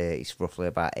England, it's roughly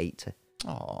about 80.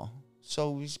 Oh.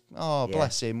 So he's,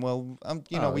 bless him. Well,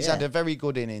 he's had a very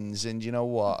good innings, and you know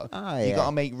what? You got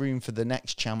to make room for the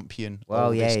next champion.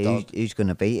 Well, who's going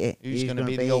to beat it? Who's going to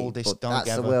be the oldest dog ever?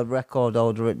 That's the world record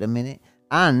holder at the minute.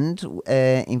 And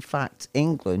in fact,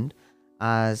 England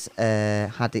has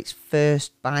had its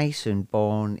first bison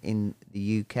born in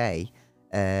the UK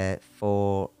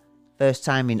for first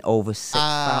time in over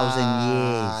 6,000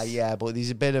 years. Yeah, but there's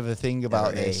a bit of a thing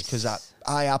about this, because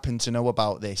I happen to know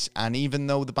about this, and even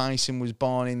though the bison was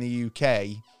born in the UK,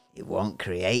 it wasn't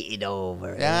created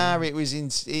over. It was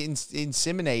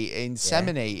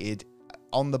inseminated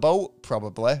on the boat,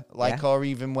 probably, or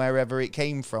even wherever it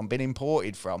came from, been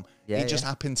imported from. It just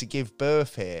happened to give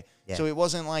birth here, so it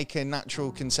wasn't like a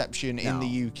natural conception in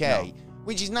the UK. No.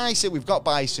 Which is nice that we've got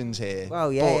bisons here. Well,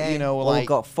 we've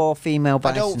got 4 female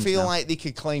bisons. I don't feel like they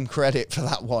could claim credit for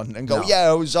that one and go,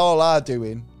 it was all our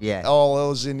doing. Yeah.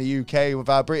 All us in the UK with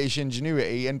our British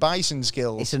ingenuity and bison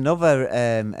skills. It's another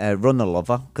runner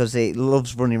lover, because it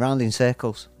loves running around in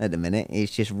circles at the minute.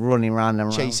 It's just running around and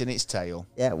around. Chasing its tail.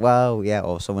 Yeah,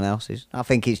 or someone else's. I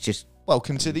think it's just...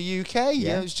 Welcome to the UK.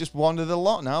 Yeah, it's just one of the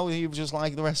lot now. He was just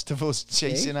like the rest of us,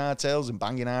 chasing our tails and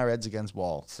banging our heads against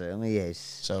walls. Certainly is.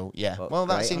 So well,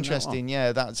 that's interesting.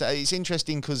 It's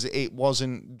interesting because it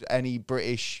wasn't any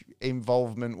British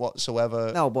involvement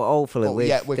whatsoever. No, but hopefully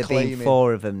there being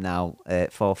 4 of them now,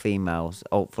 4 females.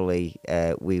 Hopefully,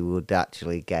 we would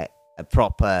actually get a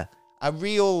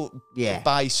real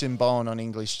bison born on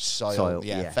English soil.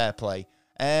 Yeah, fair play.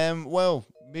 Well,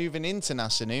 moving into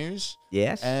NASA news.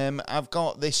 Yes. I've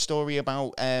got this story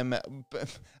about and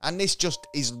this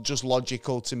is just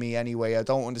logical to me anyway. I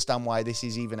don't understand why this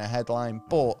is even a headline,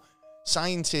 but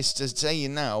scientists are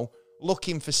saying now,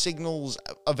 looking for signals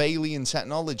of alien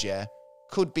technology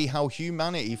could be how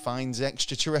humanity finds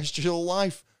extraterrestrial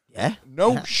life. Yeah.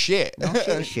 No shit. No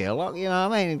shit, Sherlock, you know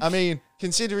what I mean? I mean,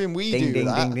 considering we ding, do ding,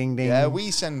 that, ding, ding, yeah, ding.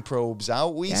 we send probes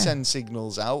out, we send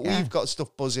signals out, we've got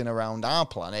stuff buzzing around our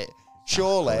planet.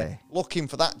 Surely, looking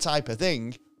for that type of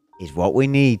thing is what we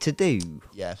need to do.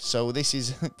 Yeah, so this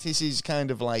is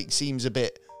kind of like, seems a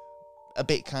bit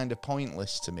kind of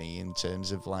pointless to me in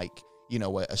terms of like, you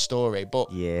know, a story.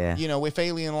 But, you know, if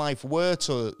alien life were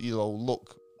to, you know,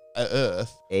 look at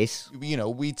Earth, you know,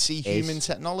 we'd see human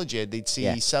technology. They'd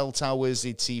see cell towers,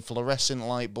 they'd see fluorescent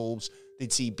light bulbs,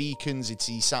 they'd see beacons, they'd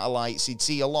see satellites, they'd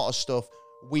see a lot of stuff.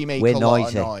 We're a lot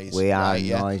of noise. We are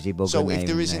noisy. So if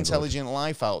there is intelligent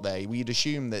life out there, we'd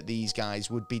assume that these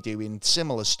guys would be doing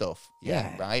similar stuff.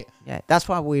 Yeah, right? Yeah, that's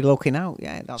why we're looking out.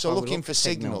 Yeah, that's so looking for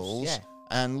signals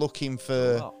and looking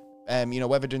for, you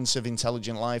know, evidence of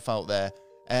intelligent life out there,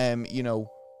 you know,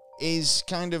 is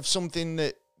kind of something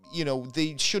that, you know,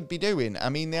 they should be doing. I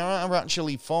mean, they are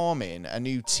actually forming a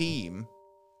new team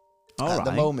at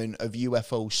the moment of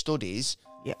UFO studies.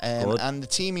 Yeah, and the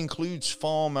team includes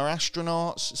former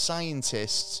astronauts,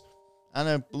 scientists, and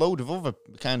a load of other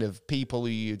kind of people who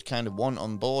you'd kind of want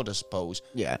on board, I suppose.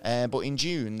 Yeah. But in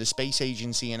June, the space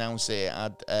agency announced it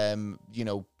had, you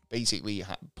know, basically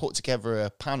put together a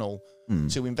panel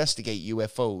to investigate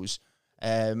UFOs.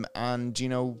 And, you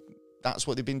know, that's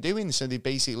what they've been doing. So they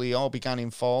basically all began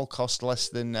in fall, cost less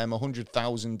than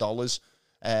 $100,000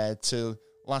 to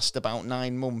last about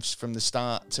 9 months from the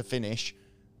start to finish.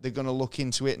 They're going to look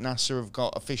into it. NASA have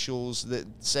got officials that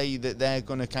say that they're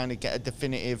going to kind of get a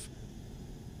definitive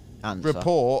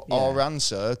report or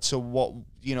answer to what,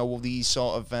 you know, these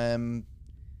sort of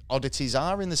oddities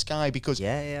are in the sky, because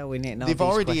we need to know they've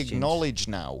already acknowledged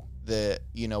now that,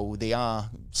 you know, they are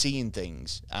seeing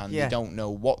things and they don't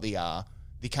know what they are.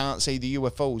 They can't say the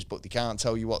UFOs, but they can't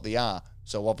tell you what they are.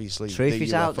 So obviously, truth the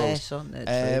is UFOs. Out there, son.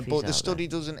 But the study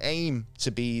doesn't aim to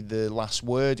be the last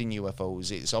word in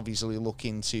UFOs. It's obviously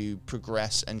looking to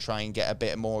progress and try and get a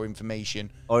bit more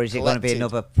information. Or is it going to be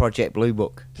another Project Blue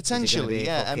Book? Potentially,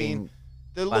 I mean,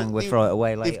 we throw it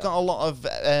away later. They've got a lot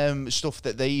of stuff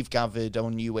that they've gathered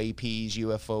on UAPs,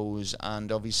 UFOs,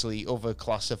 and obviously other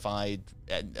classified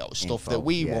stuff that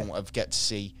we won't have get to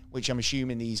see, which I'm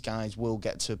assuming these guys will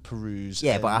get to peruse.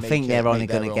 Yeah, but I think they're only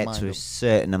going to get to a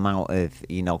certain amount of,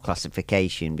 you know,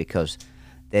 classification, because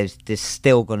there's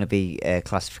still going to be a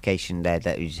classification there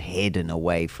that is hidden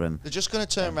away from. They're just going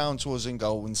to turn around to us and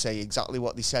go and say exactly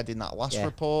what they said in that last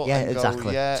report. Yeah, and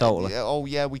exactly. Go, totally. Oh,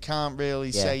 yeah, we can't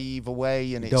really say either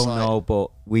way. And we it's don't know,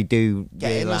 but we do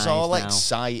getting us all now.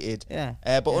 excited. Yeah.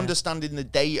 But understanding the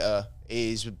data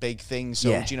is a big thing.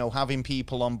 So, you know, having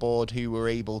people on board who are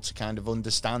able to kind of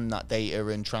understand that data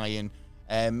and try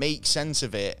and make sense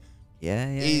of it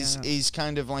is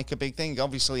kind of like a big thing.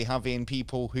 Obviously, having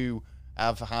people who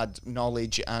have had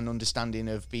knowledge and understanding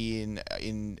of being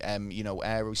in, you know,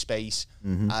 aerospace,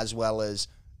 as well as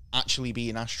actually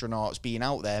being astronauts, being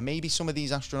out there. Maybe some of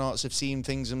these astronauts have seen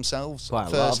things themselves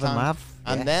firsthand. A lot of them have.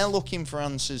 And they're looking for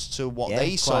answers to what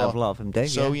they saw. Quite a lot of them do.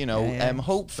 So, you know,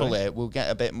 hopefully we'll get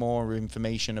a bit more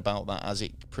information about that as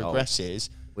it progresses.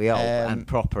 We are, and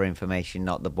proper information,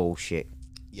 not the bullshit.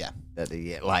 Yeah. That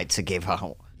they like to give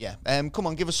out. Yeah. Come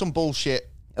on, give us some bullshit.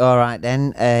 All right,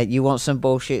 then. You want some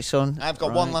bullshit, son? I've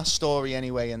got one last story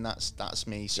anyway, and that's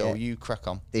me. So you crack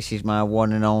on. This is my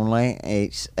one and only.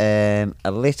 It's a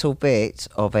little bit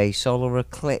of a solar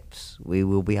eclipse we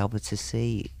will be able to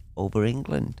see over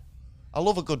England. I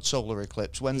love a good solar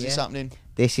eclipse. When's this happening?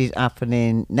 This is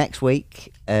happening next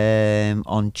week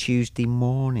on Tuesday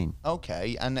morning.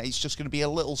 Okay, and it's just going to be a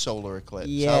little solar eclipse.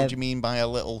 Yeah. How do you mean by a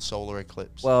little solar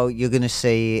eclipse? Well, you're going to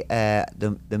see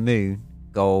the moon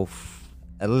go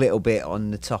a little bit on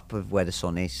the top of where the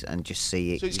sun is and just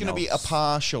see it. So it's going to be a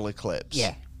partial eclipse.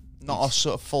 Yeah. Not a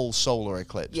sort of full solar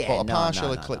eclipse, but a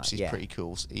partial eclipse is pretty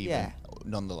cool, even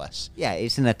nonetheless. Yeah,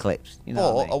 it's an eclipse. You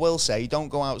know but I will say, don't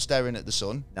go out staring at the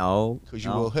sun. No. Because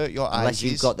you will hurt your eyes. Unless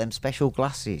you've got them special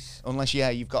glasses. Unless,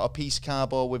 you've got a piece of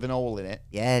cardboard with an hole in it.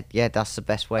 Yeah, that's the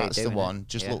best way to do it. That's the one.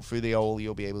 Just look through the hole,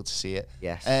 you'll be able to see it.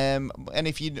 Yes. And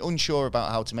if you're unsure about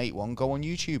how to make one, go on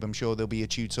YouTube. I'm sure there'll be a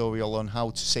tutorial on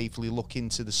how to safely look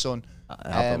into the sun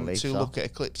look at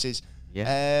eclipses.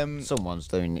 Yeah. Someone's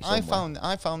doing it somewhere.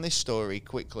 I found this story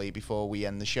quickly before we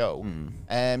end the show.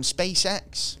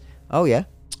 SpaceX. Oh, yeah.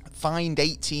 Fined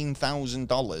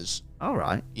 $18,000 All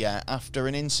right. Yeah, after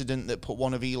an incident that put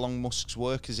one of Elon Musk's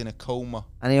workers in a coma.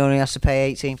 And he only has to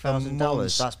pay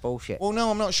 $18,000. That's bullshit. Well, no,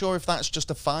 I'm not sure if that's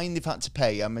just a fine they've had to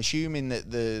pay. I'm assuming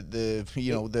that the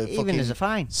even fucking as a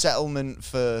fine settlement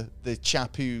for the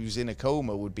chap who's in a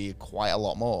coma would be quite a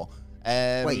lot more.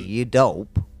 Wait, you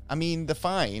dope? I mean, the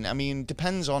fine. I mean,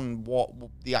 depends on what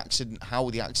the accident, how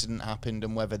the accident happened,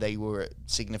 and whether they were at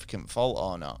significant fault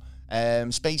or not.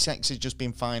 SpaceX has just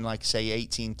been fined, like, say,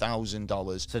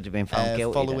 $18,000. So they've been found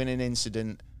guilty following an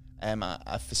incident at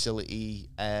a facility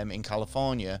in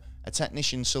California. A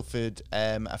technician suffered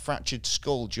a fractured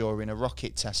skull during a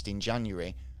rocket test in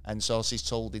January, and sources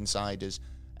told insiders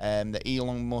that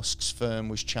Elon Musk's firm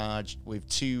was charged with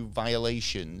 2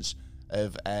 violations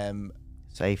of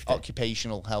Safety.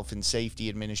 Occupational Health and Safety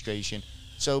Administration.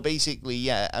 So basically,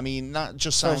 yeah, I mean, that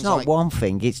just sounds it's not like one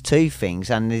thing, it's 2 things,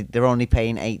 and they're only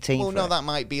paying 18. Well, no, that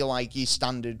might be like your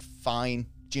standard fine.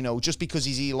 You know, just because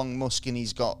he's Elon Musk and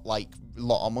he's got like a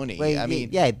lot of money. Well, I mean,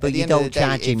 yeah, but you don't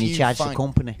charge him, you charge the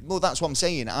company. Well, that's what I'm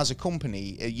saying. As a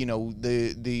company,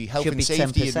 the Health and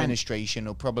Safety 10%. Administration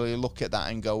will probably look at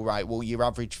that and go, right, well, your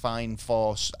average fine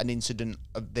for an incident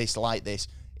of this like this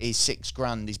is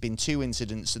 $6,000. There's been 2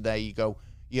 incidents, so there you go.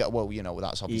 Yeah, well,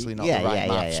 that's obviously not the right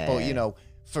maths, but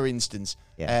for instance,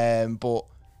 but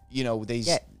these.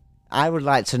 Yeah, I would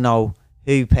like to know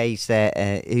who pays their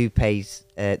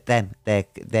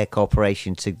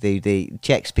corporation to do the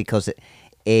checks, because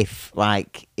if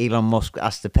like Elon Musk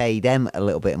has to pay them a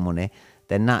little bit of money,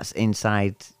 then that's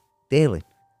inside dealing.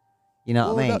 You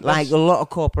know what I mean? Like a lot of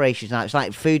corporations now, it's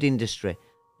like food industry,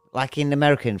 like in the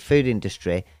American food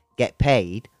industry, get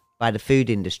paid by the food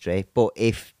industry, but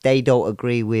if they don't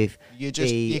agree with,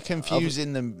 you're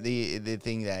confusing the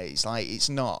thing there. It's like it's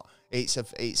not. It's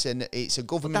a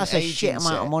government. That's a shit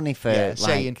amount of money for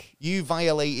saying you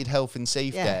violated health and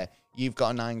safety. Yeah. You've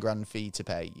got a $9,000 fee to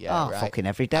pay. Yeah, right? Fucking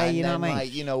every day. And you know then, what I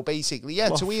mean? Like, basically, yeah,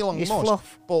 fluff. To Elon Musk,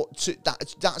 fluff. But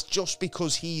that's just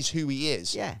because he's who he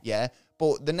is. Yeah, yeah.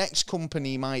 But the next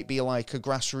company might be like a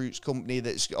grassroots company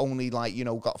that's only like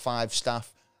got 5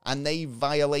 staff. And they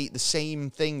violate the same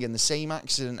thing and the same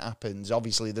accident happens.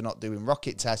 Obviously, they're not doing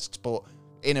rocket tests, but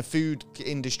in a food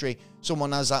industry,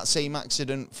 someone has that same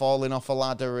accident, falling off a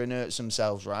ladder and hurts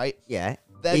themselves, right? Yeah.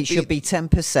 It should be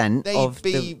 10% of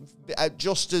They'd be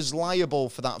just as liable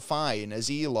for that fine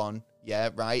as Elon, yeah,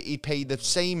 right? He'd pay the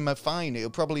same fine. It'll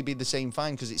probably be the same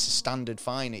fine because it's a standard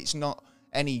fine. It's not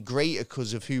any greater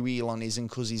because of who Elon is and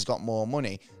because he's got more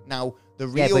money. Now, the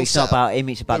real... Yeah, but it's not about him,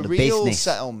 it's about the business. The real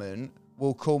settlement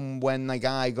will come when the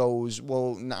guy goes,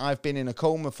 well, I've been in a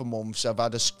coma for months, I've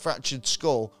had a fractured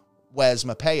skull, where's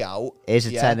my payout? Here's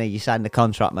a tenner, you signed the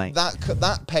contract, mate. That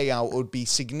payout would be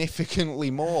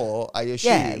significantly more, I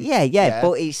assume. Yeah,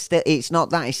 but it's not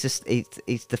that,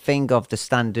 it's the thing of the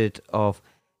standard of,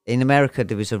 in America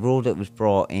there was a rule that was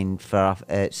brought in for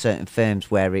certain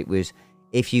firms where it was,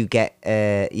 if you get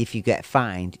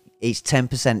fined, it's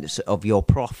 10% of your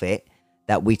profit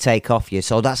that we take off you,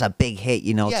 so that's a big hit,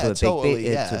 to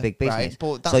a big business.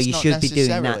 Right? So you should be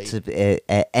doing that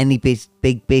to any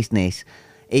big business.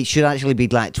 It should actually be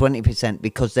like 20%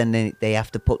 because then they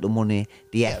have to put the money,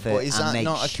 the effort, but is and that make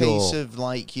not a sure. case of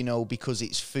like because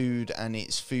it's food and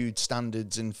it's food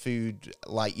standards and food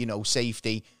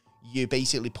safety? You're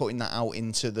basically putting that out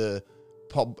into the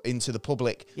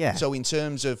public. Yeah. So in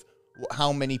terms of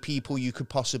how many people you could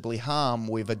possibly harm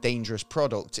with a dangerous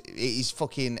product, it is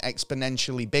fucking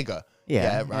exponentially bigger.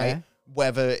 Yeah, right? Yeah.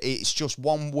 Whether it's just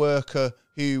one worker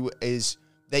who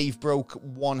they've broke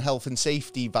one health and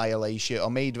safety violation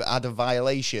or had a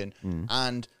violation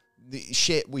and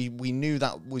we knew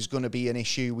that was going to be an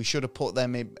issue. We should have put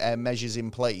them measures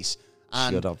in place.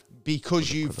 And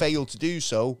because you failed to do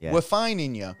so, we're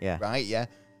fining you. Yeah. Right? Yeah.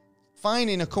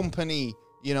 Fining a company,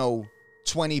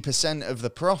 20% of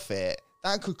the profit,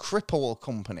 that could cripple a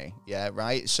company, yeah,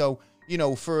 right? So,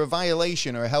 for a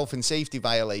violation or a health and safety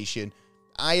violation,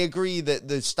 I agree that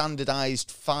the standardized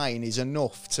fine is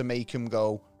enough to make them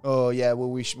go, oh, yeah, well,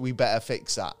 we better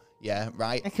fix that, yeah,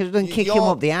 right? Because it doesn't kick him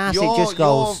up the ass, it just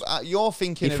goes... You're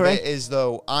thinking of it as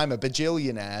though I'm a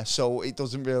bajillionaire, so it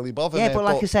doesn't really bother me. Yeah, but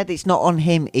like I said, it's not on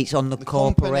him, it's on the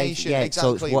corporation. Yeah,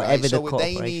 exactly, so it's whatever the they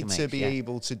corporation need to be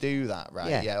able to do that,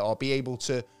 right? Yeah, or be able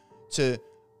to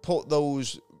put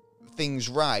those things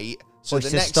right, so the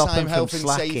next time health and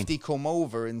safety come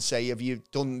over and say, have you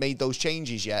made those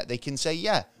changes yet? They can say,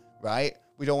 yeah, right?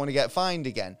 We don't want to get fined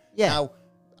again. Yeah. Now,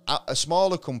 a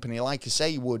smaller company, like I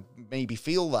say, would maybe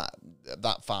feel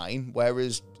that fine,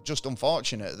 whereas just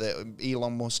unfortunate that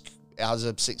Elon Musk has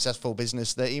a successful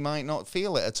business that he might not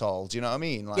feel it at all. Do you know what I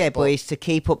mean? But it's to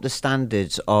keep up the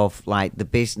standards of like the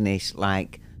business,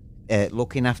 like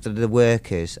looking after the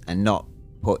workers and not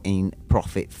putting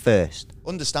profit first.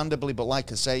 Understandably, but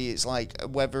like I say, it's like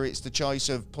whether it's the choice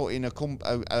of putting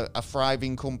a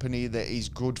thriving company that is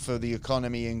good for the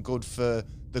economy and good for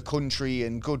the country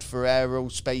and good for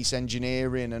aerospace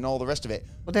engineering and all the rest of it,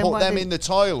 put them in the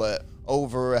toilet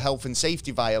over a health and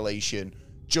safety violation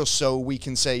just so we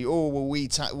can say, oh, well, we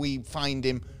fined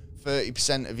him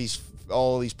 30% of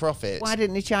all his profits. Why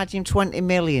didn't they charge him 20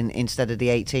 million instead of the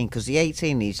 18? Because the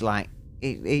 18 is like,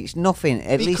 it's nothing.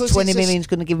 At least 20 million is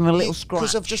going to give him a little scratch.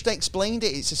 Because I've just explained it.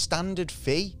 It's a standard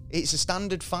fee. It's a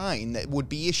standard fine that would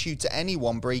be issued to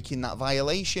anyone breaking that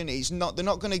violation. It's not. They're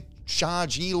not going to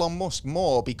charge Elon Musk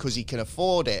more because he can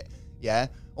afford it. Yeah.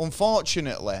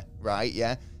 Unfortunately, right?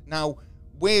 Yeah. Now,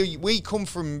 we come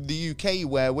from the UK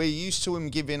where we're used to him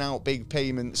giving out big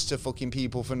payments to fucking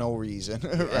people for no reason,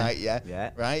 right? Yeah.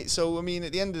 Right. So I mean,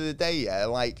 at the end of the day, yeah,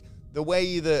 like the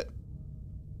way that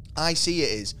I see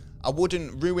it is, I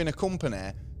wouldn't ruin a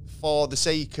company for the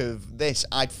sake of this.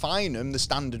 I'd fine him the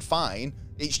standard fine.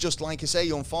 It's just like I say,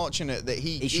 unfortunate that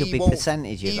he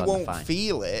won't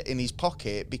feel it in his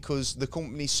pocket because the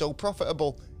company's so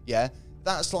profitable. Yeah,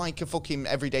 that's like a fucking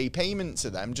everyday payment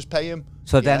to them. Just pay him.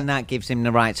 So then that gives him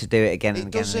the right to do it again and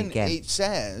again and again. It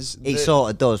says it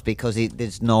sort of does because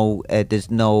there's no.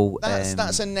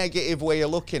 That's a negative way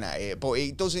of looking at it, but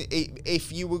it doesn't.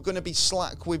 If you were going to be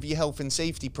slack with your health and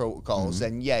safety protocols,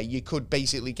 then yeah, you could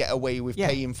basically get away with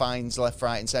paying fines left,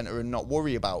 right, and centre and not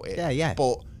worry about it. Yeah.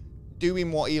 But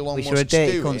doing what Elon Musk's doing, there are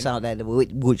dirty cunts out there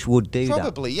which would do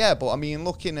probably, yeah. But I mean,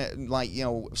 looking at like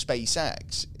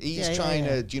SpaceX, he's trying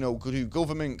to do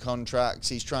government contracts.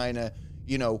 He's trying to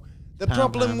The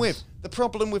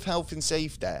problem with health and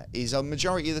safety is a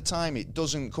majority of the time it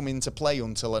doesn't come into play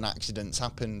until an accident's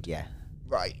happened. Yeah.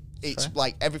 Right. It's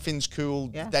like everything's cool,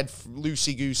 dead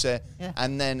loosey-goosey,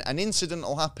 and then an incident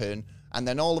will happen, and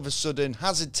then all of a sudden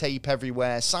hazard tape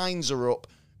everywhere, signs are up,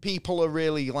 people are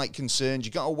really concerned.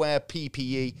 You got to wear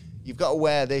PPE, you've got to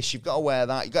wear this, you've got to wear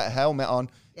that, you got a helmet on.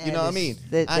 You know what I mean?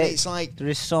 And it's like there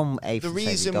is some. The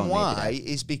reason why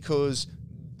is because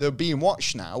they're being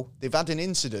watched now. They've had an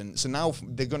incident, so now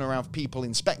they're going to have people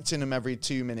inspecting them every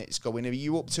 2 minutes, going, "Are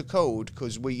you up to code?"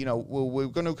 Because we're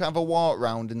going to have a walk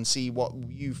round and see what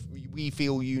we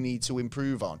feel you need to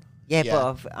improve on. Yeah,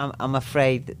 but I'm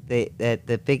afraid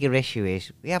the bigger issue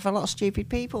is we have a lot of stupid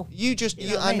people. I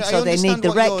understand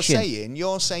what you're saying.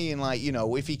 You're saying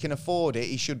if he can afford it,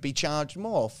 he should be charged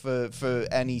more for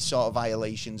any sort of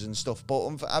violations and stuff.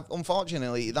 But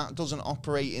unfortunately, that doesn't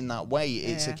operate in that way.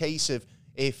 It's a case of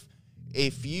if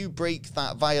you break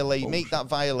that make that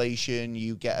violation,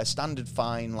 you get a standard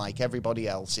fine like everybody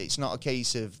else. It's not a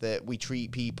case of that we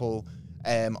treat people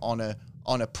on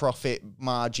a profit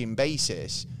margin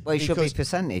basis. Well, it should be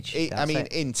percentage.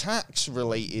 In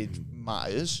tax-related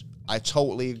matters, I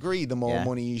totally agree. The more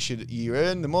money you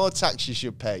earn, the more tax you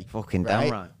should pay. Fucking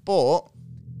damn right. But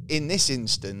in this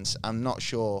instance, I'm not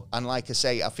sure. And like I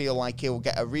say, I feel like he'll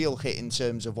get a real hit in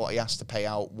terms of what he has to pay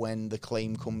out when the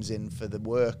claim comes in for the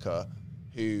worker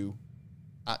who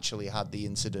actually had the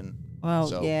incident.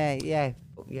 Well, yeah.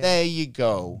 There you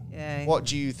go. Yeah. What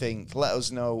do you think? Let us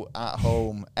know at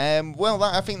home.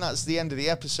 I think that's the end of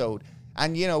the episode.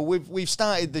 And we've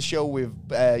started the show with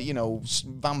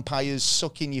vampires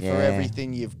sucking you for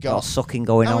everything you've got. Got sucking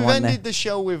going on. And we've ended the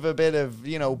show with a bit of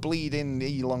bleeding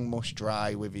Elon Musk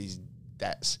dry with his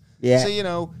debts. Yeah. So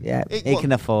he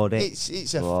can afford it.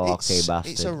 It's a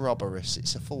Roborus.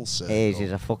 It's a full circle. It is.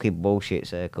 It's a fucking bullshit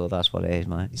circle. That's what it is,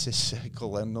 mate. It's a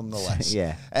circle, and nonetheless.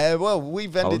 Yeah.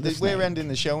 We're ending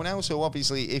the show now. So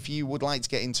obviously, if you would like to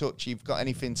get in touch, you've got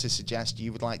anything to suggest,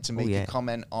 you would like to make a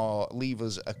comment or leave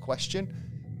us a question,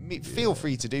 feel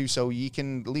free to do so. You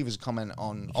can leave us a comment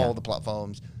on all the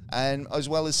platforms. And as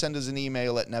well as send us an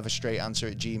email at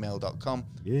neverstraightanswer@gmail.com.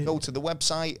 Yeah. Go to the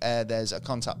website. There's a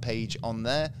contact page on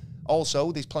there.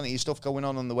 Also, there's plenty of stuff going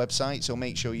on the website, so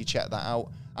make sure you check that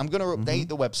out. I'm going to update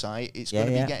the website. It's going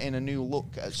to be getting a new look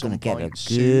at some point. It's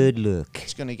going to get a good look.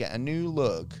 It's going to get a new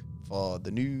look for the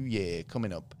new year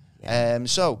coming up.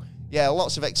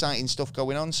 Lots of exciting stuff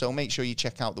going on, so make sure you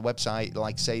check out the website.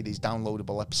 Like I say, there's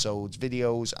downloadable episodes,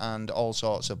 videos, and all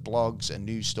sorts of blogs and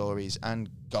news stories, and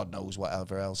God knows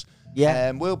whatever else.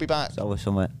 Yeah. We'll be back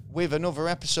with another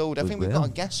episode. I think we've got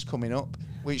a guest coming up,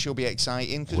 which will be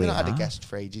exciting, because we've not had a guest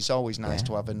for ages. It's always nice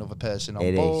to have another person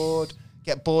on board.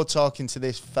 Get bored talking to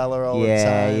this fella all the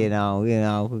time.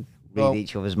 Yeah, read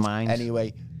each other's minds.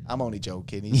 Anyway, I'm only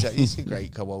joking. He's a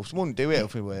great co-host. Wouldn't do it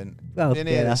if we weren't. Well,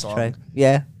 that's true.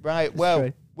 Yeah. Right,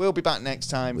 well, we'll be back next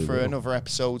time for another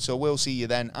episode, so we'll see you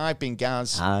then. I've been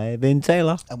Gaz. I've been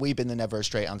Taylor. And we've been the Never a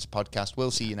Straight Answer podcast. We'll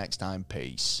see you next time.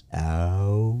 Peace.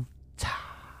 Oh.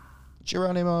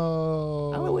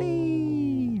 Geronimo. Halloween.